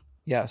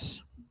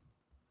 Yes.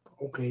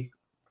 Okay.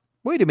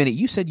 Wait a minute.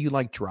 You said you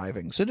like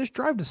driving, so just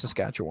drive to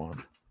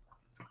Saskatchewan.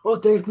 Well,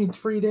 it takes me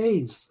 3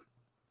 days.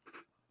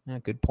 Yeah,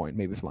 good point.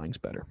 Maybe flying's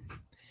better.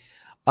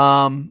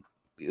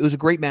 It was a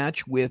great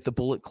match with the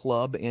Bullet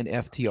Club and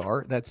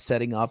FTR. That's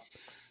setting up.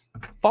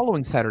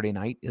 Following Saturday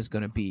night is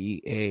going to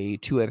be a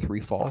 2 out of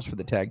 3 falls for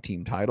the tag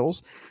team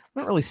titles.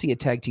 I don't really see a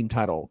tag team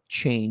title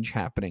change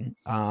happening.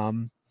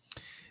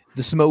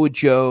 The Samoa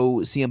Joe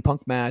CM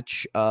Punk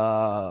match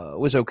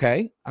was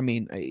okay. I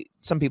mean,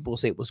 some people will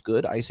say it was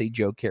good. I say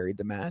Joe carried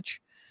the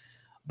match.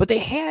 But they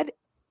had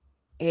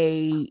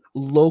a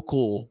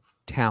local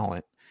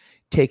talent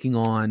taking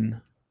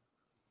on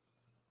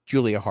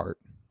Julia Hart.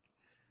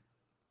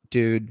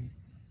 Dude,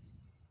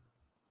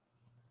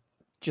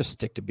 just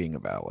stick to being a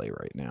valet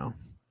right now.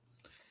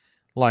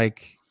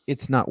 Like,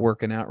 it's not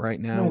working out right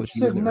now. Man,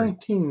 she's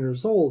 19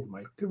 years old,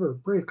 Mike. Give her a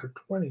break. Or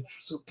 20.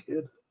 She's a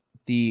kid.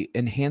 The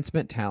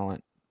enhancement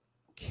talent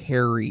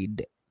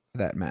carried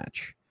that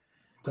match.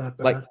 That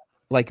bad?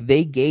 Like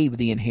they gave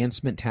the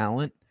enhancement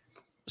talent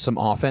some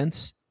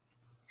offense.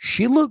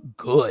 She looked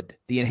good,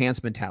 the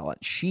enhancement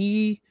talent.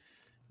 She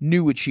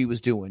knew what she was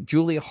doing.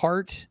 Julia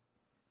Hart,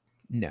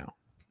 no.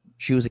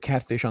 She was a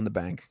catfish on the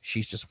bank.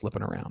 She's just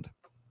flipping around.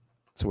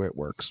 That's the way it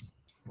works.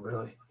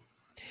 Really?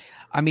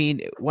 I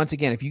mean, once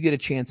again, if you get a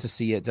chance to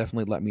see it,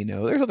 definitely let me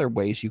know. There's other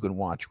ways you can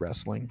watch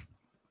wrestling.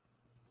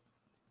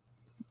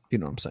 You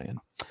know what I'm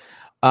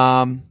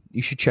saying?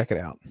 You should check it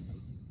out.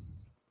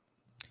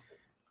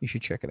 You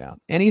should check it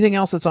out. Anything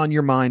else that's on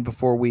your mind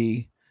before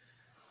we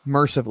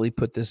mercifully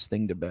put this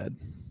thing to bed?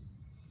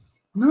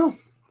 No,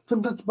 I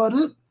think that's about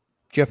it.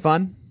 Did you have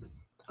fun?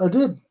 I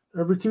did.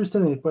 Every Tuesday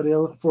night, buddy. I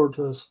look forward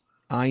to this.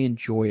 I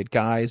enjoy it,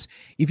 guys.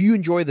 If you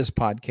enjoy this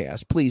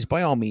podcast, please,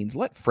 by all means,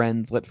 let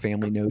friends, let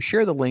family know.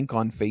 Share the link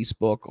on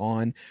Facebook,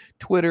 on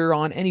Twitter,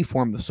 on any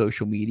form of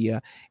social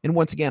media. And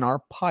once again,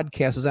 our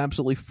podcast is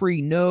absolutely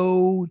free.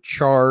 No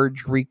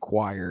charge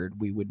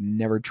required. We would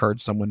never charge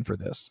someone for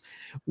this.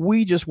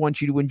 We just want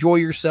you to enjoy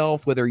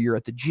yourself, whether you're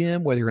at the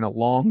gym, whether you're in a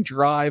long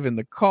drive in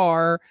the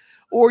car,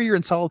 or you're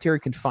in solitary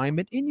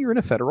confinement and you're in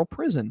a federal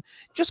prison.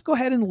 Just go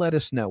ahead and let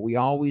us know. We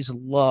always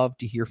love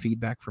to hear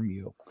feedback from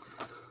you.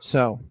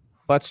 So,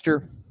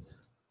 Butster,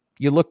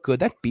 you look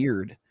good. That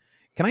beard,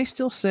 can I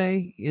still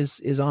say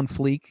is on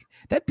fleek?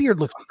 That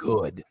beard looks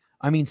good.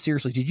 I mean,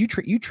 seriously, did you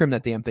trim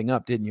that damn thing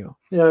up, didn't you?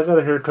 Yeah, I got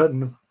a haircut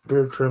and a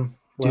beard trim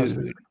last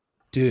week.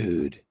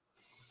 Dude,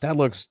 that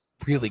looks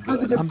really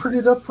good. I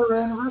prettied up for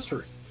our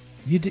anniversary.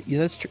 You do. Yeah,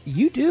 that's true.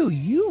 You do.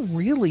 You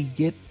really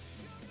get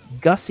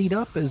gussied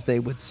up, as they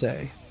would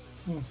say.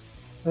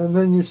 And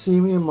then you see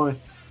me in my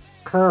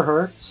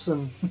Carhartts,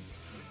 and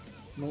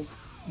what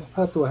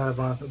hat do I have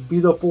on? A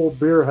beat up old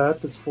beer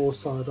hat that's full of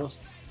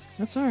sawdust.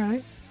 That's all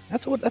right.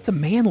 That's a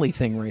manly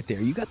thing right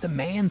there. You got the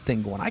man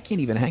thing going. I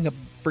can't even hang up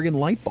friggin'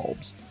 light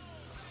bulbs.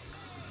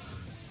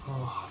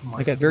 Oh,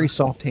 I got very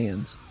soft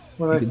hands.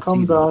 When I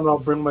come down, I'll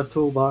bring my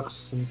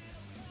toolbox and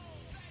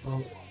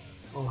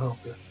I'll help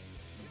you.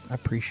 I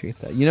appreciate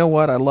that. You know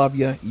what? I love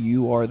you.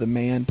 You are the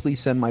man.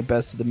 Please send my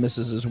best to the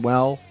missus as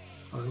well.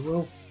 I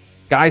will.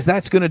 Guys,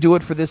 that's going to do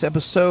it for this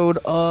episode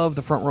of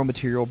the Front Row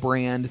Material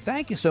brand.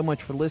 Thank you so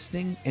much for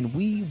listening, and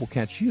we will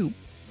catch you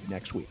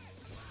next week.